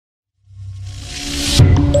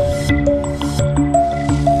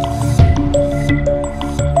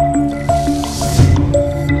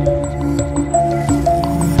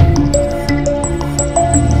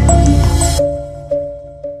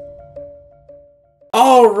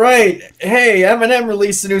All right. Hey, Eminem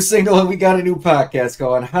released a new single and we got a new podcast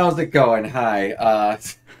going. How's it going? Hi.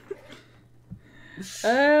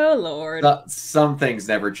 Oh, Lord. Some things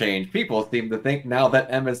never change. People seem to think now that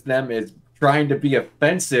Eminem is trying to be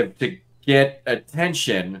offensive to get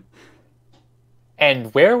attention.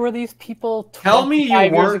 And where were these people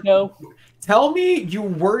 25 years ago? Tell me you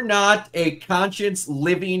were not a conscious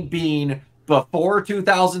living being before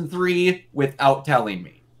 2003 without telling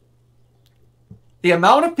me. The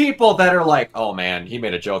amount of people that are like, oh man, he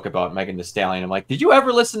made a joke about Megan Thee Stallion. I'm like, did you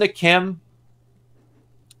ever listen to Kim?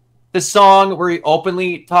 The song where he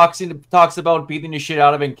openly talks about beating the shit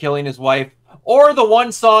out of and killing his wife? Or the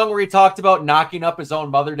one song where he talked about knocking up his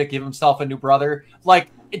own mother to give himself a new brother? Like,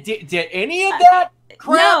 did any of that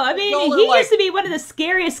crap? No, I mean, he used to be one of the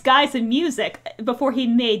scariest guys in music before he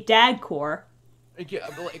made dadcore.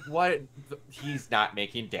 Like, what? He's not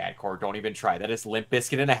making dadcore. Don't even try. That is Limp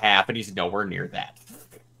Bizkit and a half, and he's nowhere near that.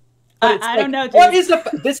 I don't know, dude. What is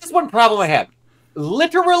this is one problem I have.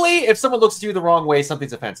 Literally, if someone looks at you the wrong way,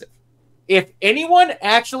 something's offensive. If anyone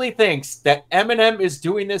actually thinks that Eminem is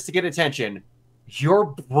doing this to get attention, your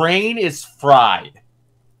brain is fried.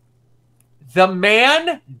 The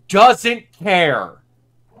man doesn't care.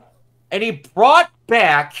 And he brought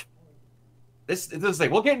back... This is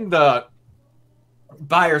like, we'll get in the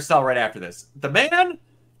buy or sell right after this. The man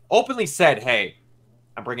openly said, hey,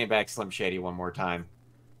 I'm bringing back Slim Shady one more time.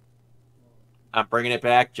 I'm bringing it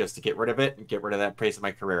back just to get rid of it and get rid of that pace of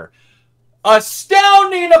my career.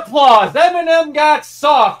 Astounding applause! Eminem got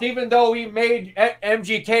soft, even though he made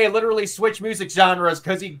MGK literally switch music genres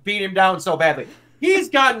because he beat him down so badly. He's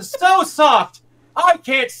gotten so soft. I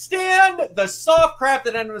can't stand the soft crap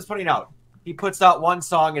that Eminem is putting out. He puts out one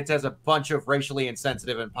song, it has a bunch of racially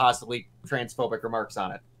insensitive and possibly transphobic remarks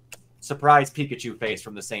on it. Surprise Pikachu face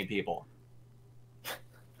from the same people.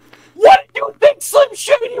 What do you think Slim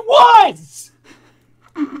Shady was?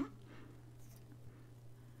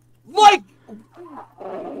 Like,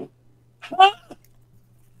 huh?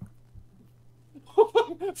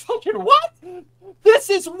 Fucking what? This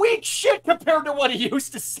is weak shit compared to what he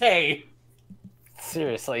used to say.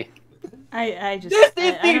 Seriously. I just... This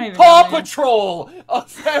is the Paw Patrol of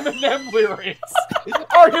Eminem lyrics.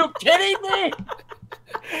 Are you kidding me?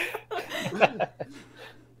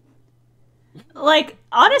 Like,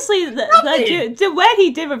 honestly, the what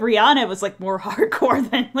he did with Rihanna was, like, more hardcore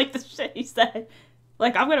than, like, the shit he said.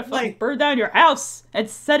 Like, I'm gonna fucking burn down your house and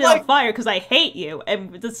set it on fire because I hate you,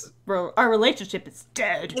 and our relationship is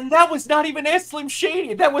dead. And that was not even as Slim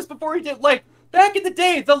Shady. That was before he did, like, back in the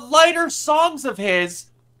day, the lighter songs of his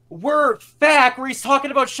were Fack, where he's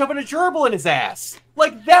talking about shoving a gerbil in his ass.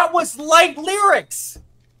 Like, that was light lyrics.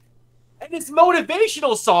 And his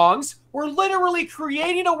motivational songs were literally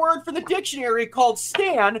creating a word for the dictionary called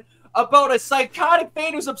stan about a psychotic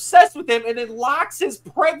fan who's obsessed with him and then locks his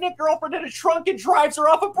pregnant girlfriend in a trunk and drives her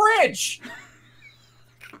off a bridge.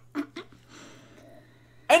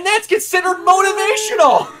 And that's considered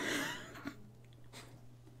motivational.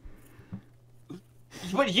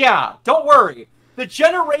 But yeah, don't worry. The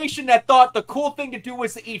generation that thought the cool thing to do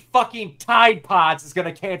was to eat fucking Tide Pods is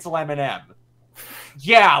going to cancel Eminem.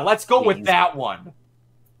 Yeah, let's go with that one.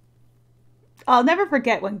 I'll never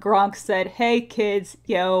forget when Gronk said, hey kids,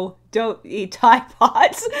 yo, don't eat Tide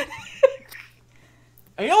Pods.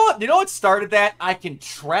 You know what started that? I can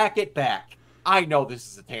track it back. I know this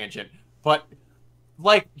is a tangent, but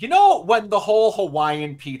like, you know when the whole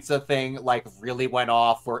Hawaiian pizza thing like really went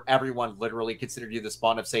off, where everyone literally considered you the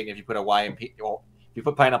spawn of Satan if you put if you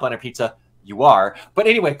put pineapple on a pizza, you are. But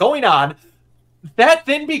anyway, going on, that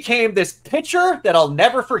then became this picture that I'll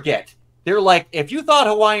never forget. They're like, if you thought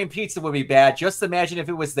Hawaiian pizza would be bad, just imagine if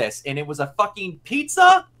it was this. And it was a fucking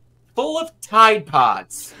pizza full of Tide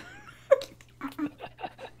Pods.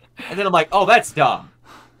 And then I'm like, oh, that's dumb.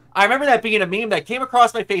 I remember that being a meme that came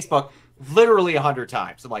across my Facebook literally 100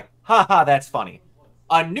 times. I'm like, haha, that's funny.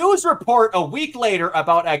 A news report a week later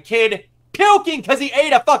about a kid puking because he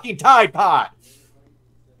ate a fucking Tide Pod.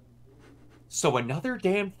 So another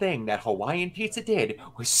damn thing that Hawaiian pizza did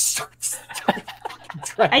was start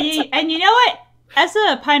and you know what? As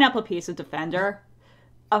a pineapple pizza defender,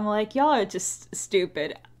 I'm like, y'all are just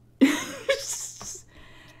stupid.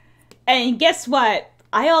 And guess what?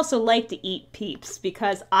 I also like to eat Peeps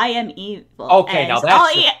because I am evil. Okay, now that's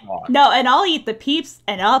I'll eat the Peeps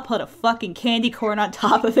and I'll put a fucking candy corn on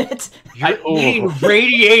top of it. You're eating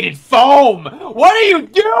radiated foam. What are you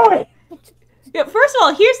doing? Yeah, first of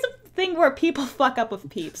all, here's the thing where people fuck up with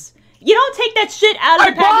Peeps. You don't take that shit out of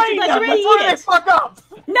the package and let you eat it. Fuck up.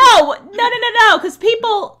 No, because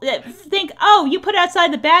people think, oh, you put it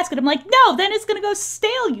outside the basket. I'm like, no, then it's gonna go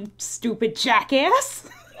stale, you stupid jackass.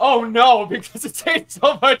 Oh no, because it tastes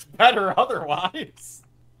so much better otherwise.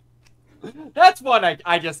 That's one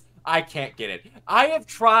I can't get it. I have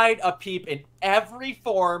tried a peep in every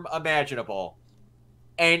form imaginable,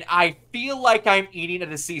 and I feel like I'm eating a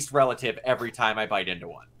deceased relative every time I bite into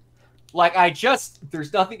one. Like,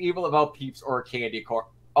 there's nothing evil about peeps or candy corn.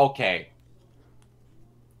 Okay.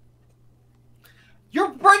 You're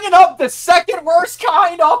bringing up the second worst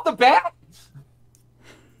kind off the bat?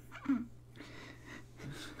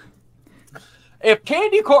 If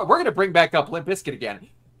candy corn... We're going to bring back up Limp Bizkit again.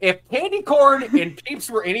 If candy corn and peeps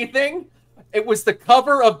were anything, it was the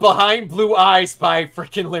cover of Behind Blue Eyes by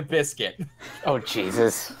freaking Limp Bizkit. Oh,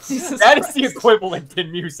 Jesus. That is the equivalent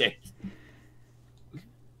in music.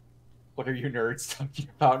 What are you nerds talking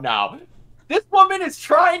about now? This woman is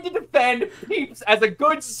trying to defend peeps as a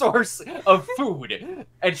good source of food,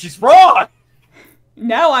 and she's wrong!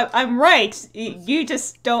 No, I'm right. You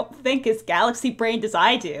just don't think as galaxy-brained as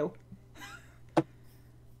I do.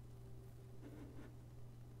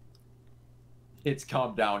 It's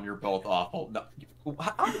calm down, you're both awful. No,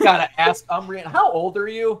 I gotta ask Umbrian, how old are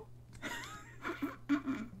you?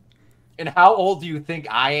 And how old do you think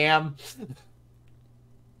I am?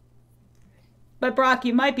 But Brock,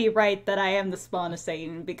 you might be right that I am the spawn of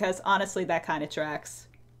Satan, because honestly, that kind of tracks.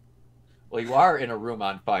 Well, you are in a room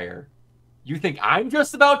on fire. You think I'm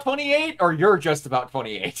just about 28, or you're just about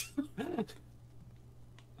 28?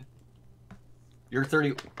 You're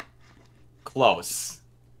 30. Close.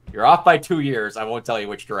 You're off by 2 years. I won't tell you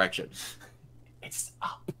which direction. It's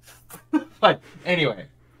up. But anyway.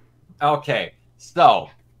 Okay. So,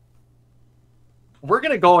 we're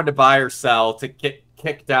going to go into buy or sell to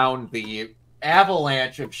kick down the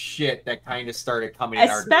avalanche of shit that kind of started coming in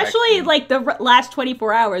our direction. Especially like the last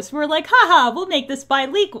 24 hours. We're like, haha, we'll make this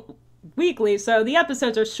bi-weekly so the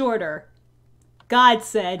episodes are shorter. God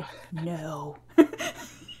said no.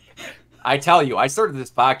 I tell you, I started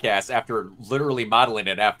this podcast after literally modeling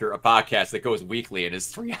it after a podcast that goes weekly and is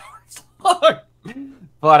 3 hours long.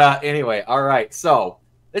 But anyway, all right. So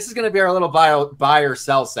this is going to be our little buy or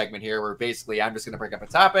sell segment here, where basically I'm just going to bring up a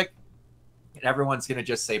topic, and everyone's going to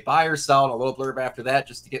just say buy or sell and a little blurb after that,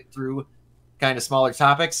 just to get through kind of smaller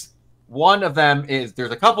topics. One of them is,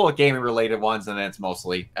 there's a couple of gaming related ones, and then it's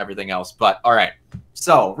mostly everything else. But all right.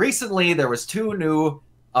 So recently there was 2 new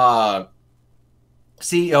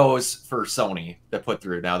CEOs for Sony that put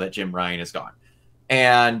through now that Jim Ryan is gone.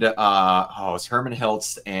 And it's Herman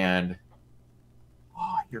Hiltz and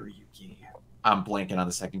Hiroyuki. I'm blanking on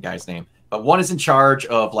the second guy's name. But one is in charge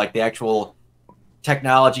of like the actual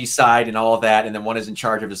technology side and all of that, and then one is in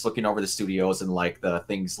charge of just looking over the studios and like the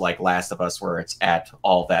things like Last of Us, where it's at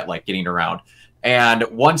all that, like getting around. And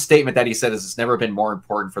one statement that he said is, it's never been more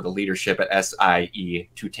important for the leadership at SIE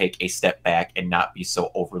to take a step back and not be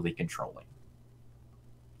so overly controlling.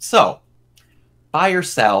 So, buy or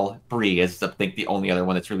sell. Bree is, I think, the only other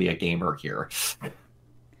one that's really a gamer here.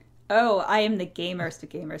 Oh, I am the gamers to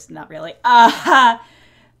gamers, not really.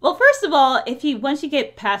 Well, first of all, once you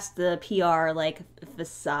get past the PR, like,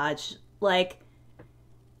 visage, like,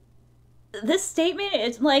 this statement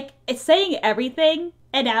is, like, it's saying everything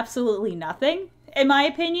and absolutely nothing, in my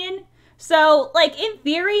opinion. So, like, in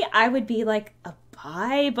theory, I would be, like, a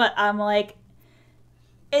buy, but I'm like,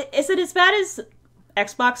 is it as bad as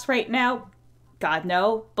Xbox right now? God,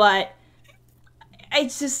 no. But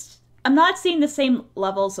I'm not seeing the same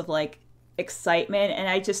levels of, like, excitement, and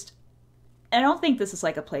I don't think this is,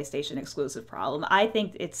 like, a PlayStation exclusive problem. I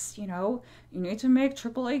think it's, you need to make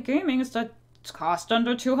AAA gaming that cost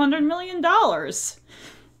under $200 million.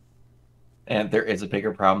 And there is a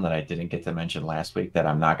bigger problem that I didn't get to mention last week that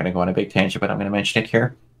I'm not going to go on a big tangent, but I'm going to mention it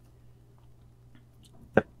here.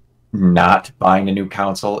 Not buying a new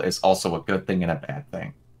console is also a good thing and a bad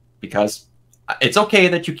thing, because it's okay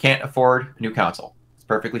that you can't afford a new console. It's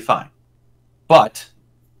perfectly fine. But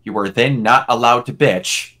you are then not allowed to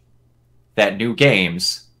bitch that new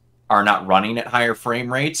games are not running at higher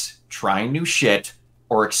frame rates, trying new shit,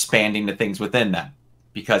 or expanding the things within them,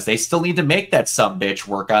 because they still need to make that subbitch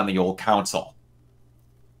work on the old console.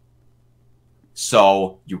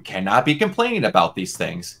 So you cannot be complaining about these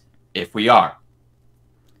things if we are.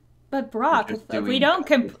 But Brock, if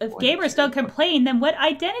gamers don't complain, then what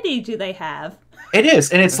identity do they have? It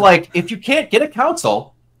is, and it's like, if you can't get a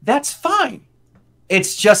console, that's fine.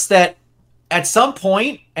 It's just that at some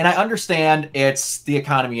point, and I understand it's the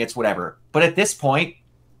economy, it's whatever, but at this point,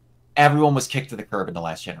 everyone was kicked to the curb in the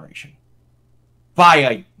last generation.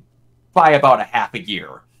 By about a half a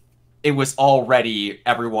year, it was already,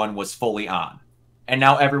 everyone was fully on. And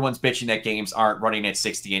now everyone's bitching that games aren't running at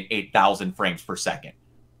 60 and 8,000 frames per second.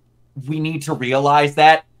 we need to realize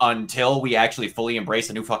that until we actually fully embrace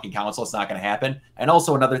a new fucking console, it's not going to happen. And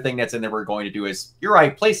also another thing that's in there we're going to do is, you're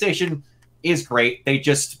right, PlayStation is great.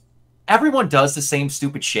 Everyone does the same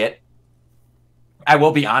stupid shit. I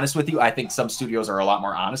will be honest with you. I think some studios are a lot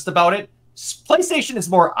more honest about it. PlayStation is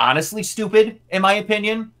more honestly stupid, in my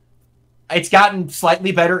opinion. It's gotten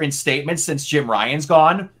slightly better in statements since Jim Ryan's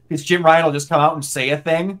gone, because Jim Ryan will just come out and say a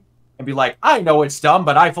thing and be like, I know it's dumb,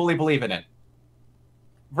 but I fully believe in it.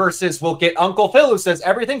 Versus we'll get Uncle Phil who says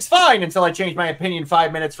everything's fine until I change my opinion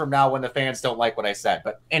 5 minutes from now when the fans don't like what I said.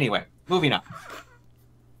 But anyway, moving on.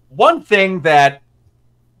 One thing that,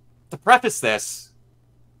 to preface this,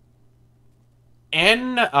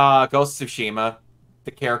 in Ghost of Tsushima,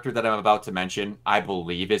 the character that I'm about to mention, I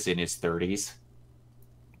believe is in his 30s.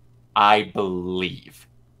 I believe.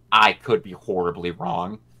 I could be horribly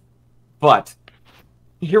wrong. But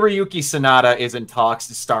Hiroyuki Sanada is in talks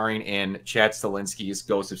starring in Chad Stahelski's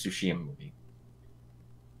Ghost of Tsushima movie.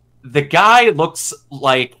 The guy looks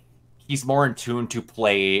like he's more in tune to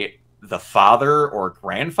play the father or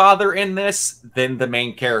grandfather in this than the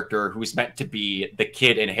main character, who's meant to be the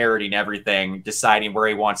kid inheriting everything, deciding where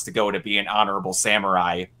he wants to go to be an honorable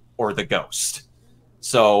samurai or the ghost.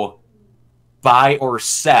 So, buy or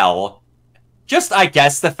sell. Just, I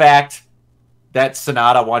guess, the fact that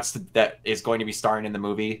Sanada that is going to be starring in the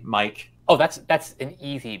movie, Mike. Oh, that's an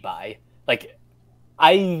easy buy. Like,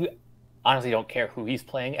 I honestly don't care who he's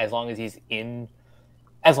playing as long as he's in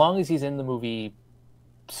the movie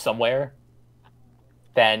somewhere,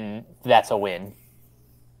 then that's a win.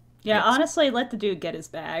 Yeah, Yes. honestly, let the dude get his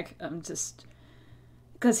bag. Just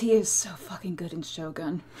because he is so fucking good in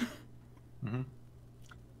Shogun. Mm-hmm.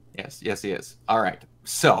 Yes, he is. All right,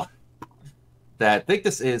 so I think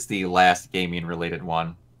this is the last gaming-related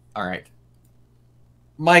one. All right,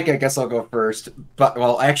 Mike, I guess I'll go first. But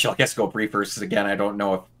well, actually, I guess I'll go brief first. Because again, I don't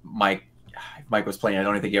know if Mike was playing. I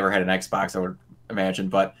don't think he ever had an Xbox, I would imagine,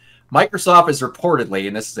 but Microsoft is reportedly,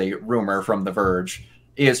 and this is a rumor from The Verge,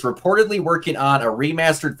 is reportedly working on a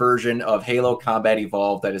remastered version of Halo Combat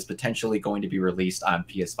Evolved that is potentially going to be released on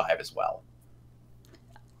PS5 as well.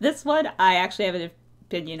 This one, I actually have an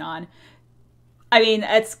opinion on. I mean,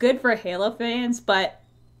 it's good for Halo fans, but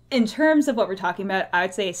in terms of what we're talking about, I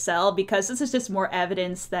would say sell, because this is just more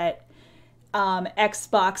evidence that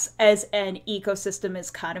Xbox as an ecosystem is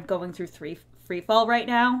kind of going through free fall right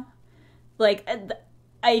now. Like,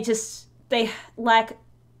 they lack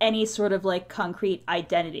any sort of, like, concrete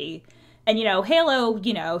identity. And,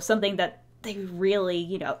 Halo, something that they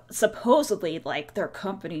really, supposedly, like, their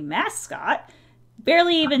company mascot,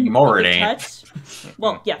 barely even anymore it ain't. touched.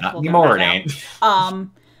 Well, yeah. Not anymore it ain't.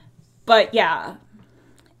 But, yeah,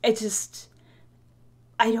 it just,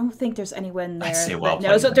 I don't think there's anyone there that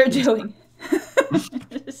knows what they're doing.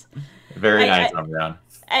 Very nice, Ron.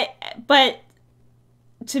 But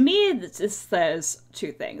to me, this says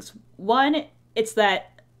two things. One, it's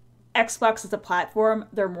that Xbox as a platform,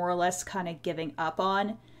 they're more or less kind of giving up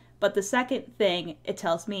on. But the second thing it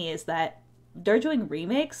tells me is that they're doing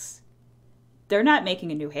remakes. They're not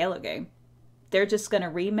making a new Halo game. They're just going to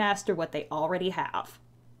remaster what they already have.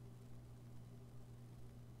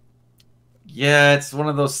 Yeah, it's one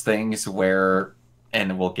of those things where,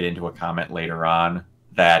 and we'll get into a comment later on,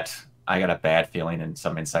 that I got a bad feeling, and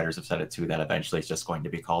some insiders have said it too, that eventually it's just going to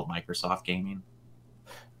be called Microsoft Gaming.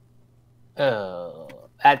 Oh,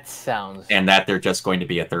 that sounds... And that they're just going to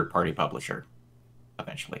be a third-party publisher,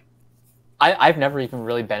 eventually. I've never even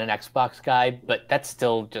really been an Xbox guy, but that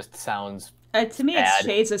still just sounds to me, bad. It's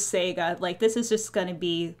shades of Sega. Like, this is just going to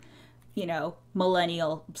be,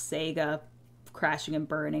 millennial Sega crashing and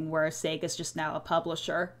burning, whereas Sega's just now a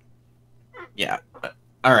publisher. Yeah.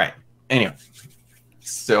 All right. Anyway.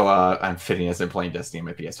 So I'm fitting as I'm playing Destiny on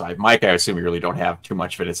my PS5. Mike, I assume you really don't have too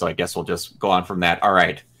much of it, so I guess we'll just go on from that. All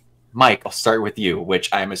right. Mike, I'll start with you, which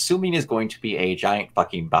I'm assuming is going to be a giant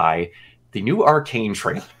fucking buy. The new Arcane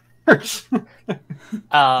trailer.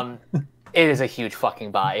 It is a huge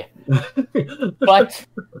fucking buy. But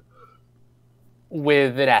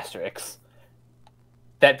with an asterisk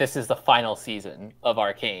that this is the final season of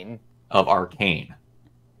Arcane.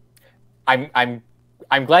 I'm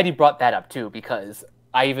glad you brought that up too, because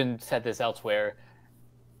I even said this elsewhere.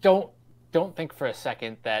 Don't think for a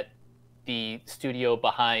second that the studio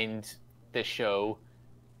behind this show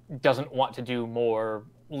doesn't want to do more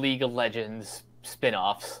League of Legends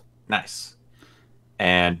spin-offs. Nice.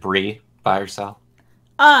 And Bree, buy or sell?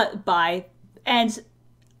 Buy. And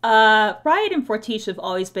Riot and Fortiche have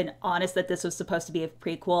always been honest that this was supposed to be a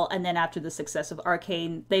prequel, and then after the success of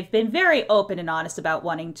Arcane, they've been very open and honest about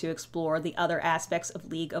wanting to explore the other aspects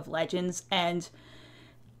of League of Legends, and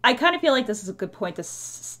I kind of feel like this is a good point to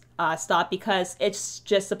stop because it's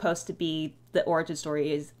just supposed to be the origin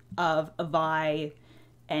stories of Vi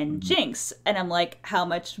and Jinx. And I'm like, how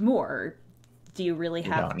much more do you really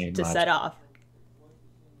have to set off?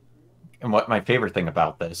 And what my favorite thing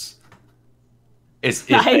about this is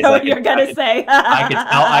I know what you're gonna say. I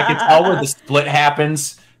can tell where the split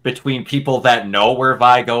happens between people that know where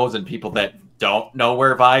Vi goes and people that don't know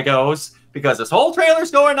where Vi goes, because this whole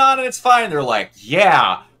trailer's going on and it's fine. They're like,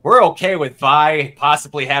 yeah, we're okay with Vi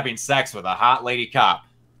possibly having sex with a hot lady cop,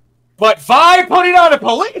 but Vi putting on a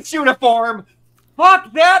police uniform,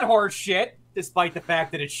 fuck that horse shit. Despite the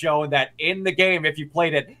fact that it's shown that in the game, if you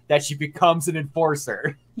played it, that she becomes an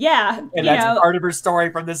enforcer. Yeah, and that's part of her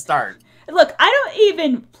story from the start. Look, I don't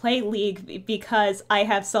even play League because I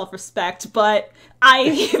have self-respect, but I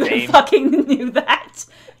even fucking knew that.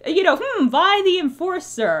 You know, Vi the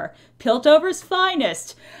Enforcer, Piltover's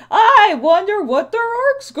finest. I wonder what their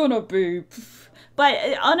arc's gonna be.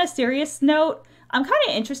 But on a serious note, I'm kind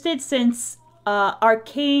of interested since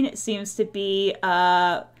Arcane seems to be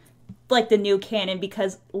like the new canon,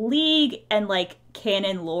 because League and like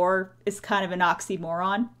canon lore is kind of an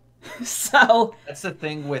oxymoron. So that's the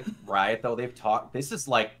thing with Riot, though. They've talked, this is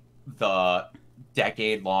like the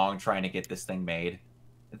decade long trying to get this thing made.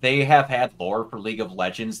 They have had lore for League of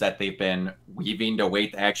Legends that they've been weaving to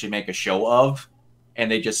wait to actually make a show of,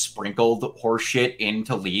 and they just sprinkled horseshit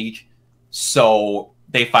into League. So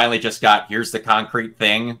they finally just got, here's the concrete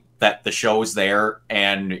thing that the show's there,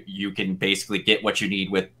 and you can basically get what you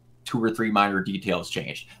need with 2 or 3 minor details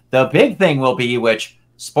changed. The big thing will be, which,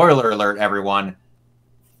 spoiler alert, everyone,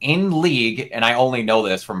 in League, and I only know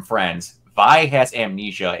this from friends, Vi has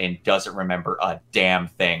amnesia and doesn't remember a damn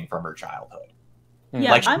thing from her childhood.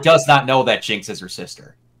 Yeah, like, she does not know that Jinx is her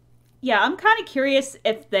sister. Yeah, I'm kind of curious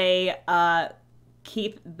if they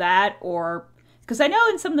keep that, or... Because I know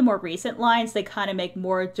in some of the more recent lines, they kind of make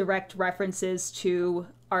more direct references to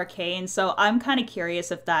Arcane, so I'm kind of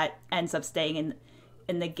curious if that ends up staying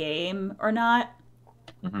in the game or not.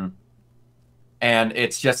 Mm-hmm. And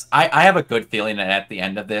it's just, I have a good feeling that at the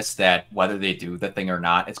end of this, that whether they do the thing or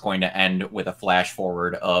not, it's going to end with a flash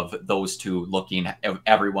forward of those two looking,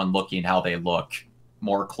 everyone looking how they look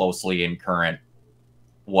more closely in current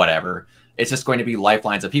whatever. It's just going to be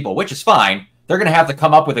lifelines of people, which is fine. They're going to have to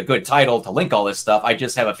come up with a good title to link all this stuff. I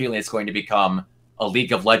just have a feeling it's going to become a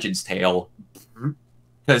League of Legends tale,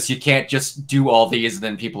 because you can't just do all these and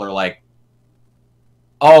then people are like,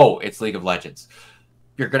 oh, it's League of Legends.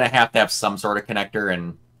 You're going to have some sort of connector.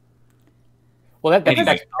 And well,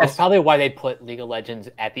 that's probably why they put League of Legends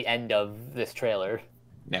at the end of this trailer.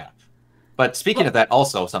 Yeah. But speaking of that,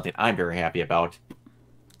 also something I'm very happy about.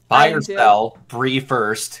 Buy or sell, Bree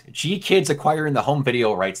first. G-Kids acquiring the home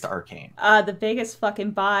video rights to Arcane. The biggest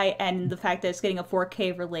fucking buy, and the fact that it's getting a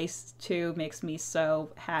 4K release too makes me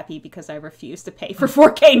so happy, because I refuse to pay for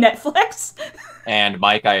 4K Netflix. And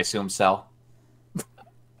Mike, I assume sell?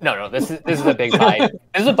 No, this is a big buy.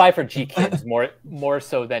 This is a buy for G-Kids more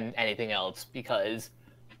so than anything else, because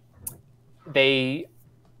they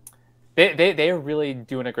are really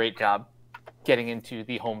doing a great job getting into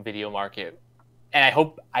the home video market. And I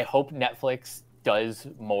hope Netflix does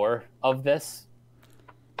more of this.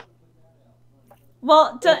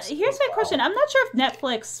 Well, here's my question. I'm not sure if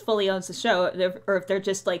Netflix fully owns the show, or if they're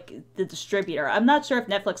just like the distributor. I'm not sure if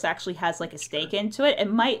Netflix actually has like a stake into it.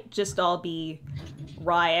 It might just all be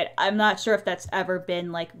Riot. I'm not sure if that's ever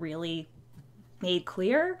been like really made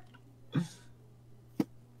clear.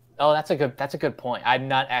 Oh, that's a good point. I'm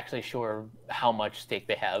not actually sure how much stake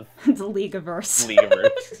they have. The Leagueverse.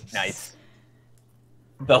 Leagueverse. Nice.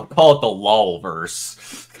 They'll call it the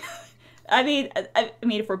LOLverse. I mean,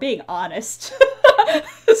 if we're being honest.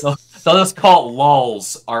 So they'll just call it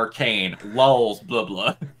LOLs Arcane. LOLs blah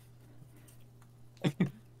blah.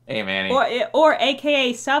 Hey, Manny. Or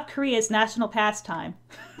AKA South Korea's national pastime.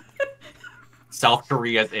 South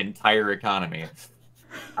Korea's entire economy.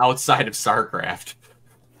 Outside of StarCraft.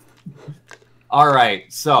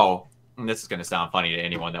 Alright, so, and this is going to sound funny to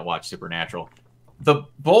anyone that watched Supernatural. The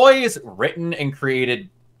Boys, written and created,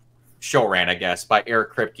 showran, I guess, by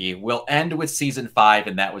Eric Kripke, will end with Season 5,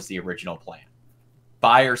 and that was the original plan.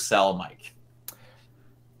 Buy or sell, Mike?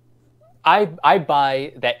 I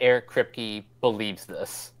buy that Eric Kripke believes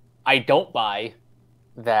this. I don't buy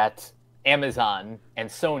that Amazon and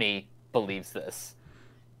Sony believes this.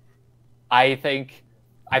 I think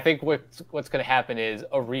what's going to happen is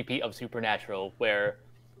a repeat of Supernatural, where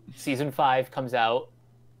Season 5 comes out,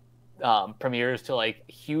 premieres to like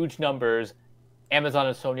huge numbers. Amazon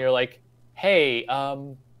and Sony are like, hey,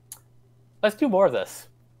 let's do more of this.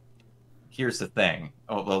 Here's the thing.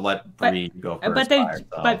 Oh, we'll let Bree go first.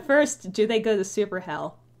 But first, do they go to Super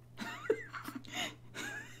Hell?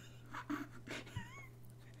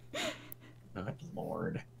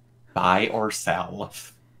 Buy or sell?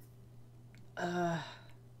 Kind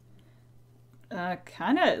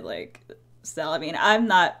of like sell. I mean, I'm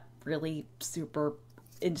not really super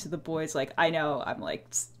into the boys. Like, I know I'm like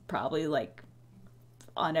probably like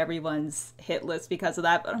on everyone's hit list because of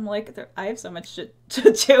that, but I'm like, I have so much shit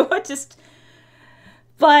to do.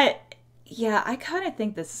 But yeah, I kind of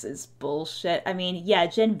think this is bullshit. I mean, yeah,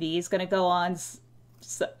 Gen V is gonna go on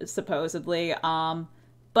supposedly.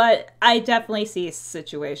 But I definitely see a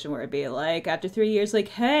situation where it'd be like, after 3 years, like,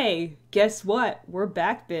 hey, guess what? We're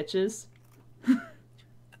back, bitches. The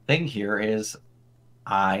thing here is,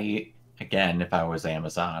 again, if I was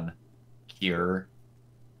Amazon here,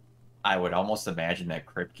 I would almost imagine that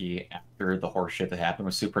Kripke, after the horseshit that happened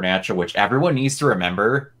with Supernatural, which everyone needs to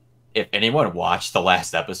remember, if anyone watched the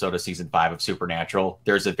last episode of season 5 of Supernatural,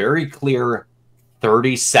 there's a very clear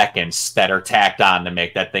 30 seconds that are tacked on to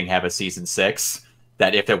make that thing have a season 6.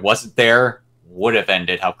 That if it wasn't there, would have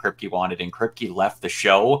ended how Kripke wanted. And Kripke left the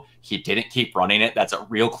show. He didn't keep running it. That's a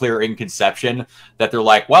real clear inconception that they're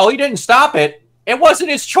like, well, he didn't stop it. It wasn't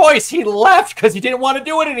his choice. He left because he didn't want to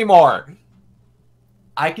do it anymore.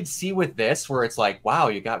 I could see with this where it's like, wow,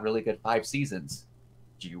 you got really good 5 seasons.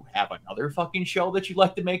 Do you have another fucking show that you'd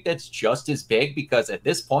like to make that's just as big? Because at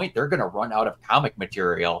this point, they're going to run out of comic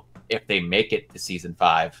material if they make it to season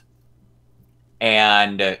 5.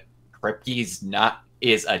 And Kripke's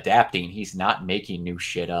is adapting. He's not making new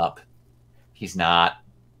shit up. He's not.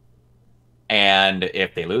 And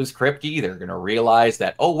if they lose Kripke, they're going to realize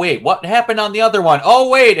that, oh, wait, what happened on the other one? Oh,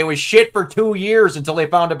 wait, it was shit for 2 years until they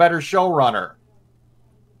found a better showrunner.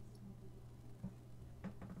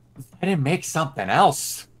 I didn't make something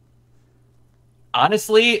else.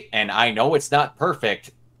 Honestly, and I know it's not perfect,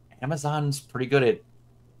 Amazon's pretty good at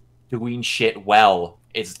doing shit well.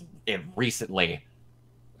 Recently.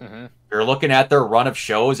 Mm-hmm. You're looking at their run of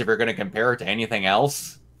shows, if you're going to compare it to anything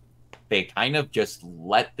else, they kind of just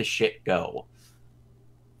let the shit go.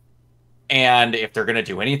 And if they're going to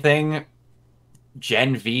do anything,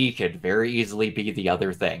 Gen V could very easily be the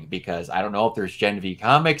other thing, because I don't know if there's Gen V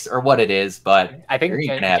comics or what it is, but I think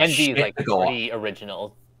Gen V is like pretty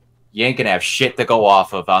original. You ain't going to have shit to go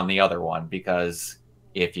off of on the other one, because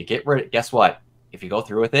if you get rid of, guess what? If you go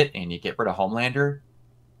through with it and you get rid of Homelander,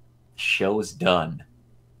 the show's done.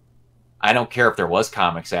 I don't care if there was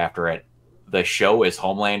comics after it. The show is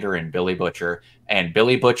Homelander and Billy Butcher. And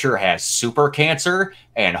Billy Butcher has super cancer,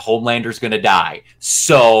 and Homelander's going to die.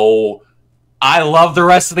 So I love the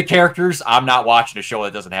rest of the characters. I'm not watching a show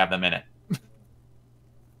that doesn't have them in it.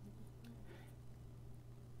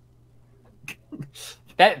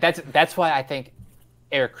 That's why I think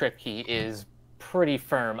Eric Kripke is pretty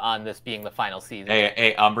firm on this being the final season.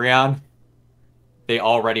 Hey, Umbreon. They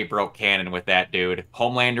already broke canon with that dude.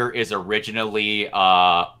 Homelander is originally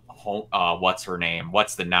what's her name?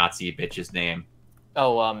 What's the Nazi bitch's name?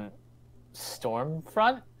 Oh,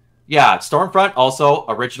 Stormfront? Yeah, Stormfront, also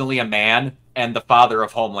originally a man and the father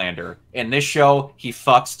of Homelander. In this show, he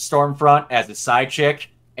fucks Stormfront as his side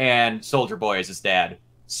chick and Soldier Boy as his dad.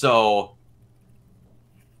 So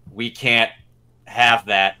we can't have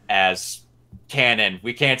that as canon.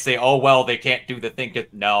 We can't say, oh, well, they can't do the thing.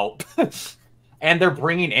 No. And they're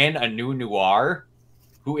bringing in a new Noir,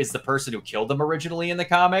 who is the person who killed him originally in the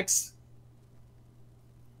comics.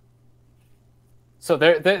 So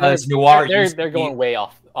they're going way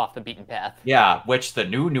off the beaten path. Yeah, which the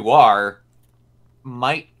new Noir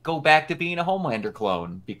might go back to being a Homelander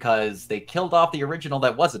clone, because they killed off the original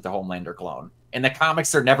that wasn't the Homelander clone. In the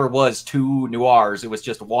comics, there never was 2 Noirs. It was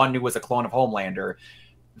just one who was a clone of Homelander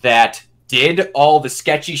that did all the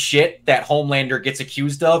sketchy shit that Homelander gets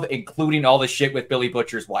accused of, including all the shit with Billy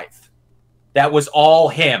Butcher's wife. That was all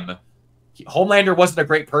him. Homelander wasn't a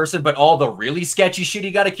great person, but all the really sketchy shit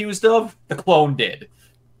he got accused of, the clone did.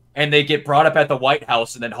 And they get brought up at the White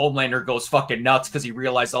House, and then Homelander goes fucking nuts because he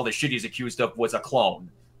realized all the shit he's accused of was a clone.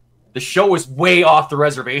 The show is way off the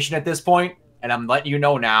reservation at this point, and I'm letting you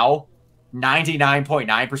know now,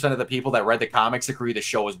 99.9% of the people that read the comics agree the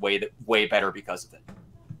show is way better because of it.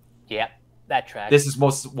 Yeah. That track. This is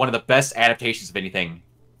one of the best adaptations of anything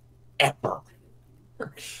ever.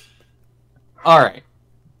 All right.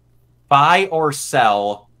 Buy or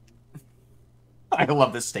sell. I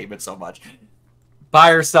love this statement so much. Buy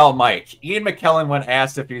or sell Mike. Ian McKellen, when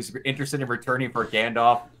asked if he's interested in returning for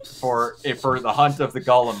Gandalf for the Hunt of the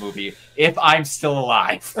Golem movie, if I'm still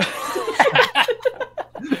alive.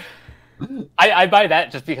 I buy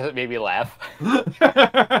that just because it made me laugh.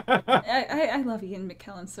 I love Ian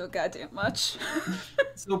McKellen so goddamn much.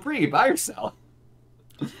 So, Bree, buy or sell?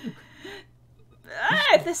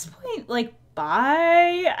 At this point, like,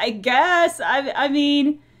 buy, I guess. I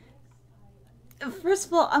mean, first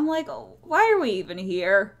of all, I'm like, why are we even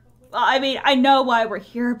here? I mean, I know why we're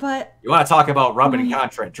here, but You want to talk about rubbing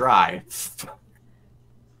contract dry?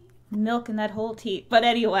 milking that whole tea. But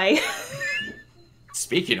anyway.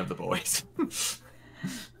 Speaking of the boys.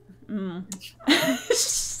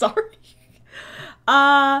 Sorry.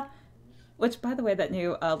 Which, by the way, that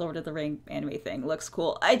new Lord of the Ring anime thing looks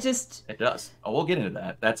cool. It does. Oh, we'll get into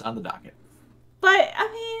that. That's on the docket. But,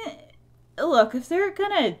 I mean, look, if they're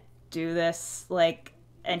gonna do this, like,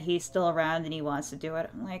 and he's still around and he wants to do it,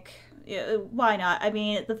 I'm like, yeah, why not? I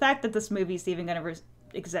mean, the fact that this movie's even gonna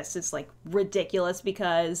exist is, like, ridiculous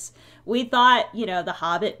because we thought, The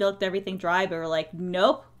Hobbit milked everything dry, but we're like,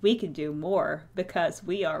 nope, we can do more because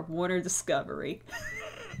we are Warner Discovery.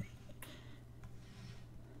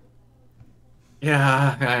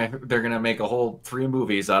 Yeah, they're going to make a whole 3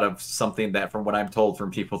 movies out of something that, from what I'm told from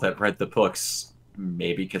people that read the books,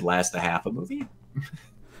 maybe could last a half a movie.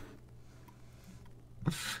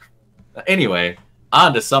 Anyway,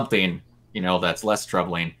 on to something, that's less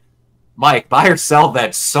troubling. Mike, buy or sell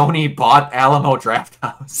that Sony bought Alamo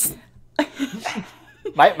Drafthouse.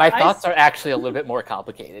 My thoughts are actually a little bit more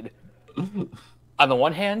complicated. On the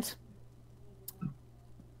one hand,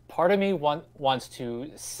 part of me wants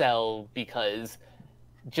to sell because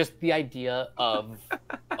just the idea of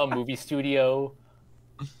a movie studio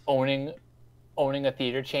owning a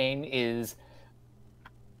theater chain is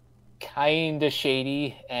kind of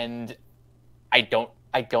shady, and I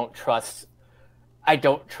don't trust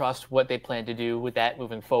what they plan to do with that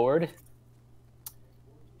moving forward.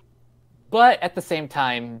 But at the same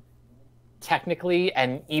time, technically,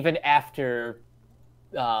 and even after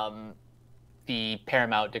the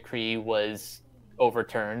Paramount decree was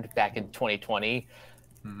overturned back in 2020,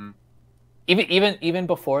 even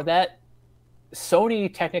before that,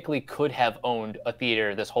 Sony technically could have owned a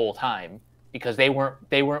theater this whole time because they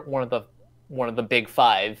weren't one of the big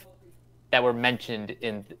 5 that were mentioned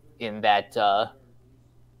in that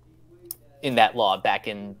law back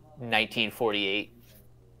in 1948.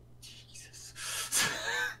 Jesus.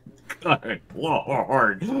 Good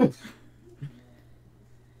Lord.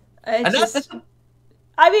 I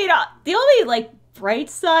mean, the only bright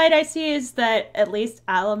side I see is that at least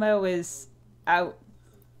Alamo is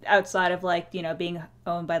outside of being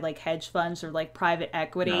owned by hedge funds or private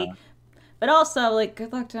equity. No. But also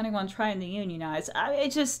good luck to anyone trying to unionize. It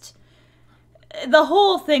just the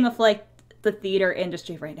whole thing of the theater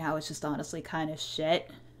industry right now is just honestly kind of shit.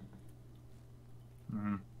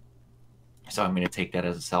 So I'm going to take that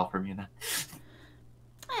as a sell from you then.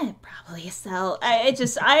 Probably a sell.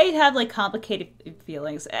 I have complicated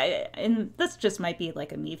feelings, and this just might be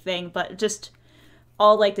a me thing, but just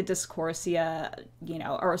all the discoursia,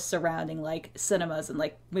 are surrounding cinemas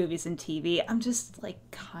and movies and TV. I'm just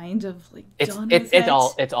kind of done with it.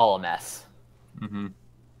 It's all a mess.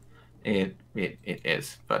 It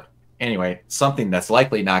is, but anyway, something that's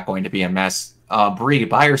likely not going to be a mess. Bree,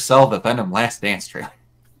 buy or sell the Venom Last Dance trailer?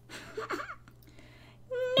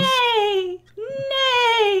 Nay!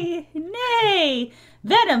 Nay! Nay!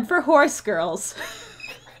 Venom for horse girls.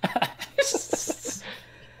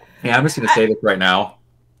 Yeah, I'm just going to say this right now.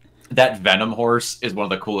 That Venom horse is one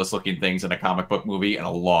of the coolest looking things in a comic book movie in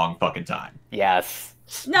a long fucking time. Yes.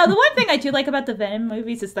 No, the one thing I do like about the Venom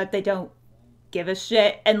movies is that they don't give a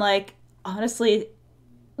shit. And, honestly,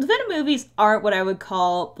 the Venom movies aren't what I would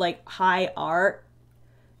call, high art.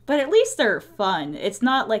 But at least they're fun. It's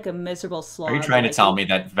not a miserable slog. Are you trying to tell me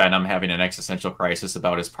that Venom having an existential crisis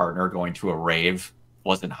about his partner going to a rave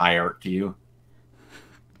wasn't high art to you?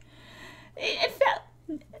 It felt...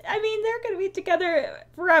 I mean, they're going to be together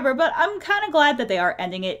forever, but I'm kind of glad that they are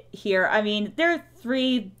ending it here. I mean, they're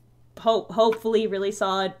 3 hopefully really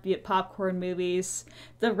solid popcorn movies.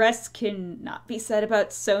 The rest can not be said about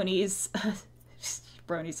Sony's...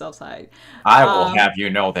 Brony self-side. I will have you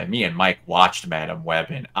know that me and Mike watched Madam Web,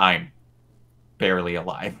 and I'm barely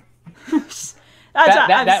alive.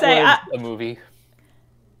 that was a movie.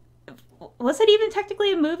 Was it even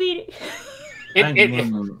technically a movie?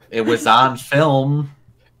 It was on film.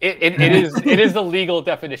 It is the legal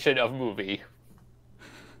definition of movie.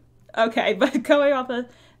 Okay, but going off of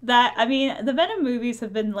that, I mean, the Venom movies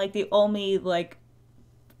have been the only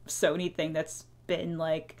Sony thing that's been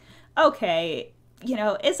okay.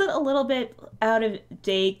 Is it a little bit out of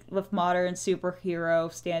date with modern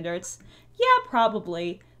superhero standards? Yeah,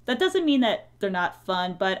 probably. That doesn't mean that they're not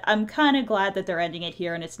fun, but I'm kind of glad that they're ending it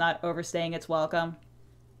here and it's not overstaying its welcome.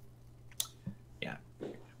 Yeah.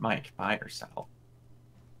 Mike, buy or sell?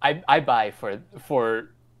 I buy for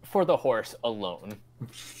the horse alone.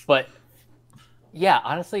 But, yeah,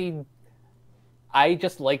 honestly, I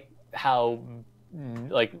just like how,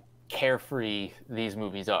 carefree these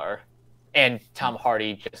movies are, and Tom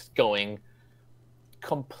Hardy just going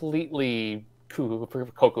completely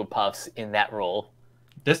Cocoa Puffs in that role.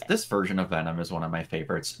 This version of Venom is one of my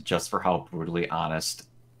favorites, just for how brutally honest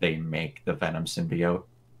they make the Venom symbiote.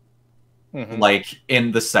 Like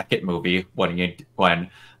in the second movie, when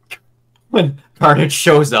Carnage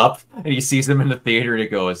shows up and he sees him in the theater and he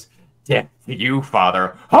goes, "Death to you,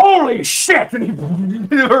 father." Holy shit! And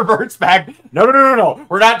he reverts back. No.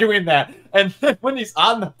 We're not doing that. And then when he's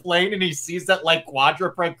on the plane and he sees that like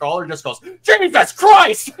quadruped crawler, just goes, "Jesus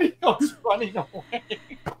Christ!" He goes running away.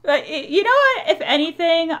 But you know what? If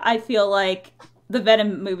anything, I feel like the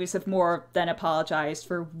Venom movies have more than apologized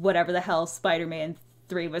for whatever the hell Spider-Man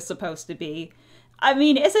 3 was supposed to be. I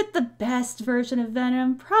mean, is it the best version of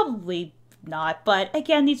Venom? Probably not. But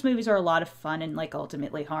again, these movies are a lot of fun and like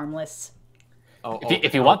ultimately harmless.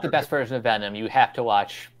 If you want the best version of Venom, you have to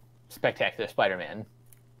watch Spectacular Spider-Man.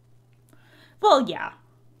 Well, yeah.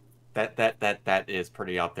 That is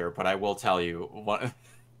pretty up there, but I will tell you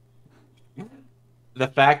the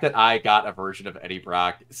fact that I got a version of Eddie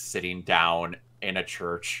Brock sitting down in a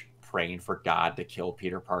church praying for God to kill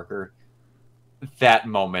Peter Parker, that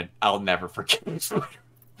moment I'll never forget.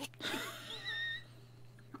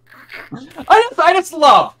 I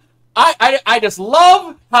just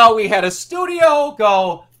love how we had a studio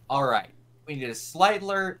go, all right, we need a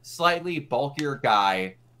slightly bulkier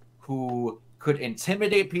guy who could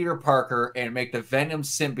intimidate Peter Parker and make the Venom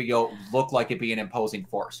symbiote look like it'd be an imposing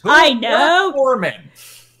force. I know. Foreman.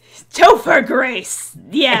 Topher Grace.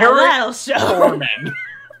 Yeah, that'll show. Foreman.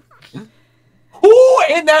 Who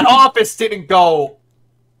in that office didn't go,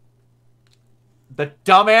 the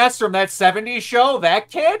dumbass from that 70s show, that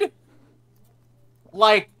kid?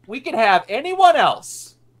 Like, we could have anyone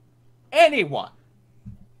else. Anyone.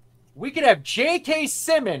 We could have J.K.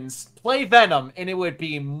 Simmons play Venom, and it would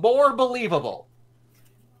be more believable.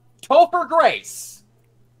 Topher Grace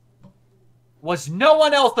was no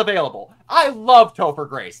one else available. I love Topher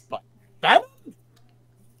Grace, but Venom?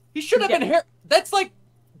 He should have been here. That's like,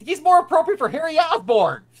 he's more appropriate for Harry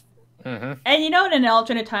Osborn. And you know, in an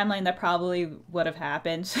alternate timeline, that probably would have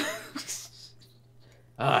happened.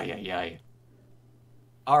 Yeah.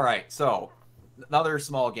 All right, so another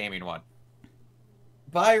small gaming one.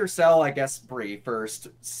 Buy or sell, I guess, Bree first.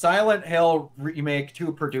 Silent Hill Remake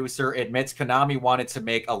 2 producer admits Konami wanted to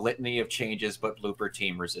make a litany of changes, but Blooper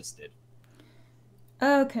Team resisted.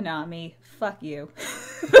 Oh, Konami. Fuck you.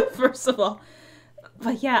 First of all.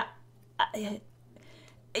 But yeah,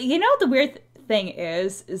 you know, the weird thing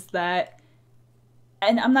is that,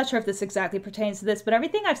 and I'm not sure if this exactly pertains to this, but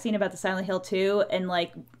everything I've seen about the Silent Hill 2 and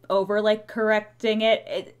like over like correcting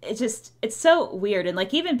it's so weird. And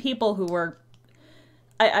like even people who were,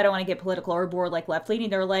 I don't want to get political or more like left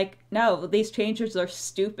leaning, they're like, no, these changes are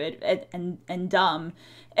stupid and dumb.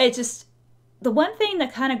 It just, the one thing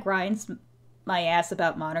that kind of grinds my ass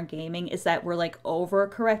about modern gaming is that we're like over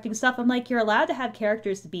correcting stuff. I'm like, you're allowed to have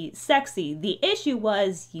characters to be sexy. The issue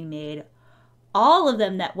was you made all of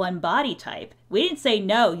them that one body type. We didn't say,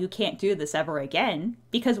 no, you can't do this ever again,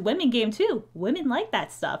 because women game too. Women like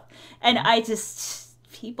that stuff. And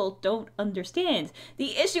people don't understand.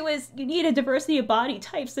 The issue is you need a diversity of body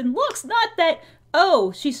types and looks, not that,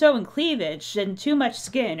 oh, she's showing cleavage and too much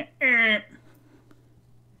skin.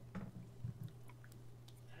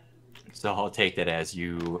 So I'll take that as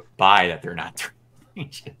you buy that they're not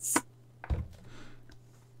changes.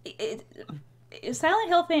 Silent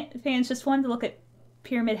Hill fans just wanted to look at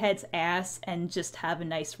Pyramid Head's ass and just have a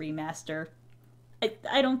nice remaster.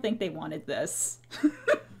 I don't think they wanted this.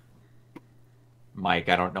 Mike,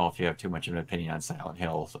 I don't know if you have too much of an opinion on Silent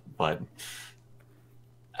Hill, but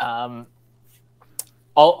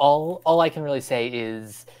all I can really say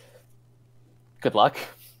is good luck.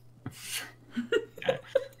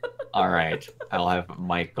 All right, I'll have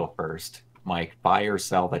Mike go first. Mike, buy or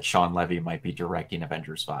sell that Shawn Levy might be directing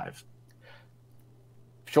Avengers 5?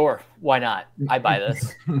 Sure, why not? I buy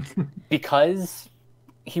this. Because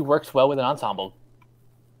he works well with an ensemble.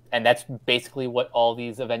 And that's basically what all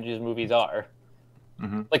these Avengers movies are.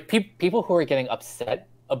 Like, people who are getting upset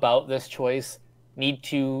about this choice need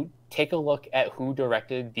to take a look at who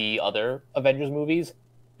directed the other Avengers movies.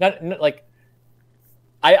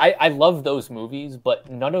 I love those movies, but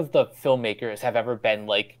none of the filmmakers have ever been,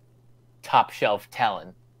 like, top-shelf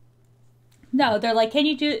talent. No, they're like, can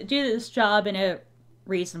you do this job in a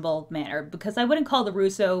reasonable manner? Because I wouldn't call the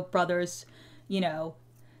Russo brothers, you know,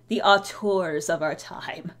 the auteurs of our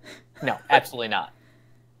time. No, absolutely not.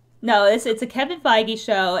 No, it's a Kevin Feige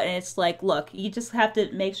show, and it's like, look, you just have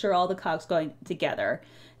to make sure all the cogs going together.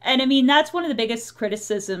 And I mean, that's one of the biggest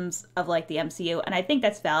criticisms of like the MCU, and I think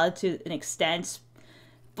that's valid to an extent.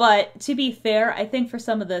 But to be fair, I think for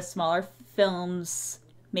some of the smaller films,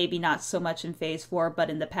 maybe not so much in Phase 4, but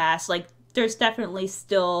in the past, like there's definitely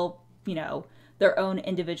still, you know, their own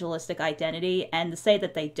individualistic identity, and to say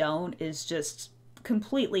that they don't is just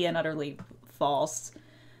completely and utterly false.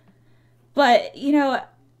 But, you know,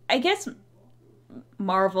 I guess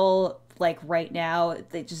Marvel, like right now,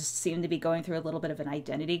 they just seem to be going through a little bit of an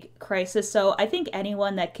identity crisis. So I think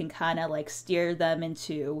anyone that can kind of like steer them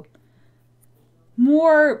into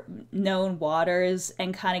more known waters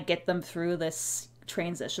and kind of get them through this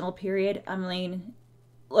transitional period. I mean,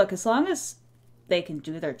 look, as long as they can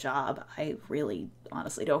do their job, I really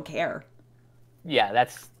honestly don't care. Yeah,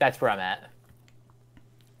 that's where I'm at.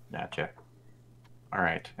 Gotcha. All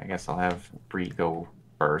right, I guess I'll have Bree go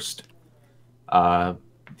first.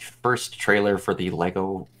 First trailer for the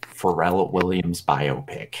Lego Pharrell Williams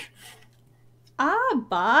biopic.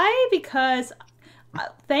 Bye, because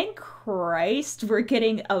thank Christ we're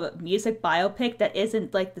getting a music biopic that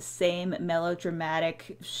isn't like the same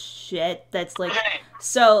melodramatic shit that's like,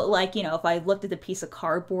 so like, you know, if I looked at the piece of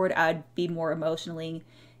cardboard, I'd be more emotionally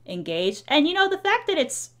engaged. And you know, the fact that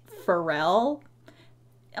it's Pharrell,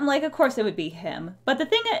 I'm like, of course it would be him. But the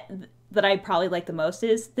thing that I probably like the most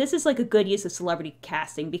is this is like a good use of celebrity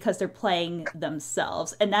casting because they're playing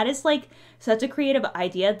themselves. And that is like such a creative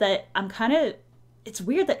idea that I'm kind of, it's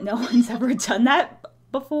weird that no one's ever done that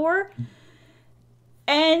before.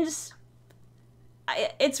 And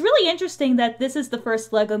it's really interesting that this is the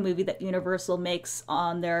first Lego movie that Universal makes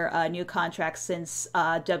on their new contract since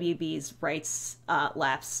WB's rights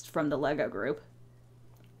lapsed from the Lego group.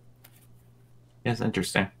 It's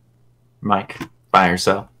interesting. Mike, buy or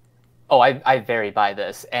sell? Oh, I very buy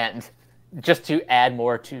this. And just to add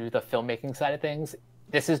more to the filmmaking side of things,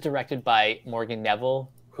 this is directed by Morgan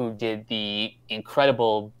Neville, who did the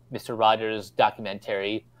incredible Mr. Rogers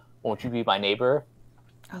documentary, Won't You Be My Neighbor?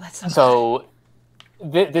 Oh, that's so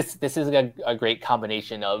this is a great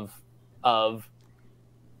combination of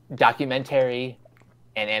documentary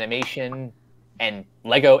and animation and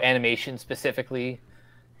Lego animation specifically.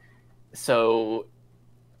 So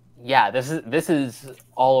yeah, this is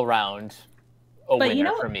all around a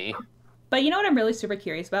winner for me. But you know what I'm really super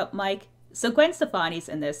curious about, Mike? So Gwen Stefani's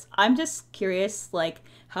in this. I'm just curious, like,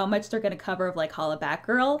 how much they're going to cover of, like, Holla Back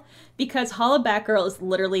Girl. Because Holla Back Girl is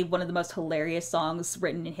literally one of the most hilarious songs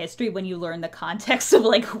written in history when you learn the context of,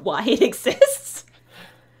 like, why it exists.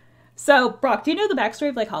 So, Brock, do you know the backstory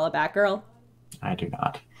of, like, Holla Back Girl? I do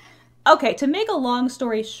not. Okay, to make a long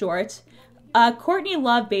story short, Courtney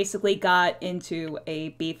Love basically got into a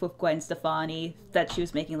beef with Gwen Stefani that she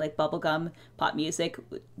was making, like, bubblegum pop music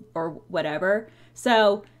or whatever.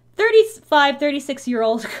 So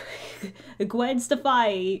 36-year-old Gwen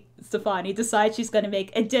Stefani decides she's going to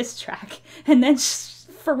make a diss track. And then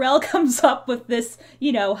Pharrell comes up with this,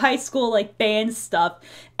 you know, high school, like, band stuff.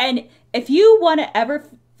 And if you want to ever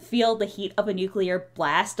feel the heat of a nuclear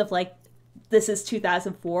blast of, like, this is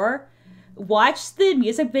 2004, watch the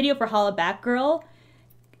music video for Holla Back Girl,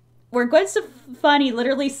 where Gwen Stefani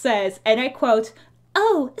literally says, and I quote,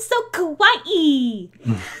 "Oh, so kawaii."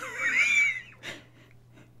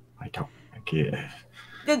 I don't get.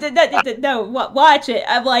 No, watch it.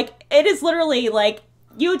 I'm like, it is literally like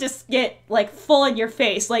you just get like full in your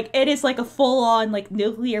face. Like it is like a full on like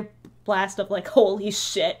nuclear blast of like holy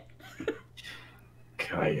shit.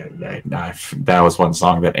 That was one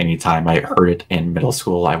song that anytime I heard it in middle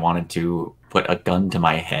school, I wanted to put a gun to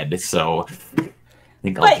my head. So I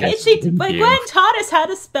think but Gwen taught us how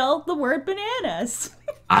to spell the word bananas.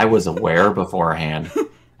 I was aware beforehand,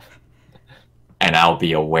 and I'll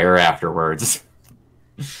be aware afterwards.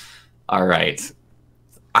 All right.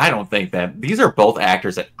 I don't think that these are both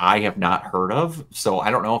actors that I have not heard of, so I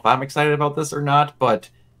don't know if I'm excited about this or not, but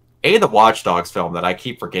the Watch Dogs film that I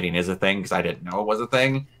keep forgetting is a thing because I didn't know it was a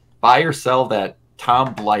thing. Buy or sell that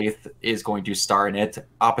Tom Blythe is going to star in it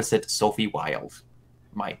opposite Sophie Wilde.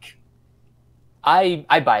 Mike. I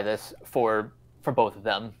buy this for both of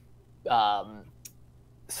them.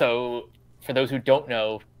 So for those who don't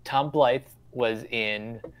know, Tom Blythe was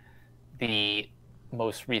in the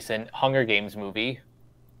most recent Hunger Games movie,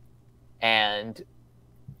 and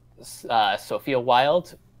Sophia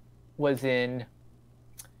Wilde was in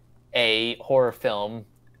a horror film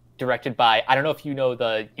directed by, I don't know if you know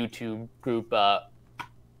the YouTube group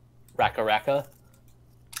Raka Raka.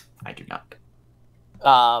 I do not.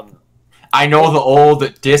 I know the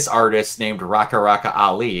old diss artist named Raka Raka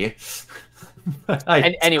Ali.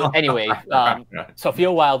 Anyway, Sophia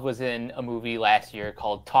Wilde was in a movie last year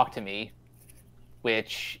called Talk to Me,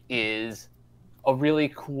 which is a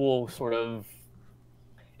really cool sort of.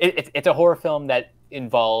 It's a horror film that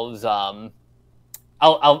involves. I'll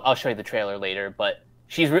show you the trailer later, but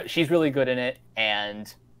she's really good in it,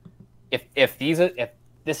 and if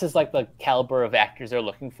this is like the caliber of actors they're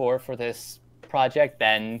looking for this project,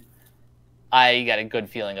 then I got a good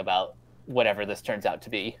feeling about whatever this turns out to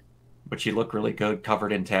be. Would she look really good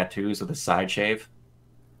covered in tattoos with a side shave?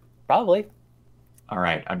 Probably. All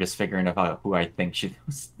right, I'm just figuring out who I think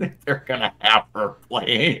they're gonna have her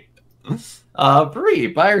play. Bree,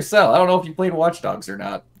 buy or sell? I don't know if you played Watch Dogs or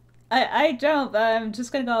not. I don't, but I'm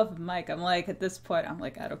just gonna go off of Mike. I'm like, at this point, I'm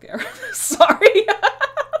like, I don't care. Sorry.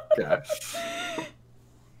 Okay.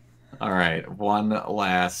 All right, one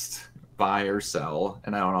last buy or sell,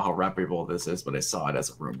 and I don't know how reputable this is, but I saw it as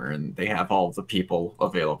a rumor, and they have all the people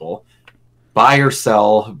available. Buy or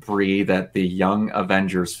sell, Bree, that the Young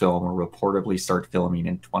Avengers film will reportedly start filming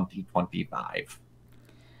in 2025.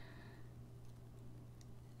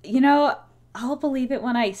 You know, I'll believe it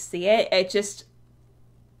when I see it. It just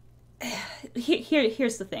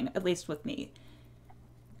here's the thing, at least with me.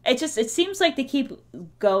 It seems like they keep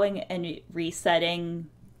going and resetting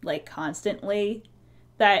like constantly.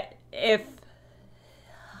 That if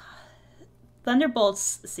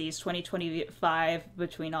Thunderbolts sees 2025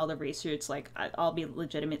 between all the research, like I'll be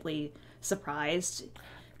legitimately surprised,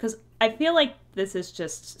 because I feel like this is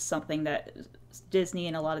just something that Disney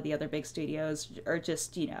and a lot of the other big studios are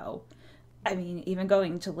just, I mean, even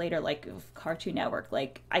going to later, like Cartoon Network,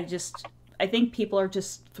 like I think people are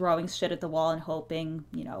just throwing shit at the wall and hoping,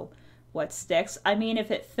 what sticks. I mean,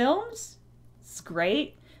 if it films, it's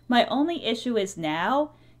great. My only issue is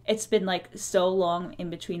now it's been like so long in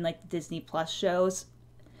between like the Disney Plus shows.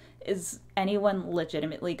 Is anyone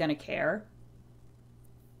legitimately gonna care?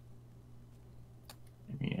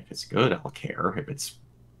 I mean, if it's good, I'll care. If it's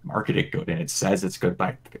marketed good and it says it's good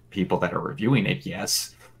by people that are reviewing it,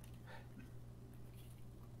 yes.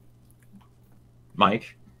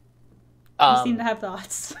 Mike? You seem to have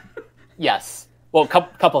thoughts. Yes. Well,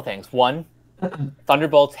 couple things. One,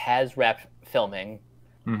 Thunderbolts has wrapped filming,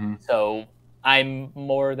 so I'm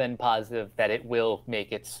more than positive that it will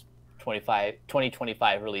make its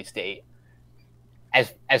 2025 release date.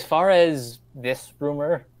 As far as this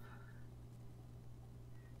rumor,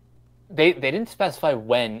 they didn't specify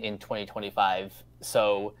when in 2025 ,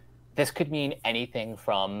 so this could mean anything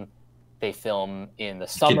from they film in the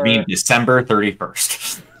summer. It could mean December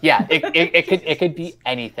 31st. Yeah, it could be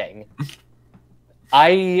anything.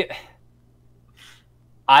 I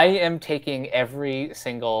am taking every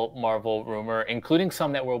single Marvel rumor, including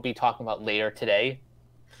some that we'll be talking about later today.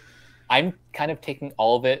 I'm kind of taking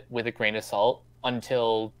all of it with a grain of salt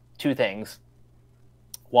until two things.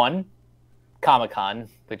 One, Comic-Con,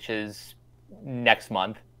 which is next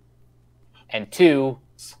month. And two,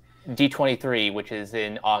 D23, which is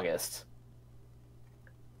in August.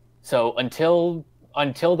 So until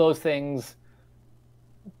those things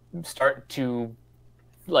start to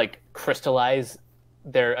like crystallize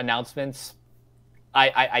their announcements,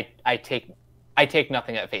 I take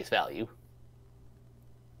nothing at face value.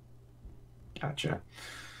 Gotcha.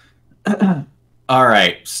 All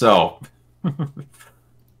right, so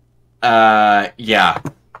yeah,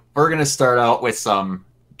 we're gonna start out with some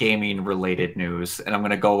gaming related news, and I'm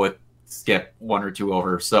gonna skip one or two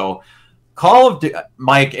over. So Call of Duty,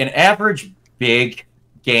 Mike, an average big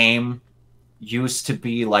game used to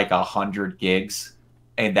be like 100 gigs,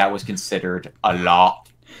 and that was considered a lot.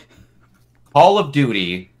 Call of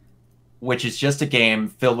Duty, which is just a game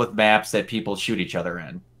filled with maps that people shoot each other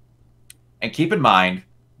in. And keep in mind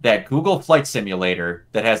that Google Flight Simulator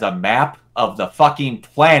that has a map of the fucking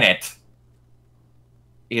planet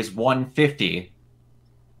is 150.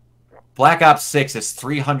 Black Ops 6 is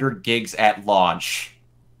 300 gigs at launch.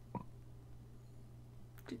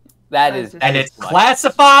 And it's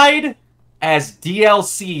classified as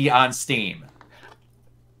DLC on Steam.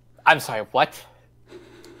 I'm sorry, what?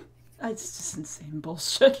 It's just insane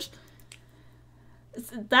bullshit.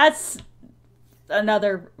 That's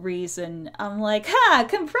another reason I'm like,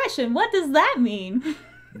 compression, what does that mean?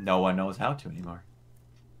 No one knows how to anymore.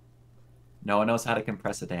 No one knows how to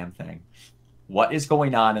compress a damn thing. What is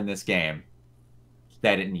going on in this game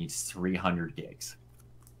that it needs 300 gigs?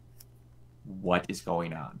 What is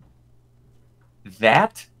going on?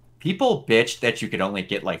 That people bitched that you could only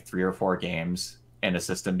get like 3 or 4 games in a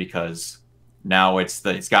system because now it's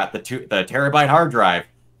got the terabyte hard drive.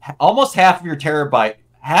 Almost half of your terabyte.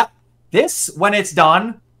 This, when it's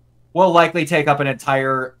done, will likely take up an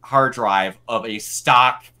entire hard drive of a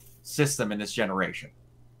stock system in this generation.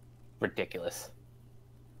 Ridiculous.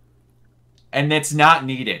 And it's not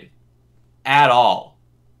needed at all.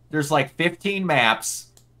 there's like 15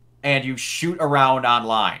 maps, and you shoot around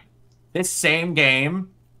online. This same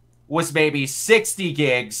game was maybe 60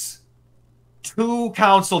 gigs 2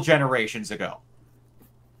 console generations ago.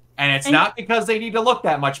 And it's not because they need to look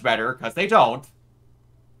that much better, because they don't.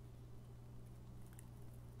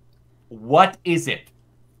 What is it?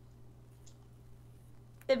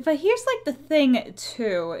 But here's, like, the thing,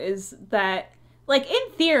 too, is that, like,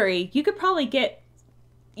 in theory, you could probably get,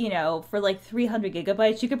 you know, for, like, 300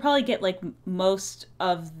 gigabytes, you could probably get, like, most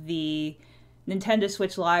of the Nintendo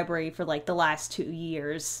Switch library for, like, the last 2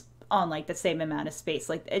 years on, like, the same amount of space.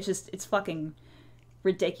 Like, it's fucking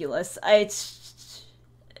ridiculous.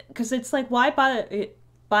 Because it's like, why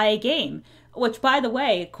buy a game? Which, by the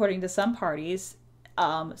way, according to some parties,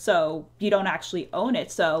 so you don't actually own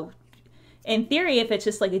it. So, in theory, if it's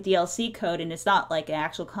just like a DLC code and it's not like an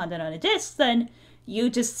actual content on a disc, then you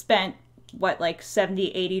just spent, what, like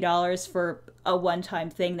 $70, $80 for a one-time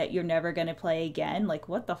thing that you're never going to play again? Like,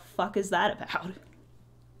 what the fuck is that about?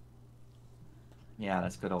 Yeah,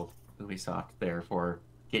 that's good old Ubisoft there for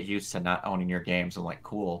get used to not owning your games. I'm like,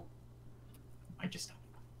 cool. I just...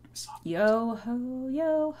 Yo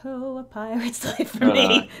ho, a pirate's life for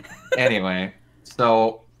me. Anyway,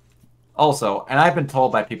 so also, and I've been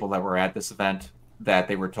told by people that were at this event that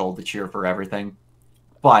they were told to cheer for everything,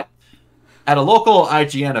 but at a local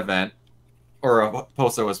IGN event, or a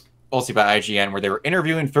post that was mostly by IGN, where they were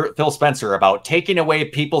interviewing Phil Spencer about taking away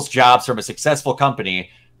people's jobs from a successful company,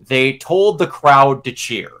 they told the crowd to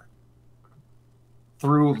cheer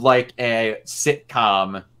through like a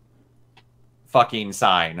sitcom fucking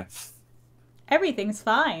sign. Everything's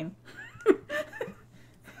fine.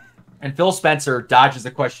 And Phil Spencer dodges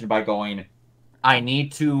the question by going, I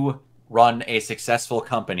need to run a successful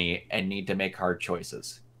company and need to make hard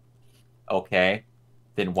choices. Okay.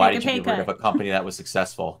 Then why did you get rid of a company that was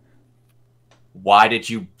successful? Why did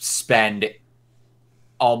you spend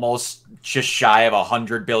almost just shy of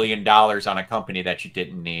 $100 billion on a company that you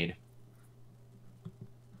didn't need?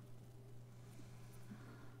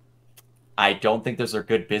 I don't think those are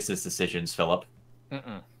good business decisions, Philip.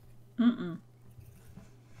 Mm-mm.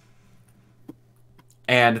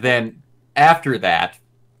 And then after that,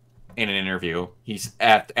 in an interview, he's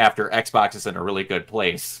after Xbox is in a really good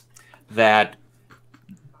place, that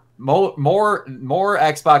more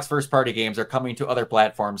Xbox first-party games are coming to other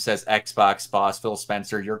platforms, says Xbox boss Phil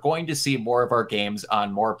Spencer. You're going to see more of our games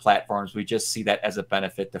on more platforms. We just see that as a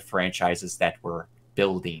benefit to franchises that we're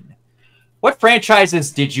building. What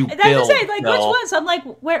franchises did you build? That's to say, like, which ones? I'm like,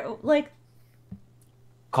 where, like...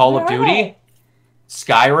 Call of Duty?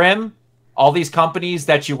 Skyrim? All these companies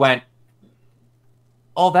that you went,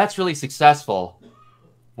 oh, that's really successful.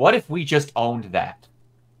 What if we just owned that?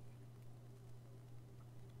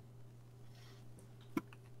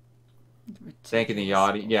 Thinking the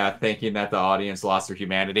audience, yeah, thinking that the audience lost their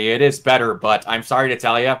humanity. It is better, but I'm sorry to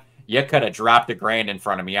tell you, you could have dropped $1,000 in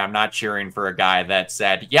front of me. I'm not cheering for a guy that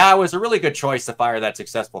said, yeah, it was a really good choice to fire that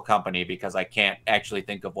successful company because I can't actually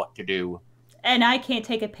think of what to do. And I can't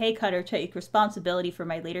take a pay cut or take responsibility for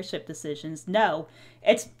my leadership decisions. No,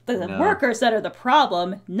 it's the workers that are the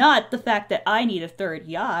problem, not the fact that I need a third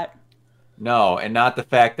yacht. No, and not the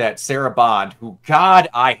fact that Sarah Bond, who, God,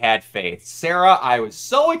 I had faith. Sarah, I was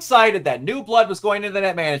so excited that new blood was going into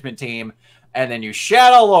that management team, and then you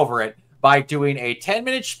shat all over it by doing a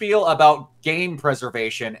 10-minute spiel about game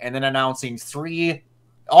preservation and then announcing 3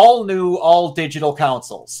 all-new, all-digital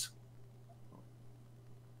consoles.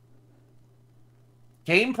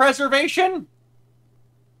 Game preservation?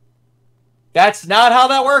 That's not how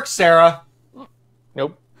that works, Sarah.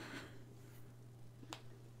 Nope.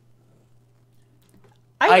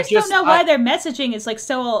 I just don't know why their messaging is like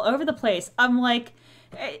so all over the place. I'm like,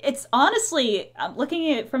 it's honestly, I'm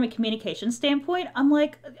looking at it from a communication standpoint. I'm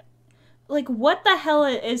like what the hell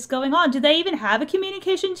is going on? Do they even have a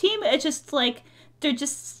communication team? It's just like, there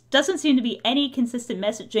just doesn't seem to be any consistent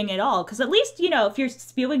messaging at all. Because at least, you know, if you're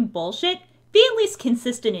spewing bullshit, be at least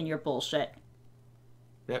consistent in your bullshit.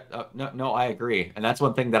 No, I agree. And that's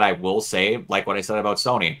one thing that I will say, like what I said about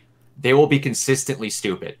Sony. They will be consistently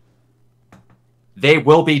stupid. They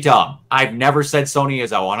will be dumb. I've never said Sony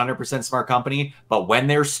is a 100% smart company, but when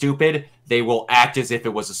they're stupid, they will act as if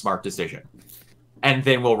it was a smart decision. And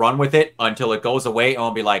then we'll run with it until it goes away, and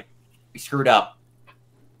we'll be like, we screwed up.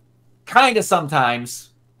 Kind of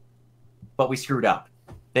sometimes, but we screwed up.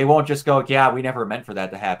 They won't just go, yeah, we never meant for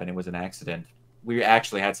that to happen. It was an accident. We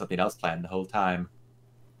actually had something else planned the whole time.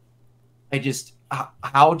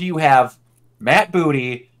 How do you have Matt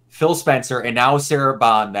Booty, Phil Spencer, and now Sarah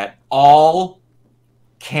Bond that all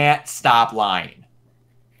can't stop lying?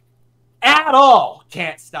 At all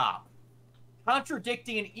can't stop.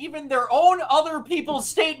 contradicting even their own other people's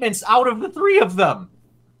statements out of the three of them.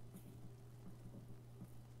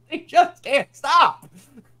 They just can't stop.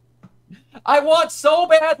 I want so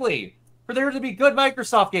badly for there to be good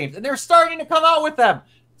Microsoft games, and they're starting to come out with them.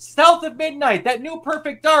 Stealth of Midnight, that new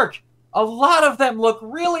Perfect Dark, a lot of them look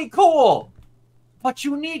really cool. But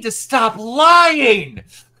you need to stop lying.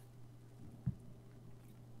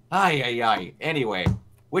 Ay. Anyway,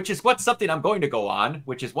 which is what's something I'm going to go on,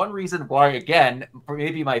 which is one reason why, again, for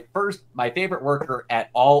maybe my favorite worker at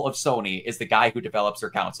all of Sony is the guy who develops their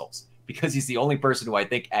consoles, because he's the only person who I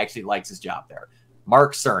think actually likes his job there.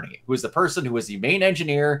 Mark Cerny, who is the person who is the main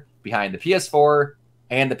engineer behind the PS4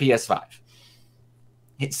 and the PS5.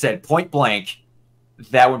 It said point blank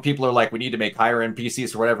that when people are like, we need to make higher end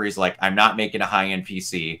PCs or whatever, he's like, I'm not making a high end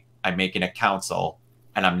PC. I'm making a console,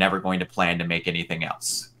 and I'm never going to plan to make anything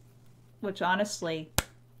else. Which honestly,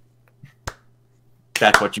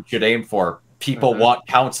 that's what you should aim for. People want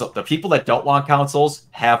console. The people that don't want consoles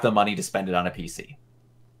have the money to spend it on a PC.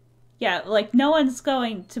 Yeah, like no one's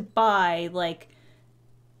going to buy like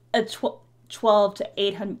a $1,200 to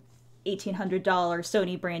 $1,800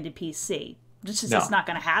 Sony branded PC. It's just not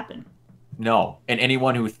going to happen. No, and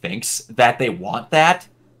anyone who thinks that they want that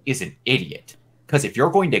is an idiot. Because if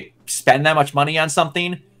you're going to spend that much money on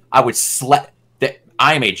something, I would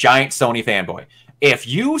I am a giant Sony fanboy. If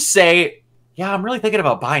you say, yeah, I'm really thinking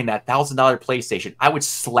about buying that $1,000 PlayStation, I would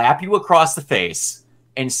slap you across the face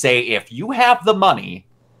and say, if you have the money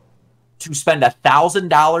to spend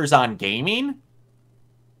 $1,000 on gaming,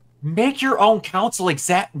 make your own console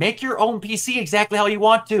make your own PC exactly how you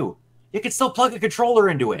want to. You can still plug a controller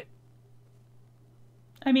into it.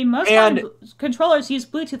 I mean, most controllers use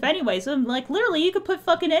Bluetooth anyway, so like literally you could put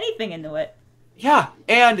fucking anything into it. Yeah,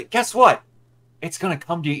 and guess what? It's going to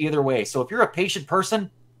come to you either way. So if you're a patient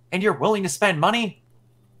person and you're willing to spend money,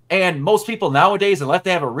 and most people nowadays, unless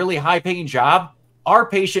they have a really high-paying job, are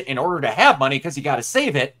patient in order to have money because you got to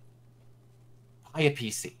save it, buy a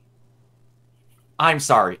PC. I'm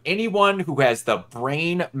sorry. Anyone who has the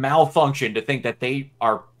brain malfunction to think that they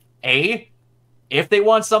are, if they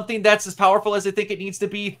want something that's as powerful as they think it needs to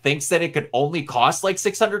be, thinks that it could only cost like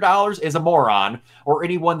 $600 is a moron, or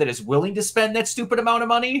anyone that is willing to spend that stupid amount of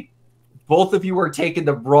money, both of you are taking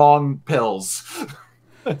the wrong pills.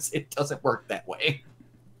 It doesn't work that way.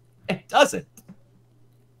 It doesn't.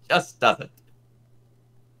 Just doesn't.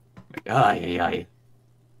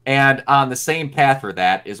 And on the same path for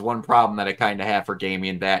that is one problem that I kind of have for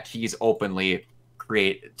gaming that he's openly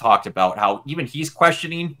talked about, how even he's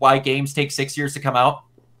questioning why games take 6 years to come out.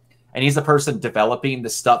 And he's the person developing the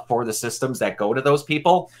stuff for the systems that go to those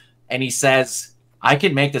people. And he says, I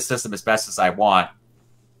can make the system as best as I want.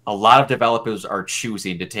 A lot of developers are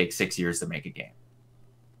choosing to take 6 years to make a game.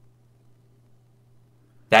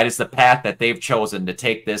 That is the path that they've chosen to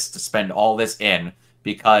take this, to spend all this in,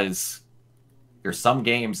 because there's some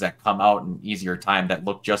games that come out in easier time that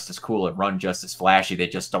look just as cool and run just as flashy. They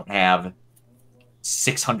just don't have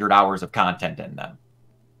 600 hours of content in them.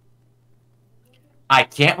 I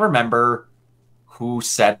can't remember who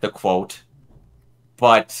said the quote,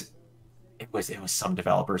 but it was some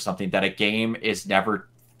developer or something, that a game is never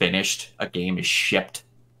finished, a game is shipped.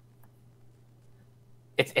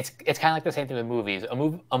 It's kind of like the same thing with movies.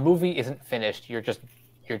 A movie isn't finished. You're just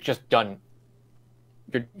done.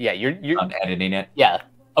 You're done editing it. Yeah,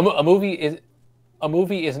 a movie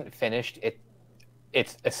isn't finished.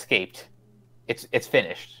 It's escaped. It's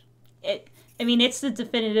finished. I mean, it's the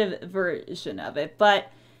definitive version of it,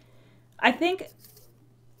 but I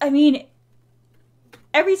mean,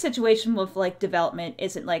 every situation with, like, development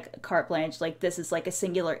isn't, like, carte blanche. Like, this is, like, a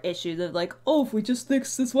singular issue that, like, oh, if we just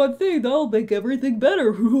fix this one thing, that'll make everything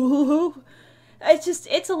better.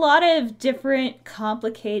 It's a lot of different,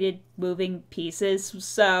 complicated, moving pieces.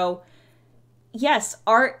 So, yes,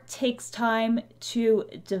 art takes time to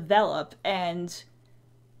develop, and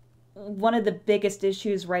one of the biggest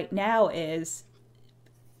issues right now is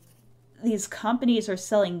these companies are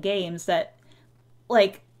selling games that,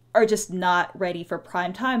 like, are just not ready for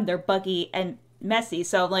prime time. They're buggy and messy.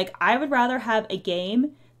 So, like, I would rather have a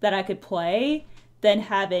game that I could play than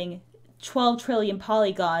having 12 trillion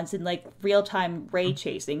polygons and, like, real-time ray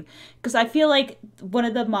chasing. Because I feel like one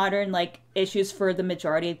of the modern, like, issues for the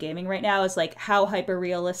majority of gaming right now is, like, how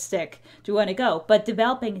hyper-realistic do you want to go? But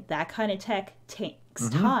developing that kind of tech takes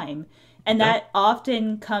time. And that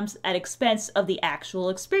often comes at expense of the actual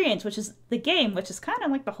experience, which is the game, which is kind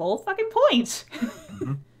of like the whole fucking point.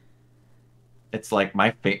 It's like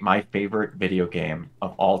my favorite video game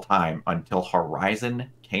of all time until Horizon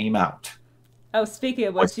came out. Oh, speaking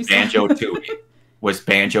of what you said, was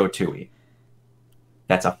Banjo-Tooie.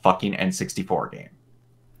 that's a fucking N64 game.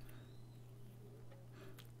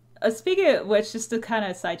 Speaking of which, just to kind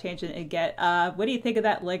of side tangent and get, what do you think of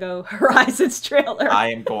that Lego Horizons trailer?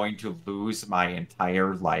 I am going to lose my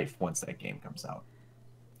entire life once that game comes out.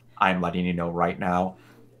 I'm letting you know right now.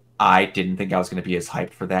 I didn't think I was going to be as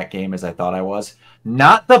hyped for that game as I thought I was.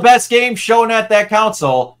 Not the best game shown at that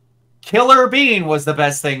console. Killer Bean was the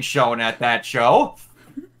best thing shown at that show.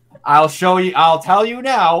 I'll tell you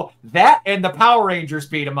now, that and the Power Rangers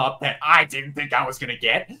beat 'em up that I didn't think I was going to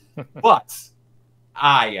get. But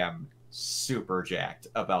I am super jacked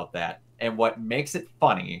about that. And what makes it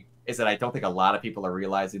funny is that I don't think a lot of people are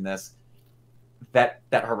realizing this. That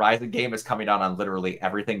Horizon game is coming out on literally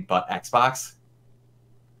everything but Xbox.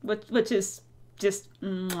 Which is just,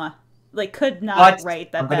 like, could not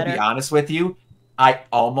write that better. I'm going to be honest with you. I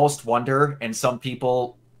almost wonder, and some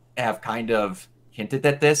people have kind of hinted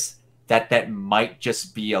at this, that might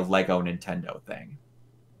just be a Lego Nintendo thing.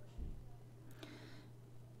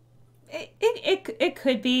 It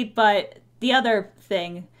could be, but the other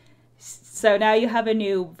thing, so now you have a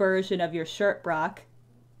new version of your shirt, Brock.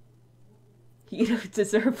 You don't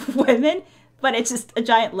deserve women, but it's just a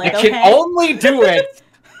giant Lego head. I can only do it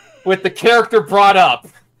with the character brought up.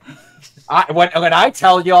 When I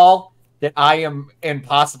tell y'all that I am in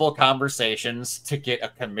possible conversations to get a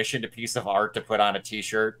commissioned piece of art to put on a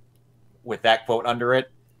t-shirt with that quote under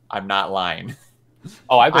it, I'm not lying.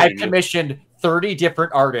 Oh, I've commissioned 30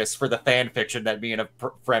 different artists for the fan fiction that me and a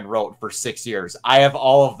friend wrote for 6 years. I have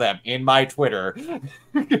all of them in my Twitter.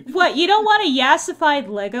 What, you don't want a yassified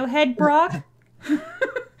Lego head, Brock?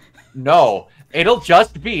 No, it'll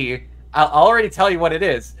just be, I'll already tell you what it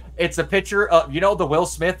is. It's a picture of, you know, the Will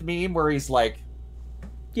Smith meme where he's like,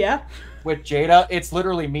 yeah, with Jada. It's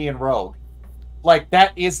literally me and Rogue. Like,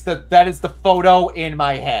 that is the photo in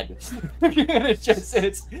my head. And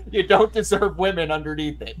it's you don't deserve women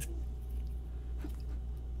underneath it.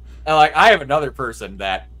 And like, I have another person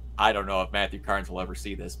that I don't know if Matthew Carnes will ever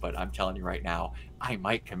see this, but I'm telling you right now, I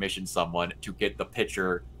might commission someone to get the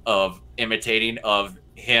picture of imitating of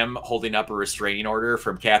him holding up a restraining order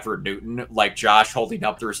from Catherine Newton, like Josh holding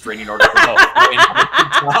up the restraining order from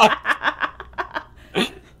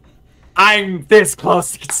I'm this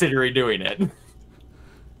close to considering doing it.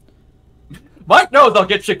 Mike knows I'll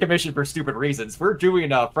get shit commissioned for stupid reasons. We're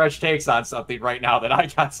doing fresh takes on something right now that I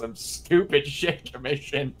got some stupid shit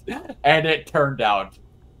commissioned, and it turned out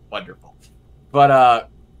wonderful. But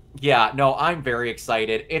yeah, no, I'm very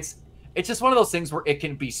excited. It's just one of those things where it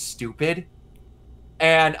can be stupid,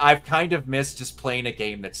 and I've kind of missed just playing a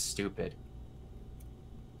game that's stupid.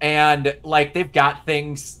 And like, they've got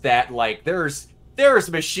things that, like, there's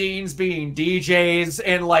machines being DJs,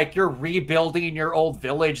 and like, you're rebuilding your old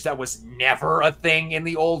village that was never a thing in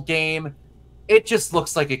the old game. It just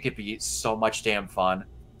looks like it could be so much damn fun.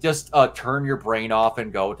 Just a turn your brain off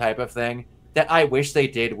and go type of thing that I wish they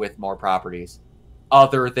did with more properties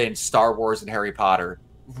other than Star Wars and Harry Potter.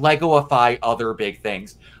 Legoify other big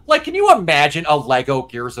things. Like, can you imagine a Lego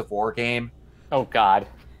Gears of War game? Oh, God.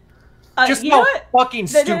 Just how fucking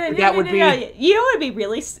stupid that would be. You know what would be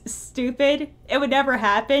really stupid? It would never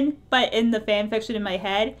happen, but in the fanfiction in my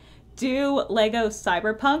head, do Lego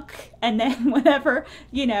Cyberpunk, and then whenever,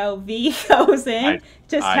 you know, V goes in,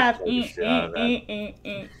 have...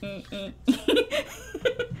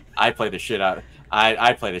 I play the shit out.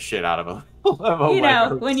 I play the shit out of them. You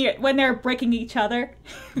know, when they're breaking each other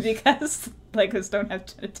because Legos don't have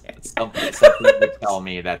genitals. Something would tell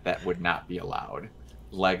me that would not be allowed.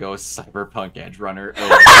 Lego Cyberpunk Edge Runner.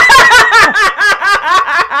 Oh.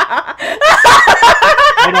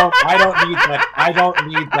 I don't need that. I don't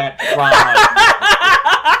need that trauma.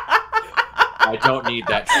 I don't need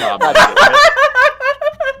that trauma.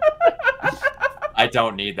 I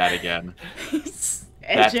don't need that again.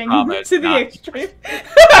 Edging to the extreme.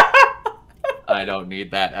 I don't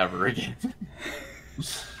need that ever again.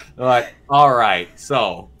 All right,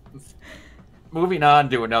 so moving on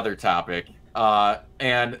to another topic.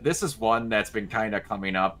 And this is one that's been kind of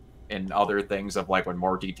coming up in other things of like when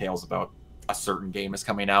more details about a certain game is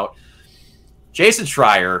coming out. Jason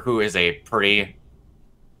Schreier, who is a pretty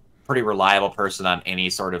reliable person on any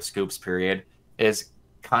sort of scoops period, is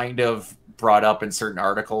kind of brought up in certain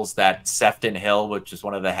articles that Sefton Hill, which is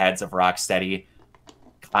one of the heads of Rocksteady,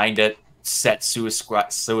 kind of set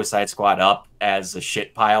Suicide Squad up as a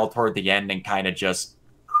shit pile toward the end and kind of just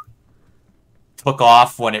took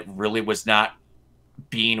off when it really was not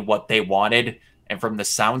being what they wanted. And from the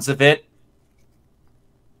sounds of it,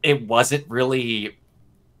 it wasn't really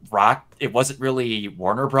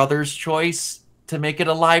Warner Brothers' choice to make it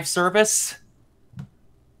a live service.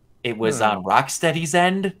 It was on Rocksteady's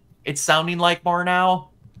end. it's sounding like more now.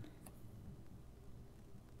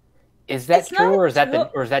 Is that It's true, not or is that true.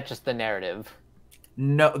 or is that just the narrative?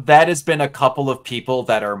 No, that has been a couple of people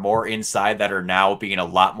that are more inside that are now being a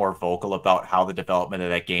lot more vocal about how the development of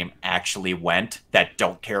that game actually went, that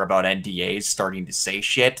don't care about NDAs starting to say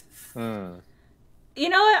shit. Hmm. You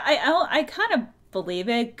know what? I kind of believe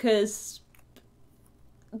it because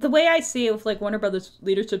the way I see it with like Warner Brothers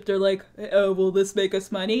leadership, they're like, "Oh, will this make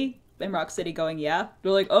us money?" And Rocksteady going, "Yeah."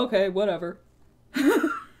 They're like, "Okay, whatever."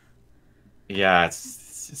 Yeah,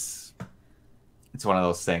 it's one of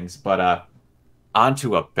those things. But on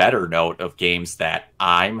to a better note of games that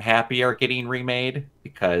I'm happy are getting remade,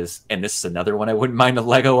 because, and this is another one I wouldn't mind a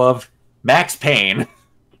Lego of, Max Payne.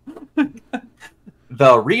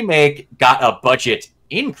 The remake got a budget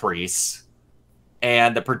increase,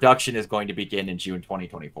 and the production is going to begin in June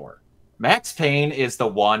 2024. Max Payne is the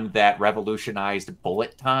one that revolutionized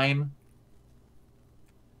bullet time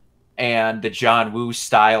and the John Woo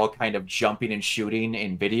style kind of jumping and shooting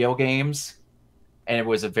in video games. And it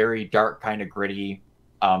was a very dark, kind of gritty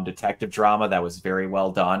detective drama that was very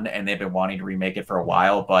well done. And they've been wanting to remake it for a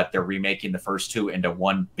while, but they're remaking the first two into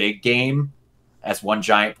one big game as one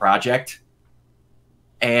giant project.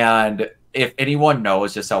 And if anyone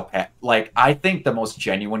knows just how, like, I think the most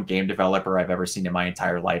genuine game developer I've ever seen in my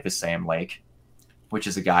entire life is Sam Lake, which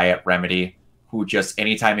is a guy at Remedy who just,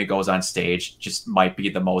 anytime he goes on stage, just might be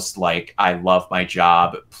the most like, I love my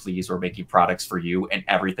job, please, we're making products for you, and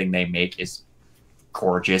everything they make is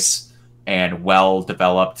gorgeous and well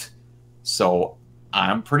developed. So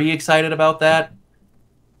I'm pretty excited about that.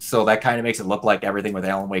 So that kind of makes it look like everything with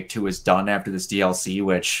Alan Wake 2 is done after this DLC,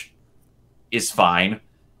 which is fine.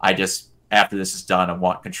 I just, after this is done, I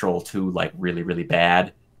want Control 2 like really, really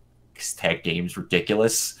bad, because that game's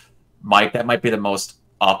ridiculous. Mike, that might be the most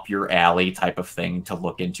up your alley type of thing to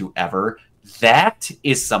look into ever. That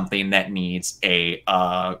is something that needs a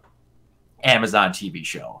Amazon TV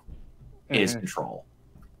show. Is Control.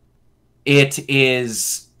 It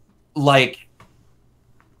is like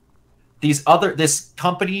this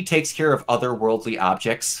company takes care of otherworldly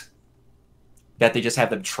objects that they just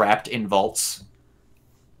have them trapped in vaults.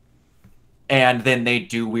 And then they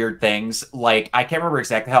do weird things. Like, I can't remember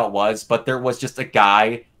exactly how it was, but there was just a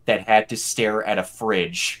guy that had to stare at a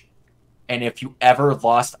fridge. And if you ever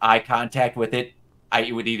lost eye contact with it,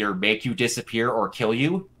 it would either make you disappear or kill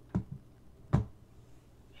you.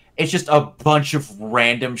 It's just a bunch of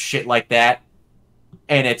random shit like that.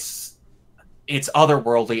 And it's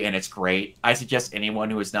otherworldly and it's great. I suggest anyone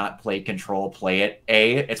who has not played Control play it.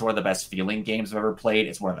 It's one of the best feeling games I've ever played.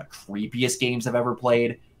 It's one of the creepiest games I've ever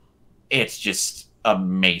played. It's just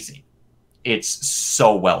amazing. It's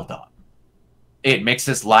so well done. It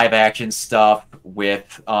mixes live action stuff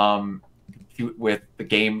with the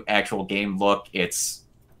actual game look. It's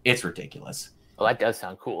ridiculous. Well, that does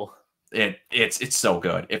sound cool. It's so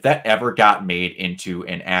good. If that ever got made into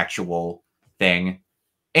an actual thing,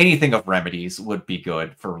 anything of Remedy's would be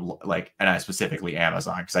good for, like, and I specifically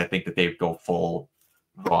Amazon, because I think that they'd go full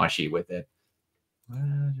raunchy with it.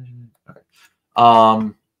 Okay.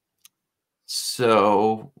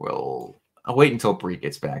 So I'll wait until Bree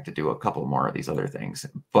gets back to do a couple more of these other things.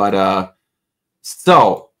 But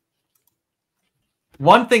so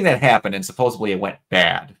one thing that happened, and supposedly it went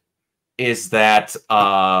bad, is that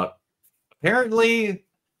apparently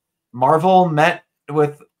Marvel met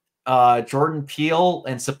with Jordan Peele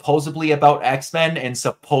and supposedly about X-Men, and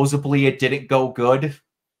supposedly it didn't go good.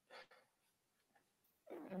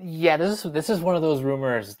 Yeah, this is one of those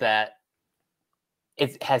rumors that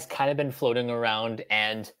it has kind of been floating around,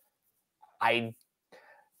 and I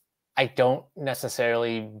don't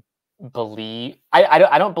necessarily believe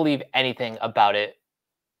I don't believe anything about it.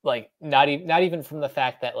 Like, not even from the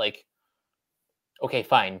fact that, like, okay,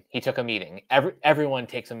 fine, he took a meeting. Everyone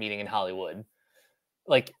takes a meeting in Hollywood.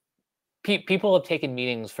 Like, people have taken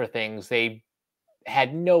meetings for things they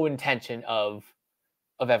had no intention of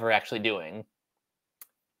ever actually doing.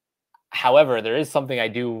 However, there is something I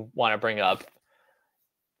do want to bring up.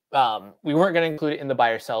 We weren't going to include it in the buy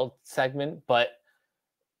or sell segment, but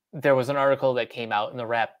there was an article that came out in the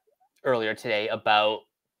Wrap earlier today about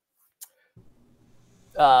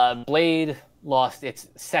Blade lost its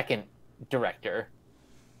second director.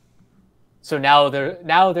 So now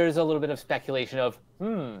there's a little bit of speculation of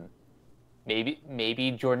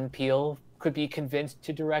maybe Jordan Peele could be convinced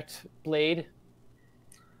to direct Blade.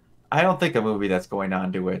 I don't think a movie that's going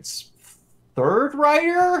on to its third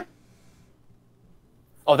writer.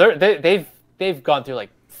 Oh, they've gone through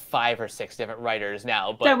like 5 or 6 different writers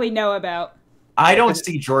now, but that we know about. I don't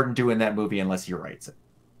see Jordan doing that movie unless he writes it.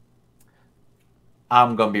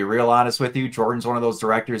 I'm going to be real honest with you. Jordan's one of those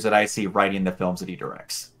directors that I see writing the films that he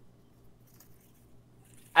directs.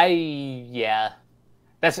 Yeah.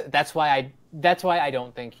 That's why I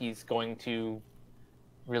don't think he's going to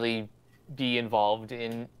really be involved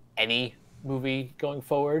in any movie going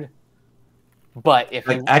forward. But if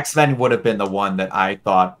like X-Men would have been the one that I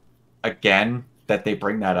thought, again, that they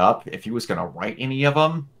bring that up. If he was going to write any of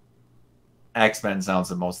them, X-Men sounds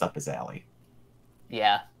the most up his alley.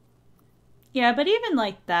 Yeah. Yeah, but even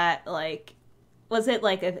like that, like, was it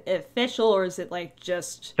like official or is it like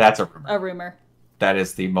just That's a rumor. A rumor. That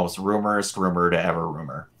is the most rumorous rumor to ever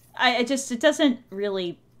rumor. It doesn't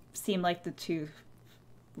really seem like the two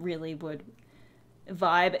really would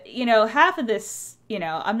vibe. You know, half of this, you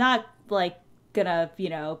know, I'm not like gonna, you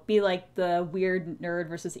know, be like the weird nerd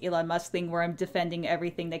versus Elon Musk thing where I'm defending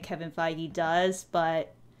everything that Kevin Feige does,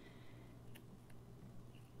 but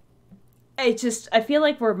I feel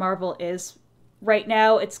like where Marvel is right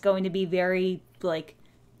now, it's going to be very like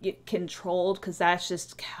controlled because that's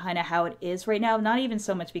just kind of how it is right now. Not even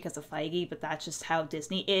so much because of Feige, but that's just how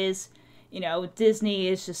Disney is. You know, Disney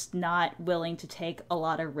is just not willing to take a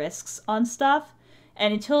lot of risks on stuff.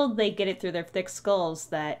 And until they get it through their thick skulls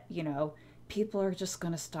that, you know, people are just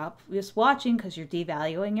going to stop just watching because you're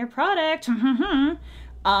devaluing your product. I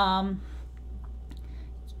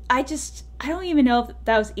don't even know if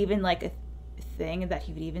that was even like a thing that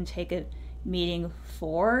he would even take a meeting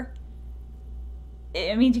for.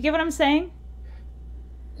 I mean, do you get what I'm saying?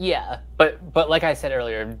 Yeah, but like I said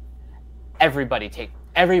earlier, everybody takes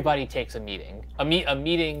a meeting. A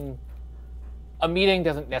meeting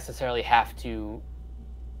doesn't necessarily have to.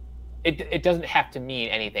 It doesn't have to mean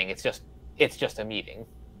anything. It's just a meeting.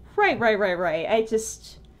 Right.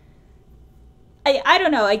 I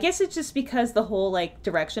don't know. I guess it's just because the whole like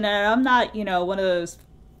direction, and I'm not, you know, one of those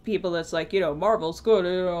people that's like, you know, Marvel's good,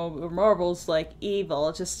 you know, Marvel's like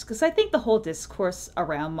evil, just because I think the whole discourse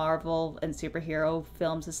around Marvel and superhero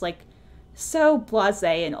films is like so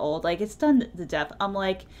blasé and old. Like, it's done to death. I'm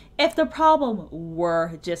like, if the problem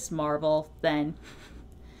were just Marvel, then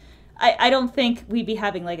I don't think we'd be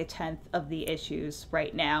having like a tenth of the issues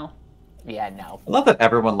right now. Yeah, no. I love that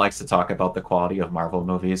everyone likes to talk about the quality of Marvel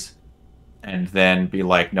movies and then be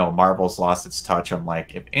like, no, Marvel's lost its touch. I'm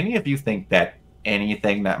like, if any of you think that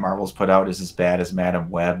anything that Marvel's put out is as bad as Madam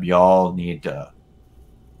Web, y'all need to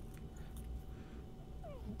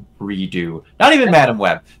redo. Not even Madam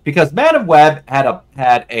Web, because Madam Web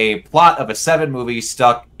had a plot of a 7 movie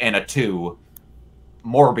stuck in a 2.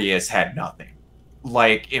 Morbius had nothing.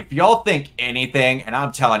 Like, if y'all think anything, and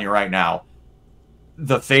I'm telling you right now,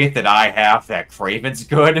 the faith that I have that Kraven's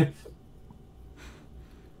good,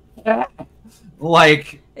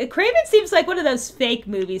 like, Kraven seems like one of those fake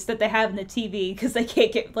movies that they have in the TV because they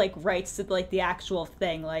can't get like rights to like the actual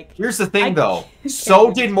thing. Like, here's the thing, though.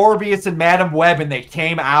 So did Morbius and Madam Web, and they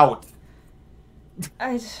came out.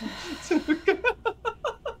 I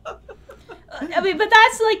mean, but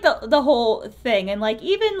that's like the whole thing, and like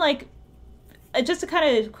even like just to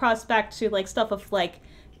kind of cross back to like stuff of like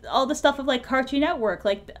all the stuff of like Cartoon Network,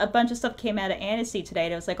 like a bunch of stuff came out of Annecy today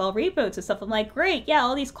and it was like all reboots and stuff. I'm like, great, yeah,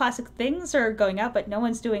 all these classic things are going out, but no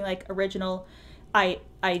one's doing like original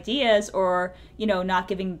ideas or, you know, not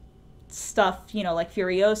giving stuff, you know, like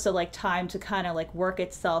Furiosa like time to kind of like work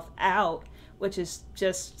itself out, which is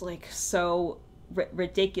just like so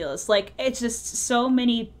ridiculous. Like, it's just so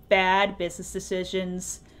many bad business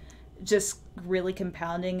decisions just really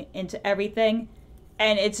compounding into everything,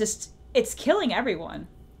 and it's killing everyone.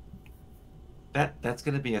 That's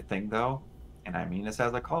going to be a thing, though, and I mean this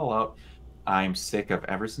as a call-out. I'm sick of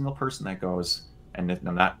every single person that goes, and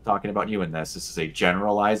I'm not talking about you in this, this is a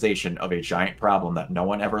generalization of a giant problem that no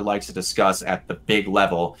one ever likes to discuss at the big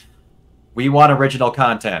level. We want original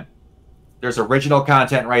content. There's original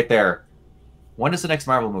content right there. When does the next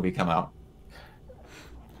Marvel movie come out?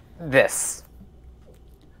 This.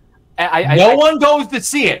 No one goes to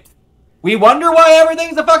see it. We wonder why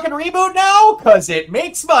everything's a fucking reboot now? Because it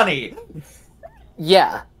makes money.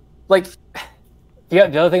 Yeah. Like, the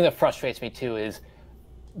other thing that frustrates me, too, is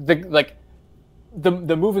the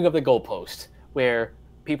moving of the goalpost, where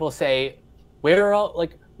people say, where are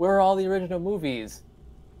all the original movies?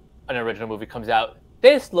 An original movie comes out.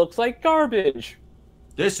 This looks like garbage.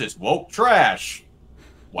 This is woke trash.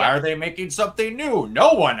 Why are they making something new?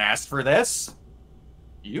 No one asked for this.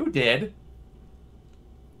 You did.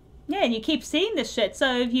 Yeah, and you keep seeing this shit.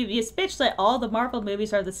 So if you bitch that all the Marvel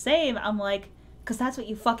movies are the same, I'm like, because that's what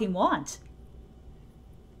you fucking want.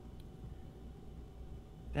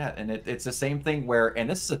 Yeah, and it's the same thing where, and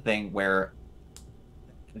this is a thing where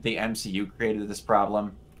the MCU created this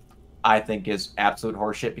problem, I think is absolute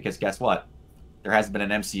horseshit, because guess what? there hasn't been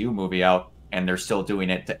an MCU movie out, and they're still doing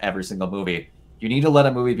it to every single movie. You need to let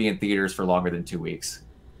a movie be in theaters for longer than 2 weeks.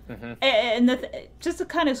 Mm-hmm. And just to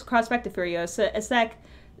kind of cross back to Furiosa, it's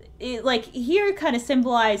like here kind of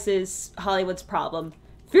symbolizes Hollywood's problem.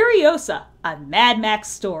 Furiosa, a Mad Max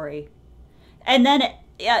story. And then,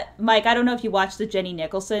 Mike, I don't know if you watched the Jenny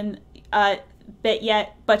Nicholson bit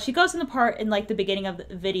yet, but she goes in the part in like the beginning of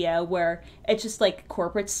the video where it's just like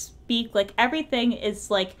corporate speak. Like everything is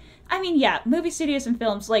like, I mean, yeah, movie studios and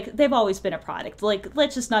films, like they've always been a product. Like,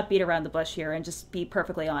 let's just not beat around the bush here and just be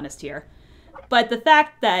perfectly honest here. But the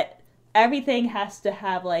fact that everything has to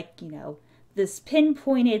have like, you know, this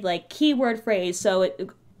pinpointed like keyword phrase so it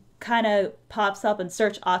kind of pops up in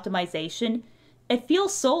search optimization, it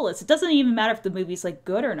feels soulless. It doesn't even matter if the movie's like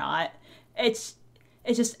good or not. It's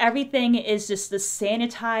just everything is just the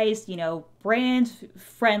sanitized, you know, brand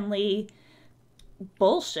friendly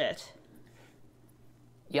bullshit.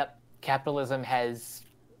 Yep. Capitalism has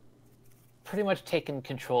pretty much taken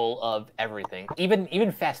control of everything.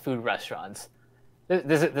 Even fast food restaurants.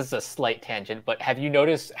 This is a slight tangent, but have you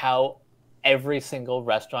noticed how every single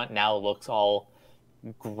restaurant now looks all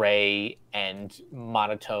gray and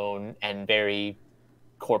monotone and very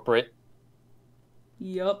corporate?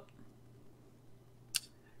 Yep.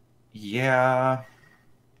 Yeah.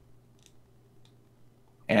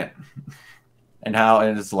 And how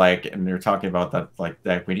it's like, and they're talking about that, like,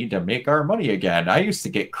 that we need to make our money again. I used to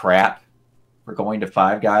get crap for going to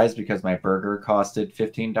Five Guys because my burger costed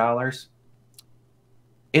 $15.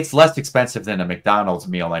 It's less expensive than a McDonald's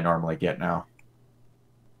meal I normally get now.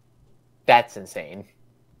 That's insane.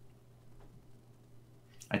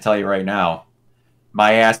 I tell you right now,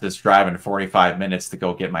 my ass is driving 45 minutes to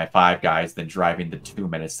go get my Five Guys than driving the 2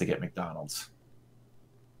 minutes to get McDonald's.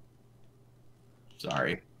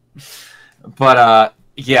 Sorry. But,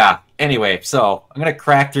 yeah. Anyway, so I'm going to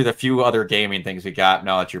crack through the few other gaming things we got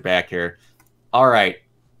now that you're back here. All right.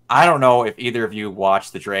 I don't know if either of you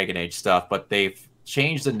watched the Dragon Age stuff, but they've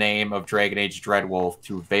changed the name of Dragon Age Dreadwolf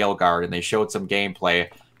to Veilguard, and they showed some gameplay.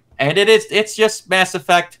 And it's just Mass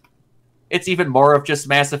Effect. It's even more of just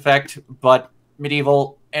Mass Effect, but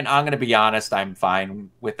medieval. And I'm going to be honest, I'm fine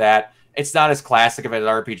with that. It's not as classic of an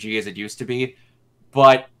RPG as it used to be,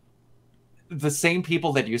 but the same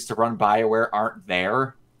people that used to run BioWare aren't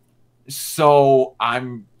there. So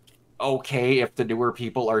I'm okay if the newer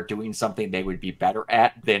people are doing something they would be better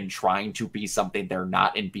at than trying to be something they're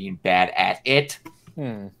not and being bad at it.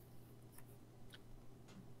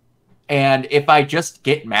 And if I just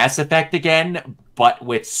get Mass Effect again, but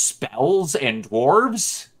with spells and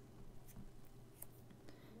dwarves...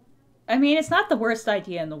 I mean, it's not the worst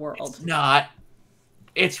idea in the world. It's not.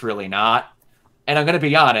 It's really not. And I'm going to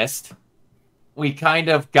be honest, we kind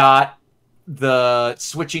of got the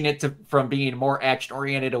switching it to from being more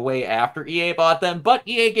action-oriented away after EA bought them, but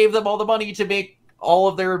EA gave them all the money to make all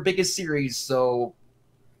of their biggest series, so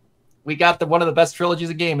we got one of the best trilogies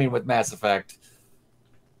of gaming with Mass Effect.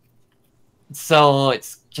 So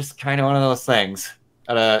it's just kind of one of those things.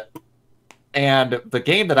 And the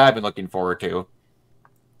game that I've been looking forward to,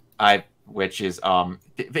 which is, have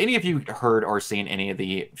any of you heard or seen any of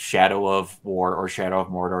the Shadow of War or Shadow of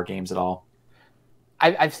Mordor games at all?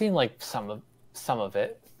 I've seen like some of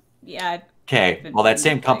it. Yeah. Okay. Well, that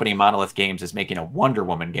same company, Monolith Games, is making a Wonder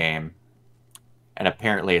Woman game, and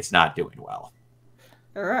apparently it's not doing well.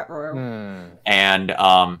 And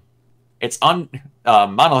it's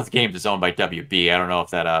Monolith Games is owned by WB. I don't know if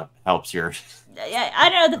that helps your. Yeah, I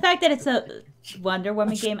don't know, the fact that it's a Wonder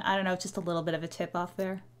Woman game. I don't know, just a little bit of a tip off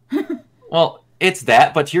there. Well, it's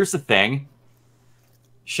that, but here's the thing.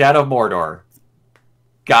 Shadow of Mordor.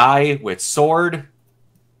 Guy with sword,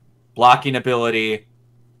 blocking ability,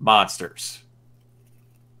 monsters.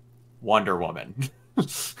 Wonder Woman.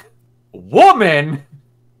 Woman,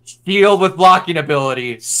 shield with blocking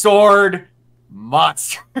ability, sword,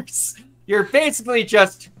 monsters. You're basically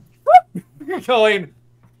just going,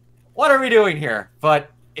 what are we doing here? But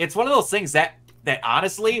it's one of those things that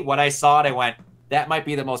honestly, when I saw it, I went, that might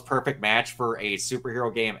be the most perfect match for a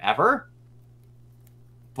superhero game ever.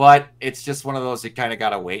 But it's just one of those, you kind of got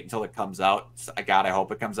to wait until it comes out. I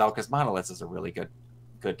hope it comes out, because Monolith is a really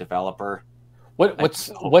good developer. What is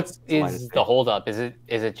the holdup? Is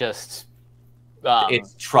it just...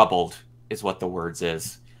 It's troubled, is what the words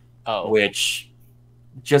is. Oh. Which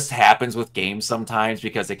just happens with games sometimes,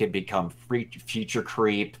 because it can become feature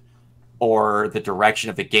creep, or the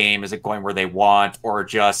direction of the game isn't going where they want, or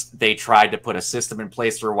just they tried to put a system in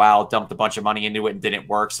place for a while, dumped a bunch of money into it and didn't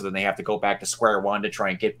work, so then they have to go back to square one to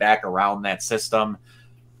try and get back around that system.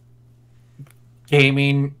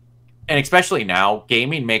 Gaming, and especially now,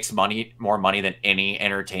 gaming makes more money than any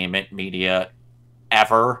entertainment media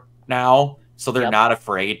ever now. So they're Yep. not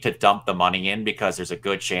afraid to dump the money in because there's a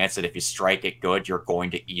good chance that if you strike it good, you're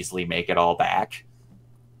going to easily make it all back.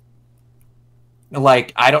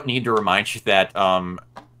 Like, I don't need to remind you that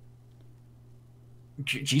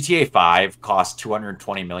GTA 5 cost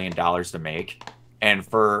 $220 million to make, and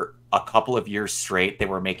for a couple of years straight, they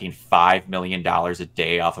were making $5 million a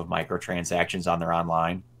day off of microtransactions on their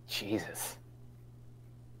online. Jesus.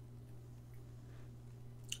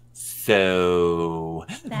 So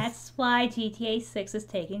That's why GTA 6 is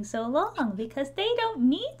taking so long, because they don't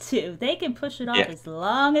need to. They can push it off as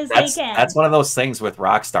long as they can. That's one of those things with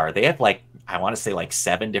Rockstar. They have, like, I want to say, like,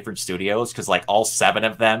 7 different studios, because, like, all 7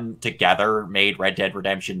 of them together made Red Dead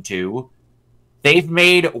Redemption 2. They've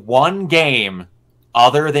made one game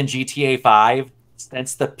other than GTA 5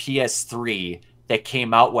 since the PS3 that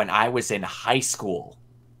came out when I was in high school.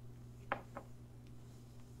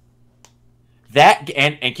 That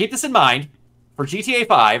and keep this in mind, for GTA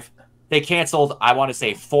 5, they canceled, I want to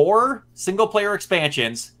say, 4 single-player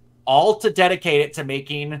expansions, all to dedicate it to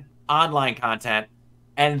making online content,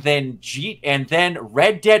 and then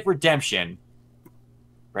Red Dead Redemption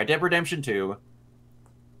 2.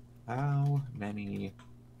 How many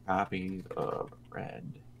copies of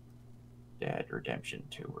Red Dead Redemption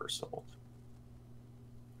 2 were sold?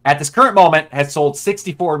 At this current moment, has sold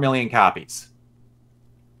 64 million copies.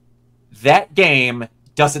 That game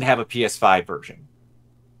doesn't have a PS5 version.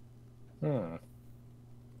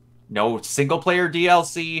 No single-player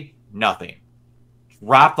DLC, nothing.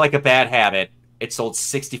 Dropped like a bad habit. It sold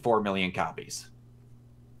 64 million copies.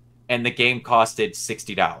 And the game costed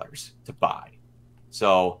 $60 to buy.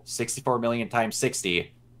 So 64 million times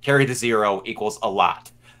 60, carry the 0 equals a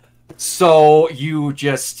lot. So you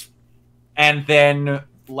just... And then,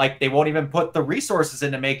 like, they won't even put the resources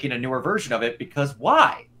into making a newer version of it, because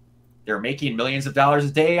why? They're making millions of dollars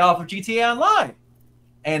a day off of GTA Online.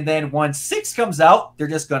 And then once 6 comes out, they're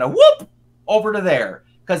just going to whoop over to there.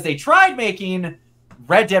 Because they tried making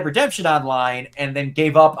Red Dead Redemption Online and then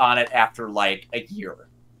gave up on it after, like, a year.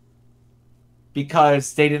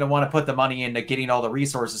 Because they didn't want to put the money into getting all the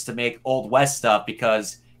resources to make Old West stuff,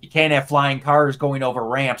 because you can't have flying cars going over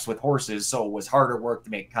ramps with horses, so it was harder work to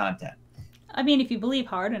make content. I mean, if you believe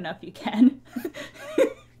hard enough, you can.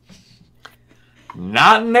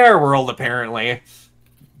 Not in their world, apparently.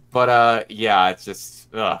 But, yeah, it's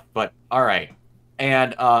just, but, all right.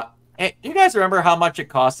 And, do you guys remember how much it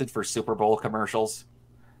costed for Super Bowl commercials?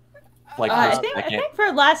 Like, I think for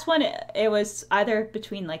the last one, it was either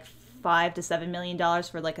between, like, $5 to $7 million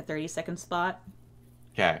for, like, a 30-second spot.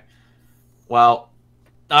 Okay. Well,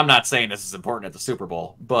 I'm not saying this is important at the Super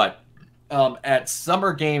Bowl, but, at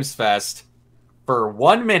Summer Games Fest, for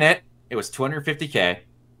 1 minute, it was $250K.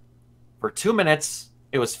 For 2 minutes,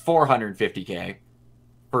 it was $450K.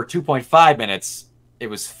 For 2.5 minutes, it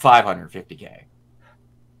was $550K.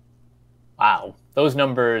 Wow. Those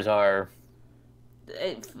numbers are...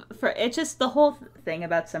 It's just, the whole thing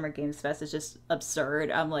about Summer Games Fest is just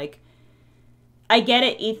absurd. I'm like, I get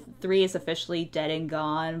it, E3 is officially dead and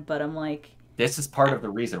gone, but I'm like... This is part of the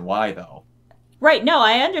reason why, though. Right, no,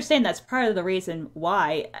 I understand that's part of the reason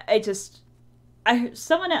why.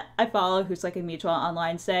 Someone I follow who's like a mutual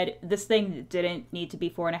online said this thing didn't need to be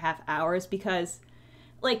 4.5 hours because,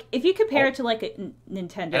 like, if you compare it to like a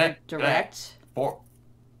Nintendo Direct.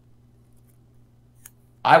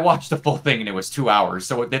 I watched the full thing and it was 2 hours.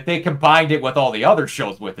 So if they combined it with all the other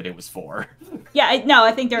shows with it, it was 4. Yeah,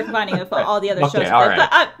 I think they're combining it with all the other shows. Right.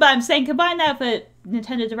 But I'm saying combine that with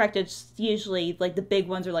Nintendo Direct. It's usually like the big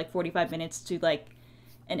ones are like 45 minutes to like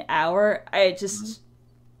an hour.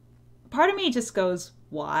 Part of me just goes,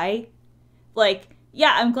 why? Like,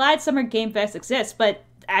 yeah, I'm glad Summer Game Fest exists, but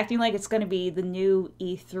acting like it's going to be the new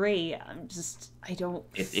E3, I don't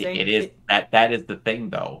think... It is. That is the thing,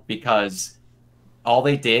 though, because all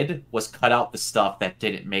they did was cut out the stuff that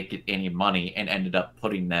didn't make it any money and ended up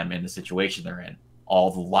putting them in the situation they're in.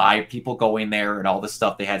 All the live people going there and all the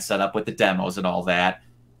stuff they had set up with the demos and all that,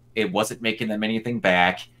 it wasn't making them anything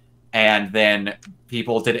back. And then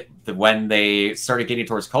people did it when they started getting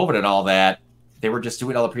towards COVID and all that. They were just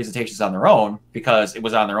doing all the presentations on their own because it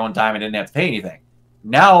was on their own time and didn't have to pay anything.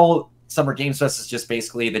 Now, Summer Games Fest is just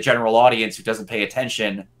basically the general audience who doesn't pay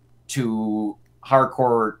attention to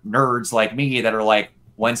hardcore nerds like me that are like,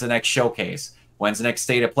 when's the next showcase? When's the next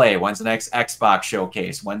State of Play? When's the next Xbox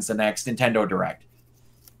showcase? When's the next Nintendo Direct?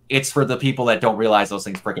 It's for the people that don't realize those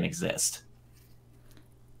things freaking exist.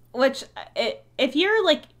 Which, if you're,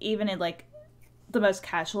 like, even in, like, the most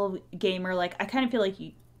casual gamer, like, I kind of feel like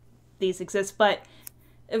these exist, but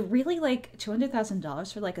really, like,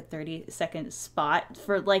 $200,000 for, like, a 30-second spot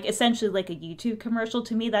for, like, essentially, like, a YouTube commercial,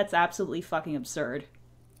 to me, that's absolutely fucking absurd.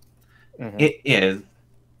 It is.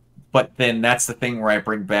 But then that's the thing where I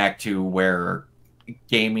bring back to where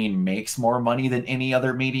gaming makes more money than any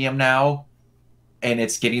other medium now. And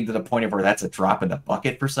it's getting to the point of where that's a drop in the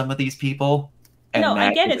bucket for some of these people. And no,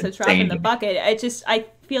 I get it's a drop in the bucket. I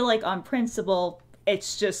feel like on principle,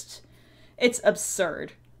 it's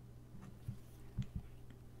absurd.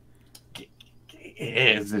 It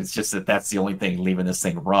is. It's just that that's the only thing leaving this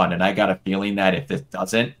thing run. And I got a feeling that if it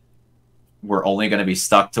doesn't, we're only going to be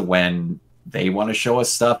stuck to when they want to show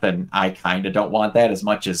us stuff. And I kind of don't want that as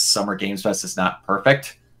much as Summer Games Fest is not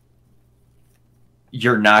perfect.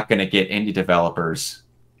 You're not going to get indie developers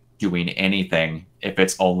doing anything if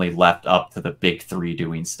it's only left up to the big three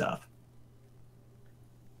doing stuff.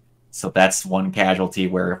 So that's one casualty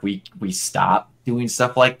where if we stop doing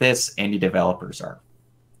stuff like this, indie developers are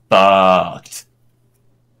fucked.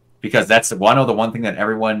 Because that's the one thing that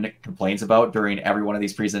everyone complains about during every one of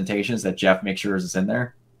these presentations that Jeff makes sure is in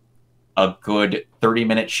there. A good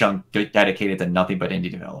 30-minute chunk dedicated to nothing but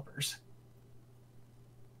indie developers.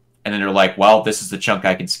 And then they're like, well, this is the chunk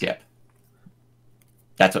I can skip.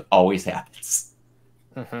 That's what always happens.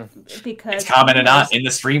 Because it's commented on in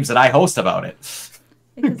the streams that I host about it.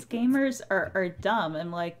 Because gamers are dumb.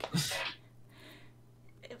 I'm like...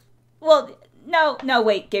 Well... No,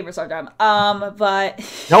 wait, gamers are dumb. But...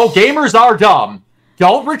 No, gamers are dumb.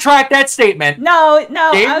 Don't retract that statement. No.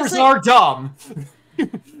 Gamers are dumb.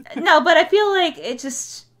 No, but I feel like it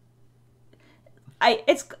just...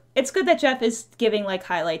 It's good that Jeff is giving, like,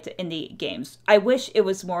 highlight to indie games. I wish it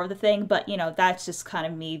was more of the thing, but, you know, that's just kind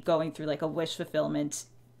of me going through, like, a wish fulfillment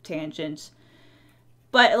tangent.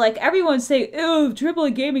 But, like, everyone's saying, ew,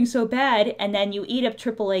 AAA gaming's so bad, and then you eat up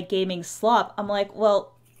AAA gaming slop. I'm like,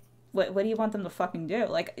 well... What do you want them to fucking do?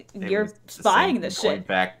 Like, you're buying this shit. Going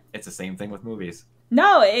back, it's the same thing with movies.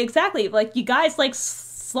 No, exactly. Like, you guys like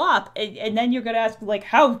slop, and then you're gonna ask, like,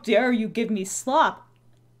 how dare you give me slop?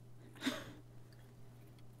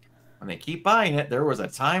 When they keep buying it, there was a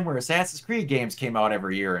time where Assassin's Creed games came out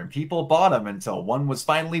every year, and people bought them until one was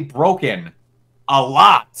finally broken. A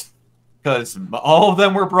lot! Because all of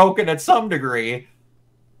them were broken at some degree.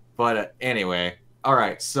 But anyway,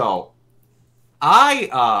 alright, so...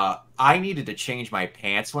 I needed to change my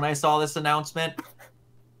pants when I saw this announcement.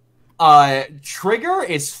 Trigger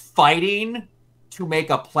is fighting to make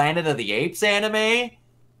a Planet of the Apes anime.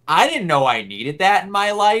 I didn't know I needed that in my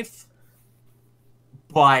life,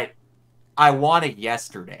 but I want it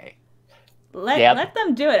yesterday. Let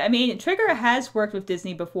them do it. I mean, Trigger has worked with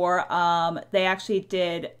Disney before. They actually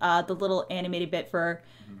did the little animated bit for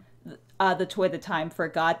the Toy the Time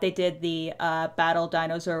Forgot. They did the Battle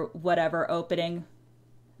Dinos or whatever opening,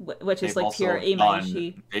 which is like pure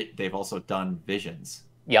Imaishi. They've also done Visions.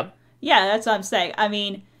 Yep. Yeah, that's what I'm saying. I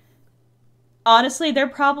mean, honestly, they're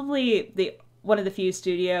probably one of the few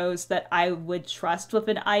studios that I would trust with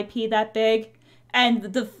an IP that big. And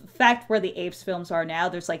the fact where the Apes films are now,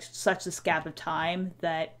 there's like such this gap of time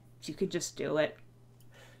that you could just do it.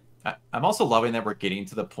 I'm also loving that we're getting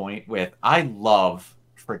to the point with, I love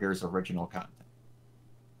Trigger's original content.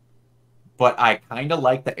 But I kind of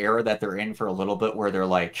like the era that they're in for a little bit where they're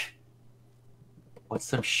like, what's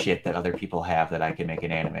some shit that other people have that I can make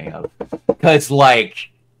an anime of? Because,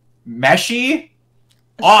 like, Meshi,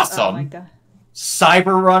 awesome. Oh my God.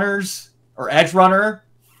 Cyber Runners, or Edge Runner,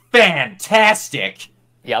 fantastic.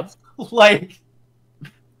 Yep. Like,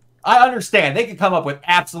 I understand. They can come up with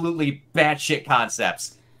absolutely batshit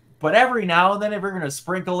concepts. But every now and then, if we're going to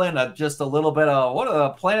sprinkle in just a little bit of, what are the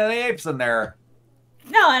Planet of the Apes in there?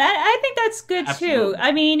 No, and I think that's good, too.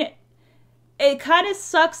 I mean, it kind of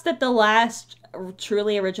sucks that the last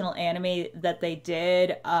truly original anime that they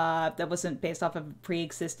did that wasn't based off of a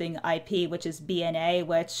pre-existing IP, which is BNA,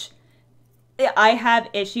 which I have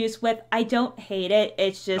issues with. I don't hate it.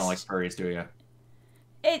 It's just... You don't like furries, do you?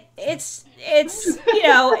 It's you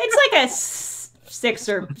know, it's like a 6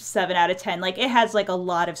 or 7 out of 10. Like, it has like a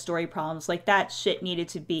lot of story problems. Like, that shit needed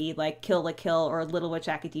to be like Kill la Kill or Little Witch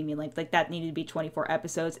Academia. Like that needed to be 24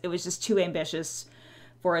 episodes. It was just too ambitious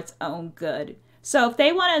for its own good. So if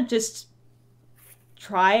they want to just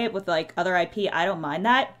try it with like other IP, I don't mind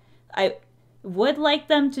that. I would like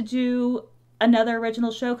them to do another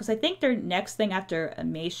original show, because I think their next thing after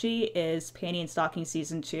Amashi is Panty and Stocking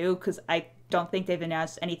Season 2, because I don't think they've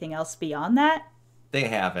announced anything else beyond that. They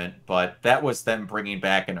haven't, but that was them bringing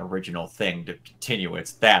back an original thing to continue.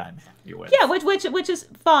 It's that I'm happy with. Yeah, which is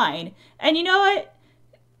fine. And you know what?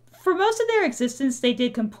 For most of their existence, they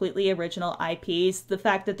did completely original IPs. The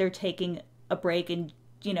fact that they're taking a break and,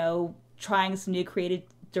 you know, trying some new creative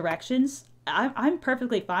directions, I'm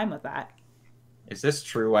perfectly fine with that. Is this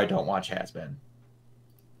true? I don't watch Has Been.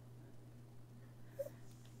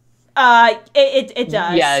 It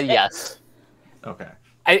does. Yeah, yes. Okay.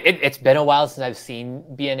 It's been a while since I've seen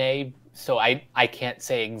BNA, so I can't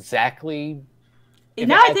say exactly.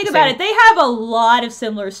 Now I think about it, they have a lot of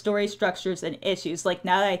similar story structures and issues. Like,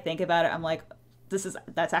 now that I think about it, I'm like,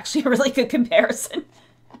 that's actually a really good comparison.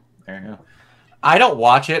 There you go. I don't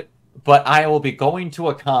watch it, but I will be going to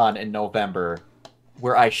a con in November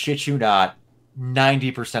where, I shit you not,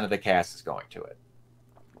 90% of the cast is going to it.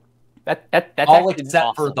 That's all except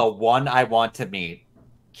awesome. for the one I want to meet,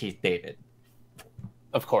 Keith David.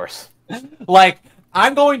 Of course. Like,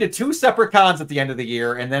 I'm going to 2 separate cons at the end of the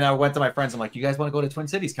year, and then I went to my friends. I'm like, "You guys want to go to Twin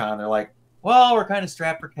Cities Con?" They're like, "Well, we're kind of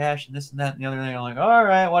strapped for cash and this and that and the other thing." I'm like, "All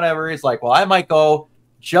right, whatever." He's like, "Well, I might go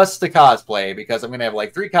just to cosplay because I'm gonna have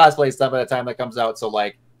like 3 cosplays done by the time that comes out. So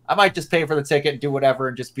like, I might just pay for the ticket and do whatever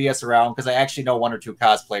and just BS around because I actually know 1 or 2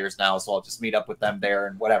 cosplayers now, so I'll just meet up with them there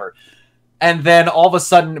and whatever." And then all of a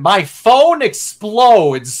sudden, my phone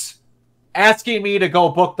explodes, asking me to go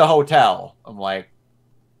book the hotel. I'm like,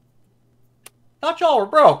 "Thought y'all were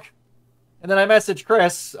broke." And then I message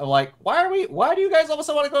Chris. I'm like, why do you guys all of a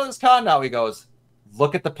sudden want to go to this con now? He goes,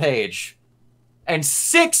 "Look at the page." And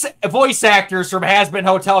 6 voice actors from Has Been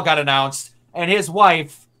Hotel got announced. And his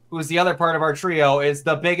wife, who's the other part of our trio, is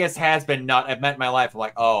the biggest Has Been nut I've met in my life. I'm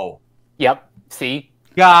like, oh. Yep. See?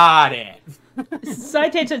 Got it.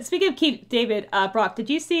 Side tangent. Speaking of Keith David, Brock, did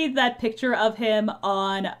you see that picture of him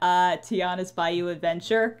on Tiana's Bayou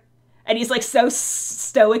Adventure? And he's like so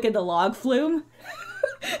stoic in the log flume.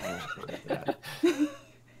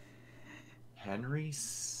 Henry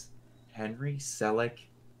Selick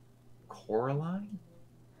Coraline?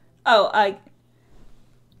 Oh,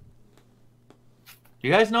 do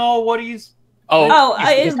you guys know what he's...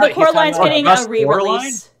 the Coraline's getting a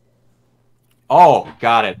re-release. Oh,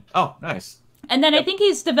 got it. Oh, nice. And then I think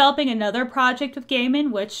he's developing another project with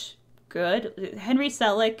Gaiman, which, good. Henry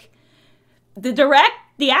Selick,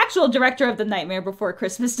 the actual director of The Nightmare Before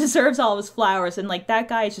Christmas, deserves all of his flowers, and like that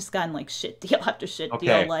guy has just gotten like shit deal after shit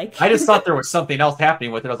deal. Like, I just thought there was something else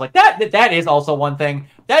happening with it. I was like, that is also one thing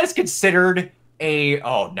that is considered a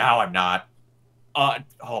oh my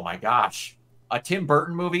gosh, a Tim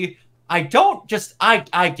Burton movie. I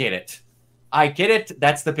get it. I get it.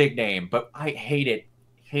 That's the big name, but I hate it.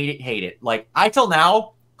 Hate it. Like, I till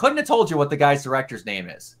now couldn't have told you what the guy's director's name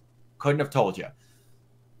is. Couldn't have told you.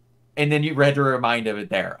 And then you read a reminder of it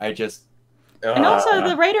there. And also,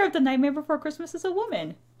 the writer of The Nightmare Before Christmas is a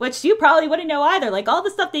woman, which you probably wouldn't know either. Like, all the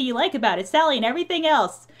stuff that you like about it, Sally and everything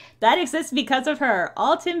else, that exists because of her.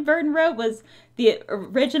 All Tim Burton wrote was the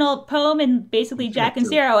original poem and basically Jack and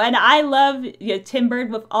Zero. And I love Tim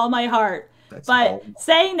Burton with all my heart.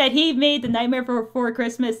 Saying that he made The Nightmare Before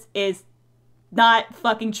Christmas is not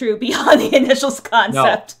fucking true beyond the initial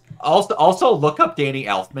concept. No. Also, look up Danny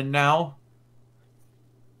Elfman now.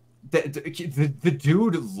 The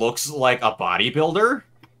dude looks like a bodybuilder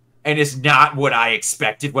and is not what I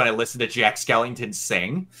expected when I listened to Jack Skellington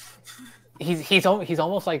sing. He's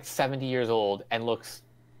almost like 70 years old and looks...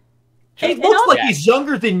 He looks like he's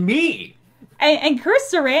younger than me. And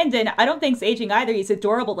Chris Sarandon, I don't think he's aging either. He's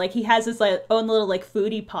adorable. Like, he has his like own little like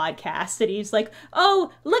foodie podcast, and he's like,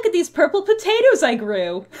 "Oh, look at these purple potatoes I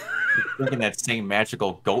grew." He's drinking that same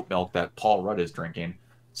magical goat milk that Paul Rudd is drinking.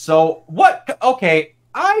 So what? Okay,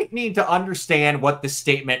 I need to understand what the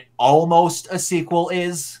statement "almost a sequel"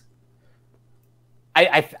 is.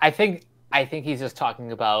 I think he's just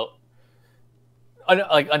talking about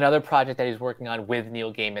like another project that he's working on with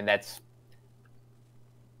Neil Gaiman. That's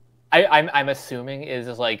I'm assuming is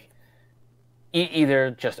like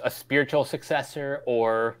either just a spiritual successor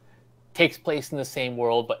or takes place in the same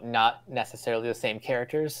world but not necessarily the same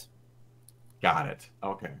characters. Got it.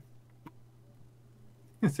 Okay.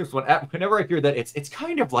 It's just whenever I hear that it's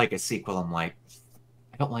kind of like a sequel, I'm like,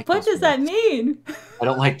 I don't like. What does that mean? I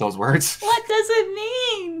don't like those words. What does it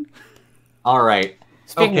mean? All right.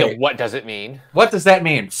 Speaking of what does it mean? What does that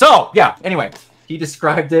mean? So yeah. Anyway, he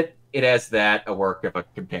described it as that, a work of a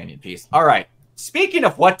companion piece. All right. Speaking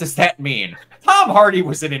of what does that mean? Tom Hardy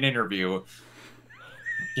was in an interview.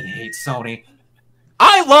 I hate Sony.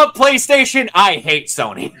 I love PlayStation. I hate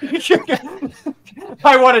Sony.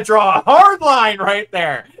 I want to draw a hard line right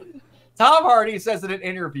there. Tom Hardy says in an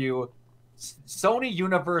interview, Sony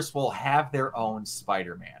Universe will have their own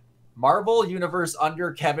Spider-Man. Marvel Universe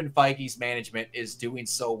under Kevin Feige's management is doing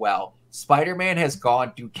so well. Spider-Man has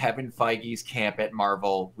gone to Kevin Feige's camp at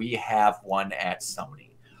Marvel. We have one at Sony.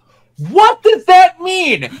 What does that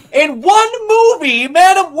mean? In one movie,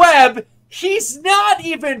 Madam Web, he's not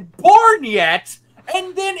even born yet,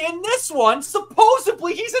 And then in this one,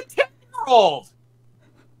 supposedly he's a 10-year-old.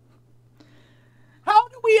 How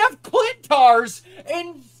do we have Clintars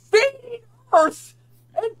invading Earth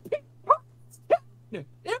and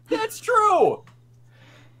if that's true?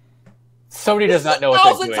 Sony does not know what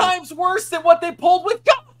they're doing. 1,000 times worse than what they pulled with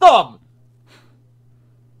Gotham.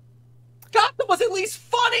 Gotham was at least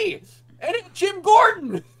funny, and it Jim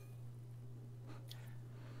Gordon.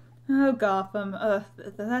 Oh, Gotham.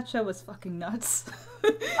 That show was fucking nuts.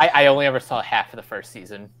 I only ever saw half of the first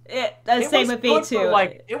season. Same with me too.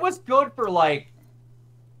 It was good for like.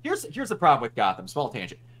 Here's the problem with Gotham. Small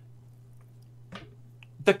tangent.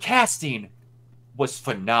 The casting was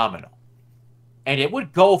phenomenal, and it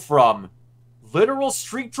would go from literal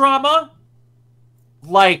street drama,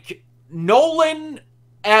 like Nolan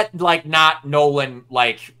at like not Nolan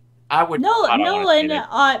like I would Nolan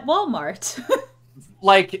at Walmart.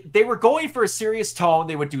 Like, they were going for a serious tone.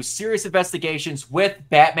 They would do serious investigations with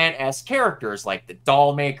Batman-esque characters. Like, the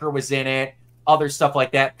Dollmaker was in it. Other stuff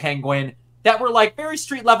like that. Penguin. That were, like, very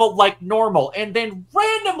street level, like, normal. And then,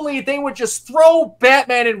 randomly, they would just throw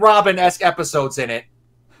Batman and Robin-esque episodes in it.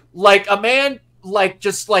 Like, a man, like,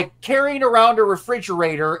 just, like, carrying around a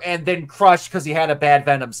refrigerator and then crushed because he had a bad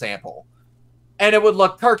Venom sample. And it would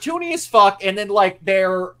look cartoony as fuck. And then, like,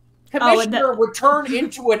 their commissioner would turn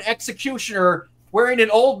into an executioner wearing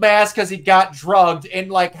an old mask because he got drugged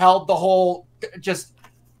and, like, held the whole, just...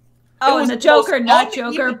 Oh, and the Joker, not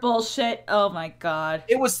Joker bullshit. Oh, my God.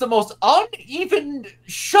 It was the most uneven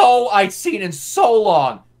show I'd seen in so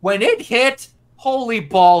long. When it hit, holy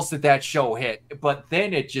balls did that show hit. But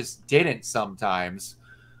then it just didn't sometimes.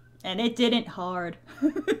 And it didn't hard.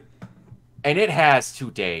 And it has,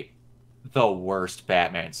 to date, the worst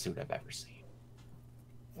Batman suit I've ever seen.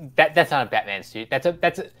 That's not a Batman suit. That's a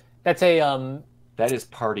That is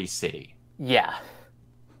Party City. Yeah.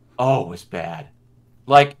 Oh, it was bad.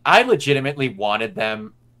 Like, I legitimately wanted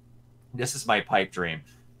them. This is my pipe dream.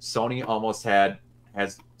 Sony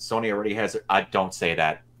already has. I don't say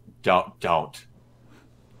that. Don't.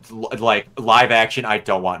 Like, live action, I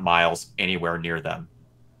don't want Miles anywhere near them.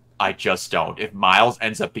 I just don't. If Miles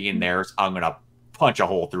ends up being theirs, I'm gonna punch a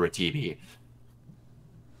hole through a TV.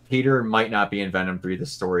 Peter might not be in Venom 3. The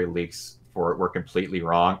story leaks for it were completely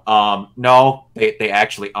wrong. No, they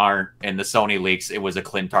actually aren't. In the Sony leaks, it was a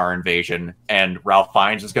Clintar invasion, and Ralph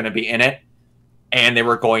Fiennes was going to be in it, and they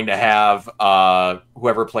were going to have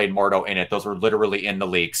whoever played Mordo in it. Those were literally in the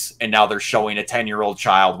leaks, and now they're showing a 10-year-old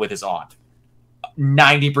child with his aunt.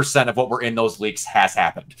 90% of what were in those leaks has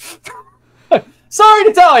happened. Sorry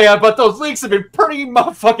to tell you, but those leaks have been pretty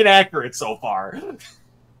motherfucking accurate so far.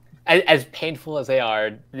 As painful as they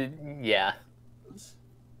are, yeah.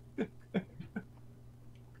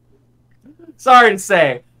 Sorry to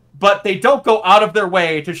say, but they don't go out of their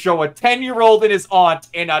way to show a 10-year-old and his aunt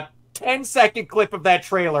in a 10-second clip of that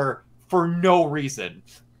trailer for no reason.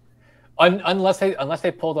 Unless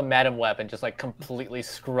they pulled a Madam Web and just like completely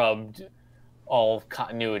scrubbed all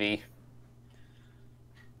continuity.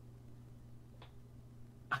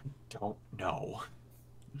 I don't know.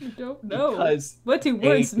 You don't know. Because what do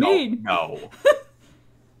words mean? No.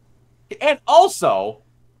 And also,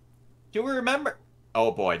 do we remember? Oh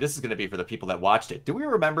boy, this is going to be for the people that watched it. Do we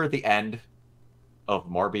remember the end of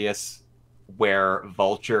Morbius where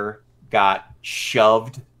Vulture got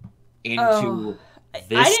shoved into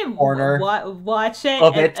this corner? I didn't watch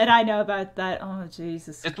it, and I know about that. Oh,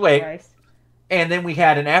 Jesus Just Christ. wait. And then we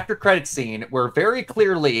had an after-credit scene where very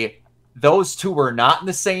clearly those two were not in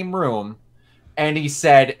the same room, and he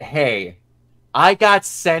said, hey, I got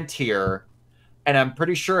sent here, and I'm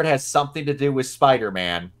pretty sure it has something to do with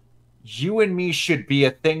Spider-Man. You and me should be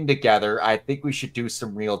a thing together. I think we should do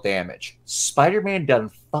some real damage. Spider-Man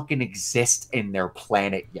doesn't fucking exist in their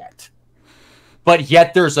planet yet. But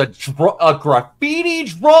yet there's a graffiti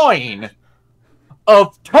drawing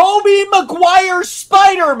of Tobey Maguire's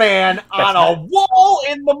Spider-Man on a wall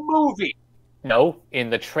in the movie. No, in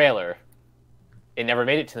the trailer. It never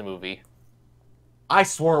made it to the movie. I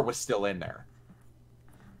swore it was still in there.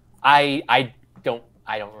 I don't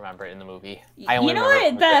remember it in the movie. You know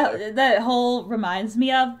what that whole reminds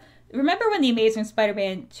me of? Remember when The Amazing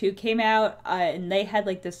Spider-Man 2 came out, and they had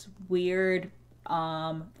like this weird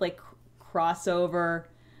like crossover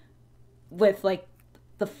with like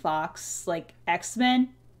the Fox like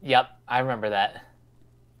X-Men? Yep, I remember that.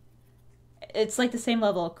 It's like the same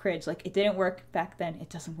level of cringe. Like, it didn't work back then, it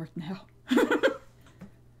doesn't work now.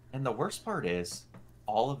 And the worst part is,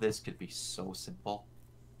 all of this could be so simple.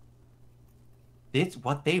 It's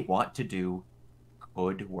what they want to do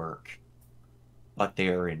could work. But they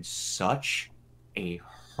are in such a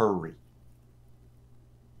hurry.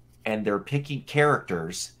 and they're picking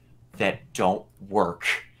characters that don't work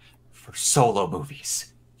for solo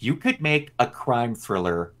movies. You could make a crime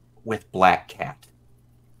thriller with Black Cat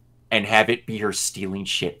and have it be her stealing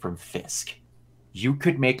shit from Fisk. You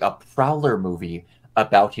could make a Prowler movie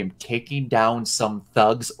about him taking down some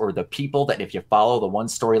thugs or the people that, if you follow the one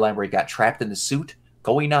storyline where he got trapped in the suit,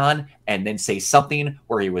 going on and then say something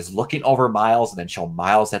where he was looking over Miles and then show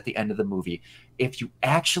Miles at the end of the movie. If you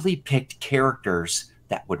actually picked characters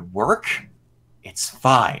that would work, it's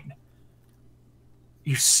fine.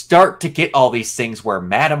 You start to get all these things where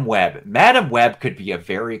Madam Web could be a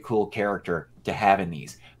very cool character to have in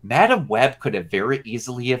these. Madam Web could have very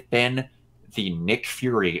easily have been the Nick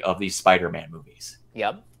Fury of these Spider-Man movies.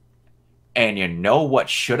 Yep. And you know what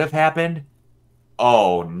should have happened?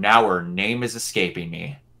 Oh, now her name is escaping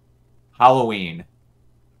me. Halloween.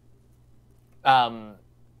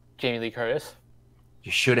 Jamie Lee Curtis.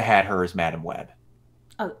 You should have had her as Madam Web.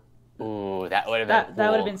 Oh, ooh, that would have been cool. That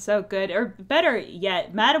would have been so good. Or better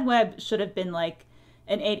yet, Madam Web should have been like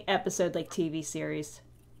an 8-episode like TV series.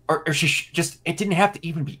 Or she just, it didn't have to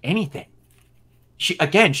even be anything. She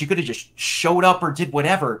could have just showed up or did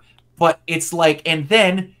whatever. But it's like, and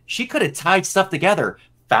then she could have tied stuff together,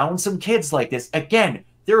 found some kids like this. Again,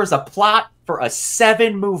 there was a plot for a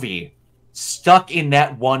 7 movie stuck in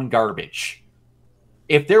that one garbage.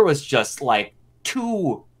 If there was just like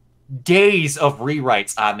 2 days of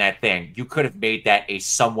rewrites on that thing, you could have made that a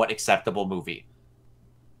somewhat acceptable movie.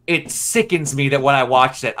 It sickens me that when I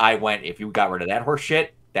watched it, I went, if you got rid of that horse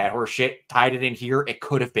shit, tied it in here, it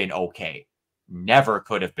could have been okay. Never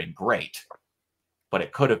could have been great, but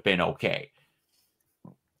it could have been okay.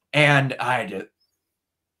 And I just...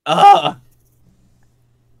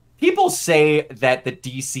 People say that the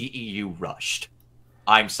DCEU rushed.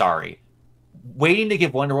 I'm sorry. Waiting to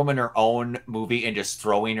give Wonder Woman her own movie and just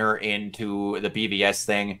throwing her into the BVS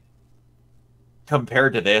thing,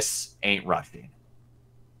 compared to this, ain't rushing.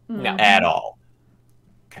 No. At all.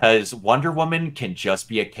 Because Wonder Woman can just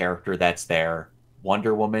be a character that's there.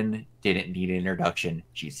 Wonder Woman didn't need an introduction.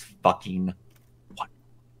 She's fucking...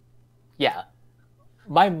 Yeah.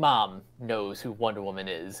 My mom knows who Wonder Woman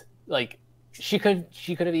is. Like, she could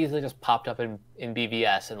have easily just popped up in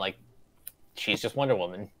BVS and, like, she's just Wonder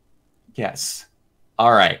Woman. Yes.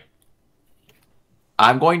 All right.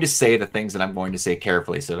 I'm going to say the things that I'm going to say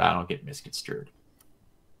carefully so that I don't get misconstrued.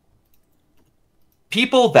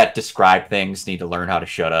 People that describe things need to learn how to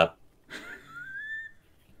shut up.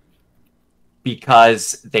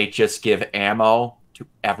 Because they just give ammo to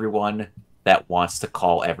everyone that wants to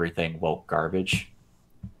call everything woke garbage.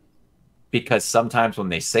 Because sometimes when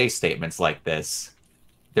they say statements like this,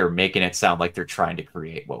 they're making it sound like they're trying to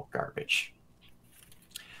create woke garbage.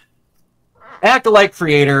 Acolyte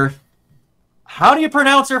creator, how do you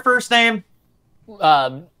pronounce her first name?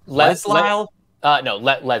 Leslie.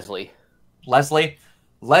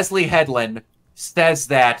 Leslie Headland says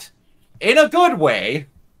that, in a good way,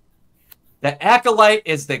 that Acolyte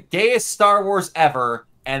is the gayest Star Wars ever,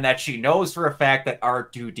 and that she knows for a fact that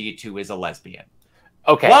R2-D2 is a lesbian.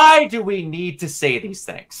 Okay. Why do we need to say these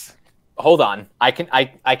things? Hold on. I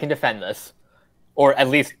can defend this. Or at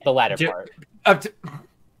least the latter part.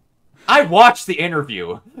 I watched the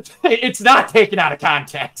interview. It's not taken out of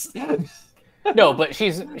context. No, but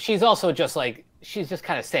she's also just like, she's just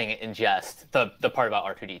kind of saying it in jest, the part about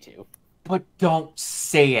R2-D2. But don't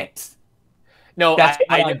say it. No, that's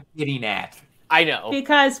what I'm getting at. I know.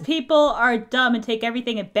 Because people are dumb and take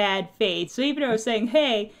everything in bad faith. So even though I was saying,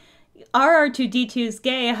 hey, R2-D2 is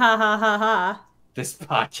gay, ha ha ha ha. This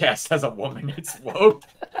podcast has a woman, it's woke.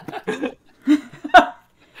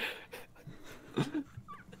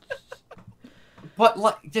 But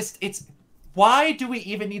like, just, it's, why do we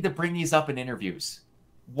even need to bring these up in interviews?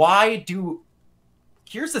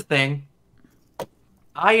 Here's the thing.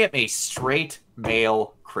 I am a straight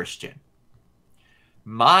male Christian.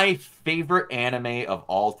 My favorite anime of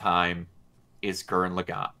all time is Gurren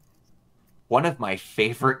Lagann. One of my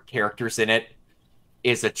favorite characters in it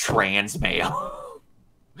is a trans male.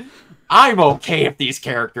 I'm okay if these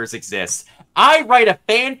characters exist. I write a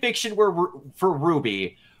fan fiction for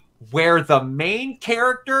Ruby where the main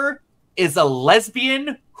character is a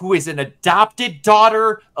lesbian who is an adopted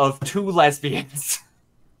daughter of 2 lesbians.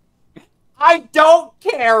 I don't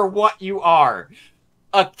care what you are.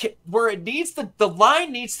 Where it needs to, the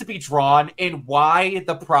line needs to be drawn, and why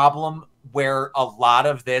the problem where a lot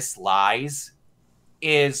of this lies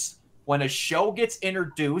is when a show gets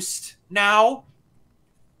introduced now,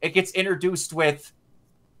 it gets introduced with,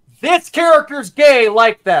 this character's gay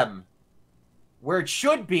like them. Where it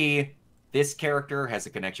should be, this character has a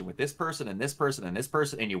connection with this person and this person and this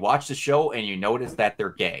person, and you watch the show and you notice that they're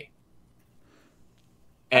gay.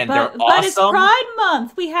 And they're awesome. But it's Pride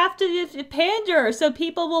Month. We have to pander so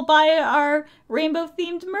people will buy our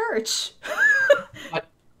rainbow-themed merch. But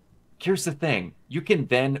here's the thing. You can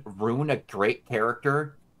then ruin a great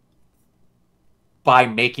character by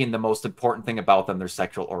making the most important thing about them their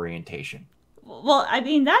sexual orientation. Well, I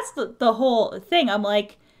mean, that's the whole thing. I'm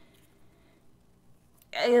like,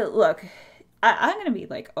 look, I'm gonna be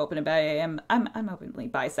like open about it. I'm openly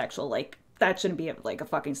bisexual. Like, that shouldn't be like a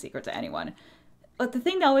fucking secret to anyone. But the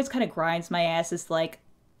thing that always kind of grinds my ass is like,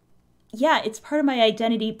 yeah, it's part of my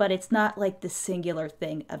identity, but it's not like the singular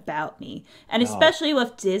thing about me. And especially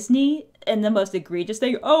with Disney and the most egregious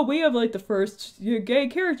thing, oh, we have like the first gay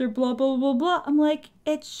character, blah, blah, blah, blah. I'm like,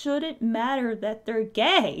 it shouldn't matter that they're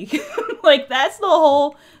gay. Like, that's the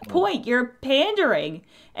whole point. You're pandering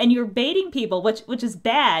and you're baiting people, which is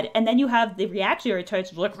bad. And then you have the reactionary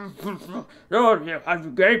types like, oh, yeah,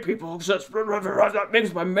 I'm gay people. That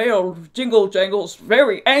makes my male jingle jangles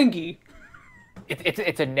very angry.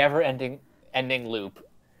 It's a never-ending loop.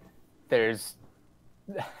 There's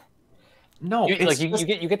no,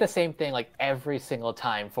 you get the same thing like every single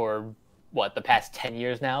time for what, the past 10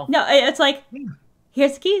 years now. No, it's like,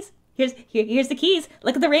 here's the keys. Here's the keys.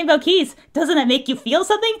 Look at the rainbow keys. Doesn't that make you feel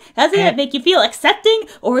something? Doesn't it make you feel accepting,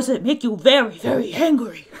 or does it make you very, very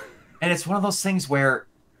angry? And it's one of those things where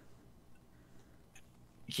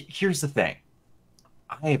here's the thing.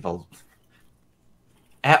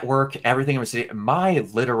 At work, everything I'm saying, my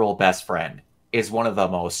literal best friend is one of the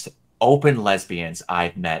most open lesbians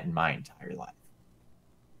I've met in my entire life.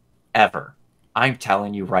 Ever. I'm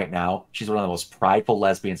telling you right now, she's one of the most prideful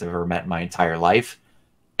lesbians I've ever met in my entire life.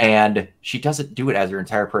 And she doesn't do it as her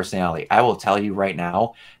entire personality. I will tell you right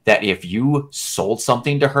now that if you sold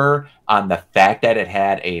something to her on the fact that it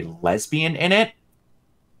had a lesbian in it,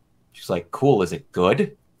 she's like, cool, is it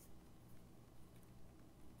good?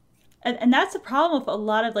 And that's the problem with a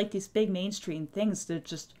lot of like these big mainstream things. They're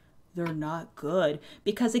not good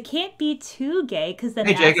because it can't be too gay because then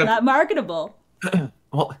that's not marketable.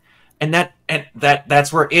 Well,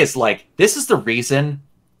 that's where it is. Like, this is the reason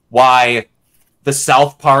why the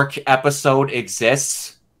South Park episode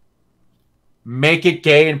exists. Make it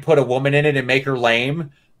gay and put a woman in it and make her lame.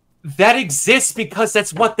 That exists because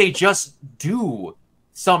that's what they just do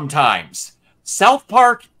sometimes. South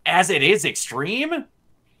Park, as it is extreme,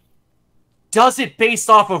 does it based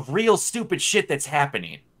off of real stupid shit that's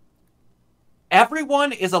happening.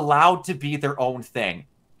 Everyone is allowed to be their own thing.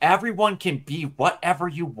 Everyone can be whatever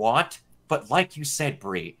you want, but like you said,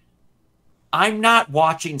 Brie, I'm not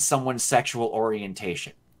watching someone's sexual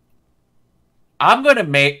orientation. I'm going to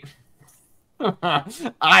make...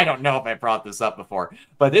 I don't know if I brought this up before,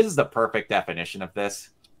 but this is the perfect definition of this.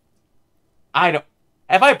 Have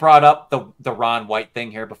I brought up the Ron White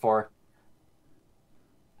thing here before?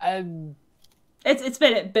 It's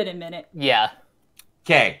been a minute. Yeah.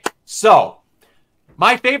 Okay, so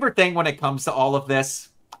my favorite thing when it comes to all of this,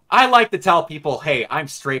 I like to tell people, hey, I'm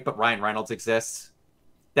straight, but Ryan Reynolds exists.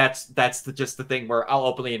 That's just the thing where I'll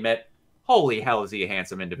openly admit, holy hell, is he a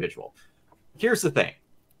handsome individual. Here's the thing.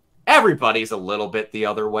 Everybody's a little bit the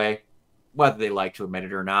other way, whether they like to admit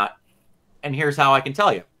it or not. And here's how I can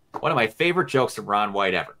tell you. One of my favorite jokes from Ron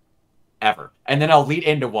White ever. And then I'll lead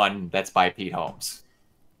into one that's by Pete Holmes.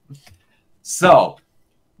 So,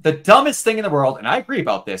 the dumbest thing in the world, and I agree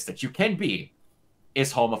about this, that you can be,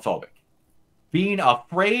 is homophobic. Being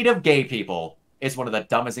afraid of gay people is one of the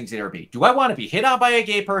dumbest things you'd ever be. Do I want to be hit on by a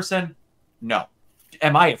gay person? No.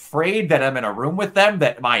 Am I afraid that I'm in a room with them,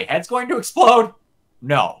 that my head's going to explode?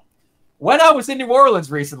 No. When I was in New Orleans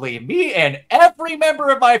recently, me and every member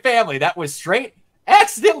of my family that was straight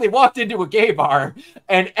accidentally walked into a gay bar,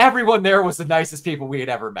 and everyone there was the nicest people we had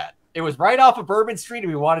ever met. It was right off of Bourbon Street,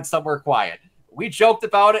 and we wanted somewhere quiet. We joked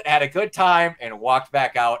about it, had a good time, and walked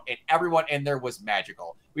back out, and everyone in there was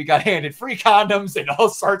magical. We got handed free condoms and all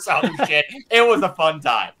sorts of other shit. It was a fun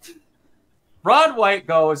time. Ron White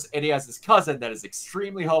goes, and he has this cousin that is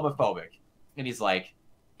extremely homophobic. And he's like,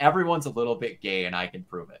 everyone's a little bit gay, and I can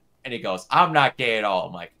prove it. And he goes, I'm not gay at all.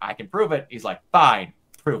 I'm like, I can prove it. He's like, fine,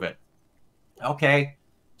 prove it. Okay,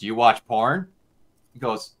 do you watch porn? He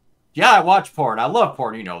goes, yeah, I watch porn. I love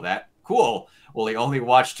porn. You know that. Cool. Will he only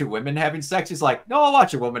watch two women having sex? He's like, no, I'll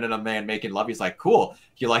watch a woman and a man making love. He's like, cool.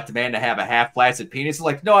 You like the man to have a half-flaccid penis? He's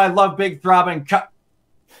like, no, I love big throbbing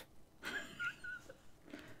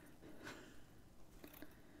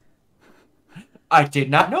I did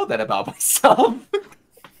not know that about myself.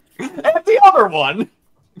 And the other one,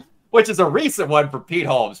 which is a recent one for Pete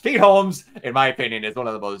Holmes. Pete Holmes, in my opinion, is one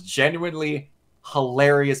of the most genuinely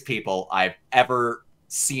hilarious people I've ever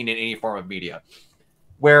seen in any form of media,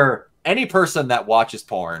 where any person that watches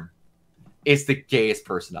porn is the gayest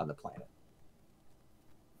person on the planet.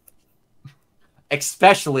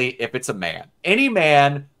 Especially if it's a man. Any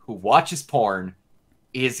man who watches porn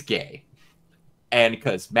is gay. And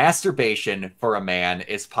because masturbation for a man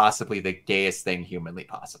is possibly the gayest thing humanly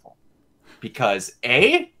possible. Because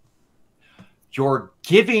A, you're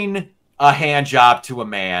giving a hand job to a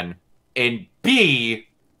man, and B,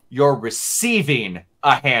 you're receiving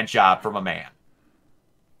a hand job from a man.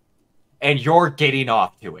 And you're getting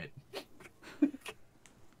off to it.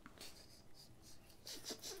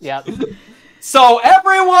 Yeah. So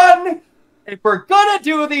everyone, if we're gonna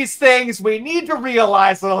do these things, we need to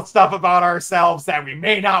realize little stuff about ourselves that we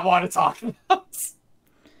may not want to talk about.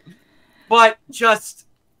 But just,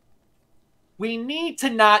 we need to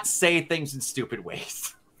not say things in stupid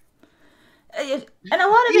ways. And a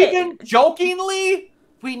lot of Even jokingly,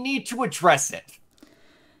 we need to address it.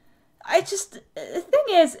 The thing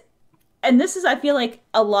is, and this is, I feel like,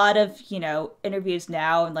 a lot of, interviews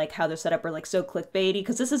now and, like, how they're set up are, like, so clickbaity,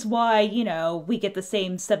 because this is why, we get the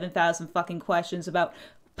same 7,000 fucking questions about,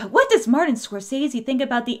 but what does Martin Scorsese think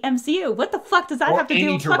about the MCU? What the fuck does that have to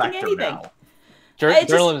do with fucking anything?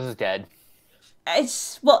 Journalism is dead.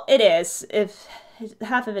 Well, it is. If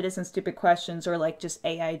half of it isn't stupid questions or, like, just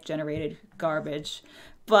AI-generated garbage.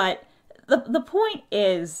 But the point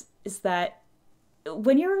is that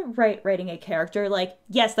when you're writing a character, like,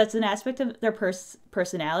 yes, that's an aspect of their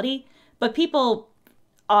personality, but people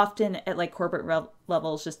often at, like, corporate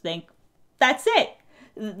levels just think, that's it.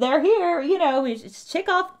 They're here, we just check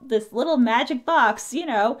off this little magic box,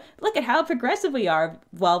 look at how progressive we are,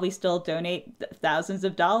 while we still donate thousands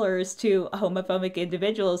of dollars to homophobic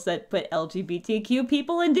individuals that put LGBTQ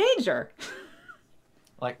people in danger.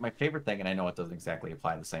 Like, my favorite thing, and I know it doesn't exactly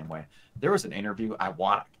apply the same way, there was an interview, I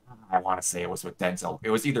want to say it was with Denzel.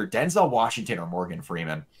 It was either Denzel Washington or Morgan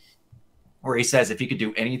Freeman, where he says if he could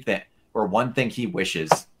do anything, or one thing he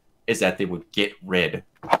wishes, is that they would get rid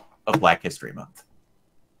of Black History Month.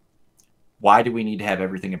 Why do we need to have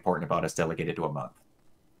everything important about us delegated to a month?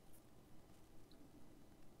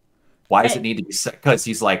 Why does it need to be? Because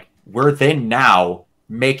he's like, we're then now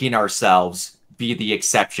making ourselves be the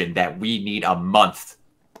exception that we need a month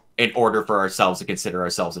in order for ourselves to consider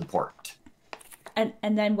ourselves important.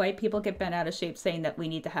 And then white people get bent out of shape saying that we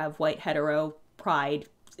need to have white hetero pride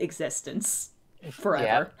existence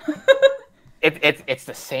forever. Yeah. It's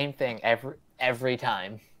the same thing every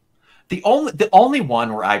time. The only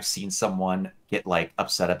one where I've seen someone get, like,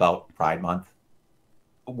 upset about Pride Month,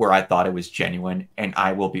 where I thought it was genuine, and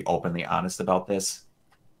I will be openly honest about this.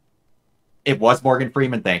 It was Morgan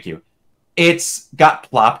Freeman, thank you. It's got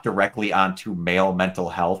plopped directly onto male mental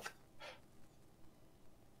health.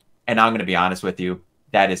 And I'm going to be honest with you,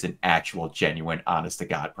 that is an actual, genuine,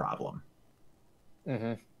 honest-to-God problem.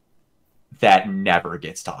 Mm-hmm. That never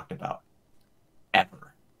gets talked about. Ever.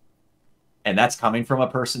 And that's coming from a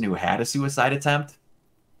person who had a suicide attempt.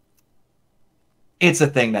 It's a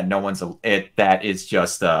thing that that is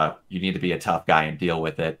just, you need to be a tough guy and deal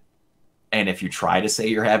with it. And if you try to say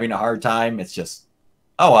you're having a hard time, it's just,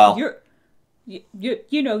 oh, well. You're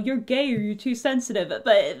gay or you're too sensitive.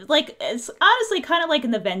 But, like, it's honestly kind of like in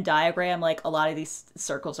the Venn diagram, like, a lot of these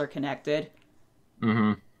circles are connected.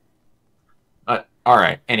 Mm-hmm. All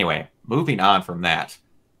right. Anyway, moving on from that.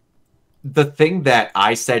 The thing that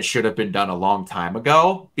I said should have been done a long time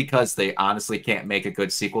ago, because they honestly can't make a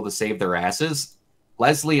good sequel to save their asses,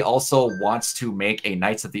 Leslie also wants to make a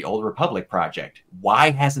Knights of the Old Republic project.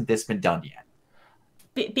 Why hasn't this been done yet?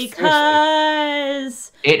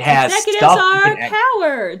 Because it has executives are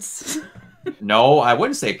cowards. No, I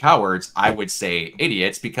wouldn't say cowards. I would say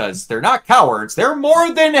idiots, because they're not cowards. They're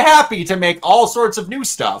more than happy to make all sorts of new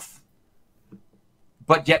stuff.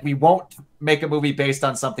 But yet we won't make a movie based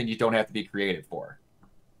on something you don't have to be creative for.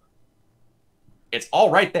 It's all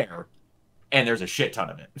right there, and there's a shit ton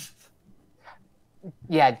of it.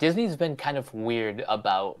 Yeah, Disney's been kind of weird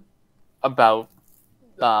about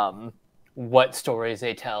what stories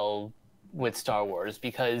they tell with Star Wars,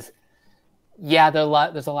 because there's a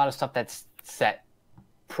lot of stuff that's set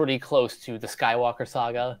pretty close to the Skywalker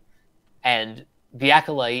saga, and the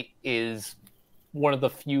Acolyte is one of the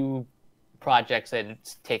few projects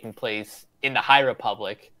that's taking place in the High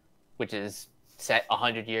Republic, which is set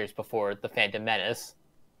 100 years before the Phantom Menace.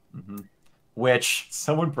 Mm-hmm. Which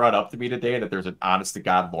someone brought up to me today, that there's an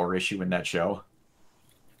honest-to-God lore issue in that show.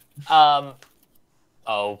 I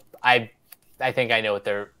think I know what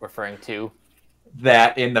they're referring to.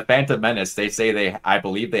 That in the Phantom Menace, they say I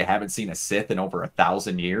believe they haven't seen a Sith in over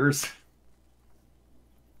 1,000 years.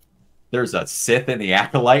 there's a Sith in the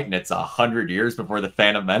Acolyte, and it's 100 years before the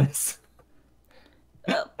Phantom Menace.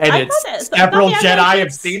 And it's several Jedi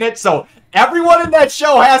have seen it, so everyone in that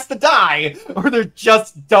show has to die, or they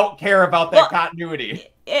just don't care about that continuity.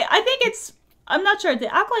 I think it's... I'm not sure.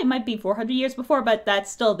 The Acolyte might be 400 years before, but that's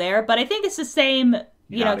still there. But I think it's the same,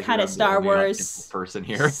 kind of Star Wars... person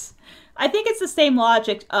here. I think it's the same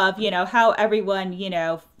logic of, how everyone,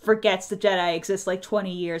 forgets the Jedi exists like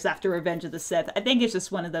 20 years after Revenge of the Sith. I think it's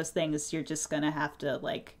just one of those things you're just gonna have to,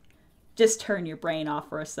 like, just turn your brain off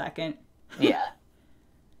for a second. Yeah.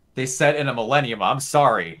 They said in a millennium, I'm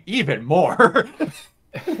sorry, even more.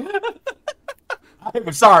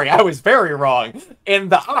 I'm sorry, I was very wrong in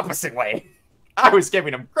the opposite way. I was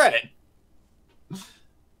giving him credit.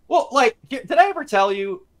 Well, like, did I ever tell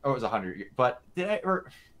you, it was 100 years, but did I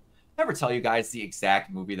ever tell you guys the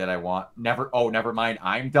exact movie that I want? Never mind,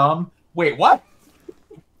 I'm dumb. Wait, what?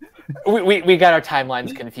 We got our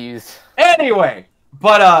timelines confused. Anyway,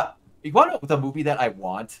 but you want to know the movie that I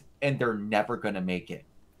want, and they're never gonna make it.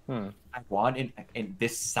 I want, and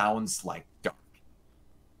this sounds like dark,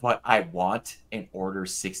 but I want an Order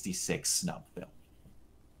 66 snub film.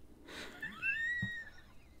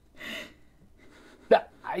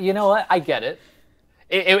 You know what? I get it.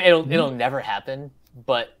 It'll never happen,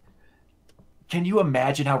 but can you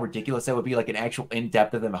imagine how ridiculous that would be? Like an actual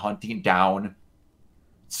in-depth of them hunting down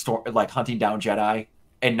Jedi,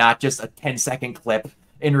 and not just a 10-second clip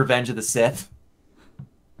in Revenge of the Sith.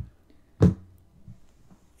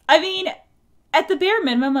 I mean, at the bare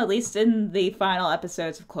minimum, at least in the final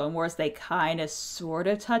episodes of Clone Wars, they kind of sort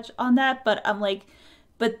of touch on that. But I'm like,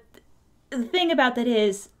 but the thing about that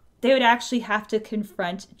is they would actually have to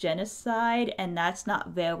confront genocide, and that's not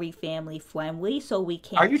very family friendly, so we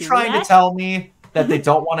can't. Are you trying to tell me that they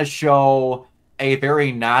don't want to show a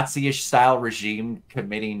very Nazi-ish style regime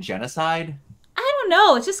committing genocide? I don't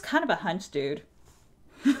know. It's just kind of a hunch, dude.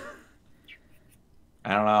 I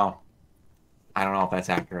don't know. I don't know if that's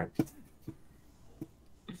accurate.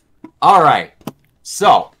 All right.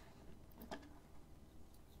 So,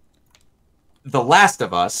 The Last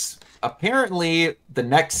of Us, apparently the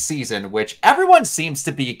next season, which everyone seems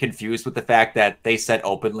to be confused with the fact that they said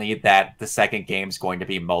openly that the second game's going to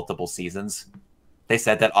be multiple seasons. They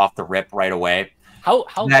said that off the rip right away. How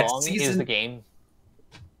long is the game?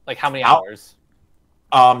 Like how many hours?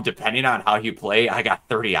 Depending on how you play, I got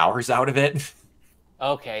 30 hours out of it.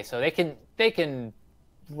 Okay, so they can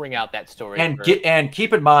bring out that story. And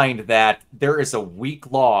keep in mind that there is a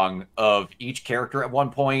week long of each character at one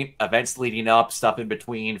point, events leading up, stuff in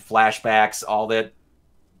between, flashbacks, all that.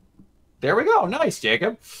 There we go. Nice,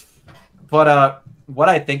 Jacob. But what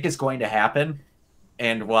I think is going to happen,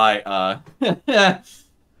 and why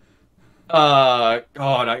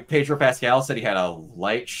Pedro Pascal said he had a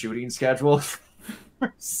light shooting schedule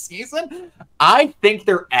for season. I think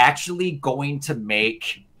they're actually going to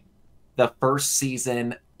make the first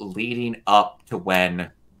season leading up to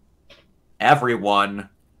when everyone,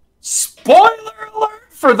 spoiler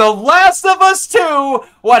alert for The Last of Us 2,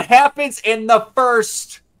 what happens in the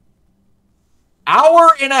first hour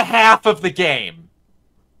and a half of the game.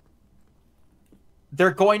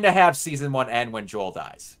 They're going to have season 1 end when Joel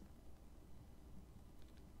dies.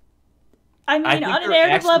 I mean, on a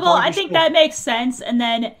narrative level, I think that makes sense, and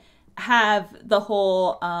then have the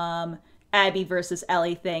whole Abby versus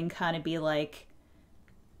Ellie thing kind of be like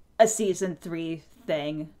a season 3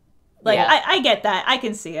 thing. Like, yeah. I get that. I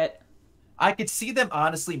can see it. I could see them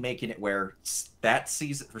honestly making it where that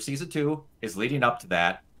season for season 2 is leading up to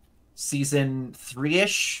that. Season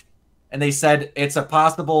 3-ish, and they said it's a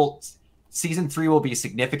possible season 3 will be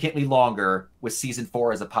significantly longer with season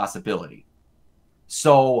 4 as a possibility.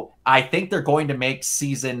 So I think they're going to make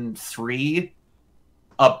season 3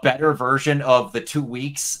 a better version of the 2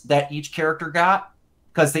 weeks that each character got,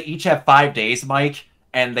 because they each have 5 days, Mike,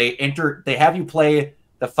 and they have you play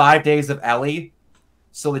the 5 days of Ellie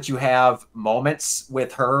so that you have moments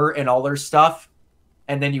with her and all their stuff.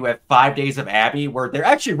 And then you have 5 days of Abby, where they're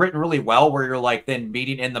actually written really well, where you're like then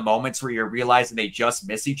meeting in the moments where you're realizing they just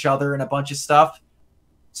miss each other and a bunch of stuff.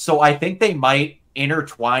 So I think they might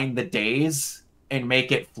intertwine the days and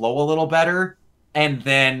make it flow a little better. And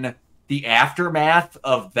then the aftermath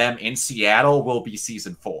of them in Seattle will be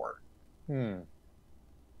season 4.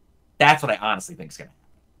 That's what I honestly think is going to happen.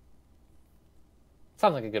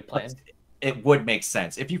 Sounds like a good plan. It would make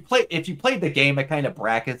sense. If you played the game, it kind of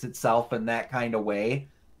brackets itself in that kind of way.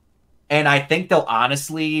 And I think they'll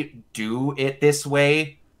honestly do it this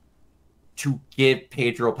way to give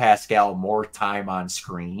Pedro Pascal more time on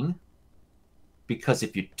screen. Because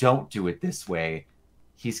if you don't do it this way,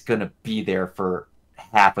 he's going to be there for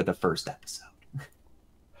half of the first episode.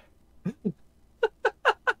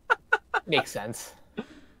 Makes sense.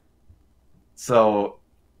 So,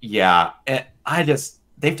 yeah,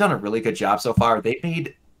 they've done a really good job so far. They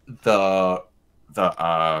made the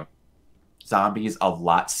zombies a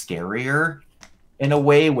lot scarier in a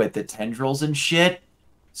way with the tendrils and shit.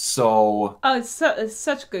 So, Oh, it's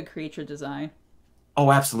such good creature design.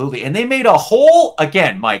 oh, absolutely. And they made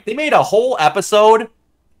again, Mike, they made a whole episode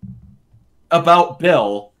about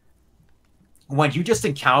Bill. When you just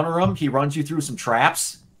encounter him, he runs you through some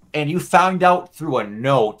traps, and you find out through a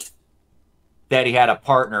note that he had a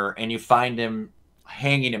partner, and you find him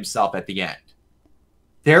hanging himself at the end.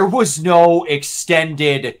 There was no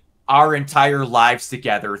extended our entire lives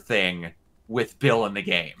together thing with Bill in the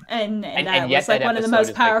game. And that was like one of the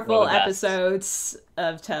most powerful episodes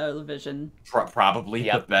of television. Probably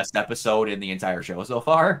the best episode in the entire show so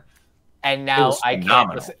far. And now I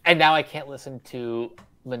can't listen to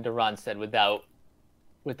Linda Ronstadt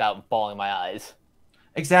without bawling my eyes.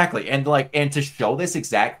 Exactly. And to show this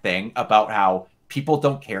exact thing about how people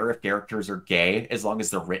don't care if characters are gay as long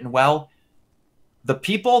as they're written well. The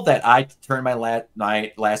people that I turned my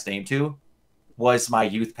last name to was my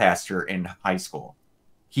youth pastor in high school.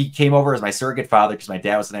 He came over as my surrogate father because my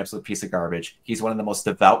dad was an absolute piece of garbage. He's one of the most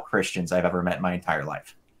devout Christians I've ever met in my entire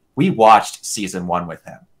life. We watched season 1 with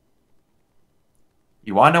him.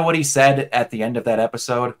 You want to know what he said at the end of that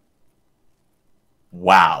episode?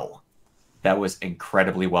 Wow. That was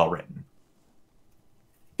incredibly well written.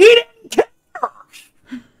 He didn't care!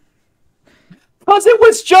 Because it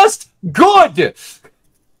was just good!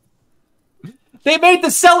 They made the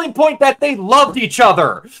selling point that they loved each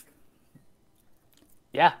other!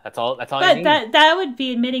 Yeah, that's all. But that would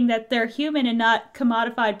be admitting that they're human and not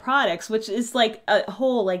commodified products, which is like a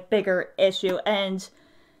whole bigger issue. And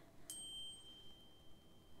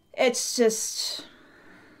it's just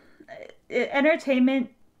entertainment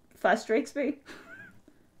frustrates me.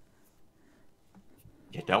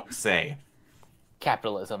 You don't say.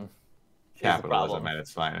 Capitalism at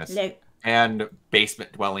its finest. And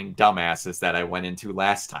basement-dwelling dumbasses that I went into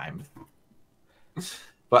last time.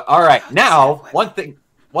 But all right, now one thing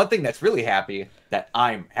that's really happy that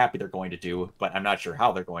I'm happy they're going to do, but I'm not sure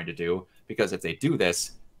how they're going to do, because if they do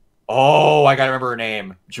this, I gotta remember her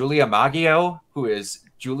name, Julia Maggio, who is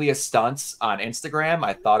Julia Stunts on Instagram.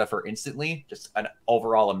 I thought of her instantly. Just an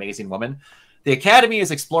overall amazing woman. The Academy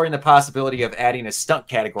is exploring the possibility of adding a stunt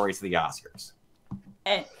category to the Oscars.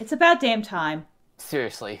 It's about damn time.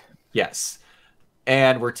 Seriously. Yes.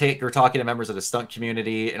 And we're talking to members of the stunt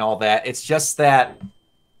community and all that. It's just that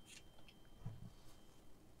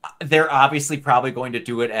they're obviously probably going to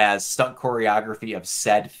do it as stunt choreography of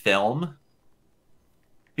said film.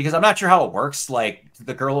 Because I'm not sure how it works. Like,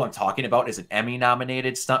 the girl I'm talking about is an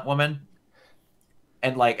Emmy-nominated stunt woman.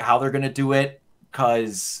 And, how they're going to do it,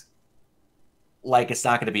 because, it's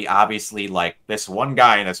not going to be obviously, this one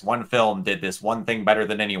guy in this one film did this one thing better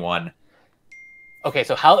than anyone. Okay,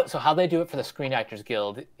 so how they do it for the Screen Actors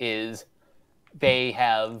Guild is they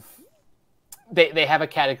have a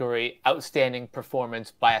category, Outstanding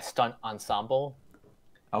Performance by a Stunt Ensemble.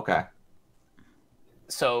 Okay.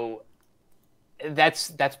 So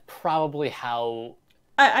that's probably how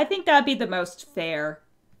I think that'd be the most fair.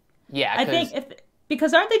 Yeah, I think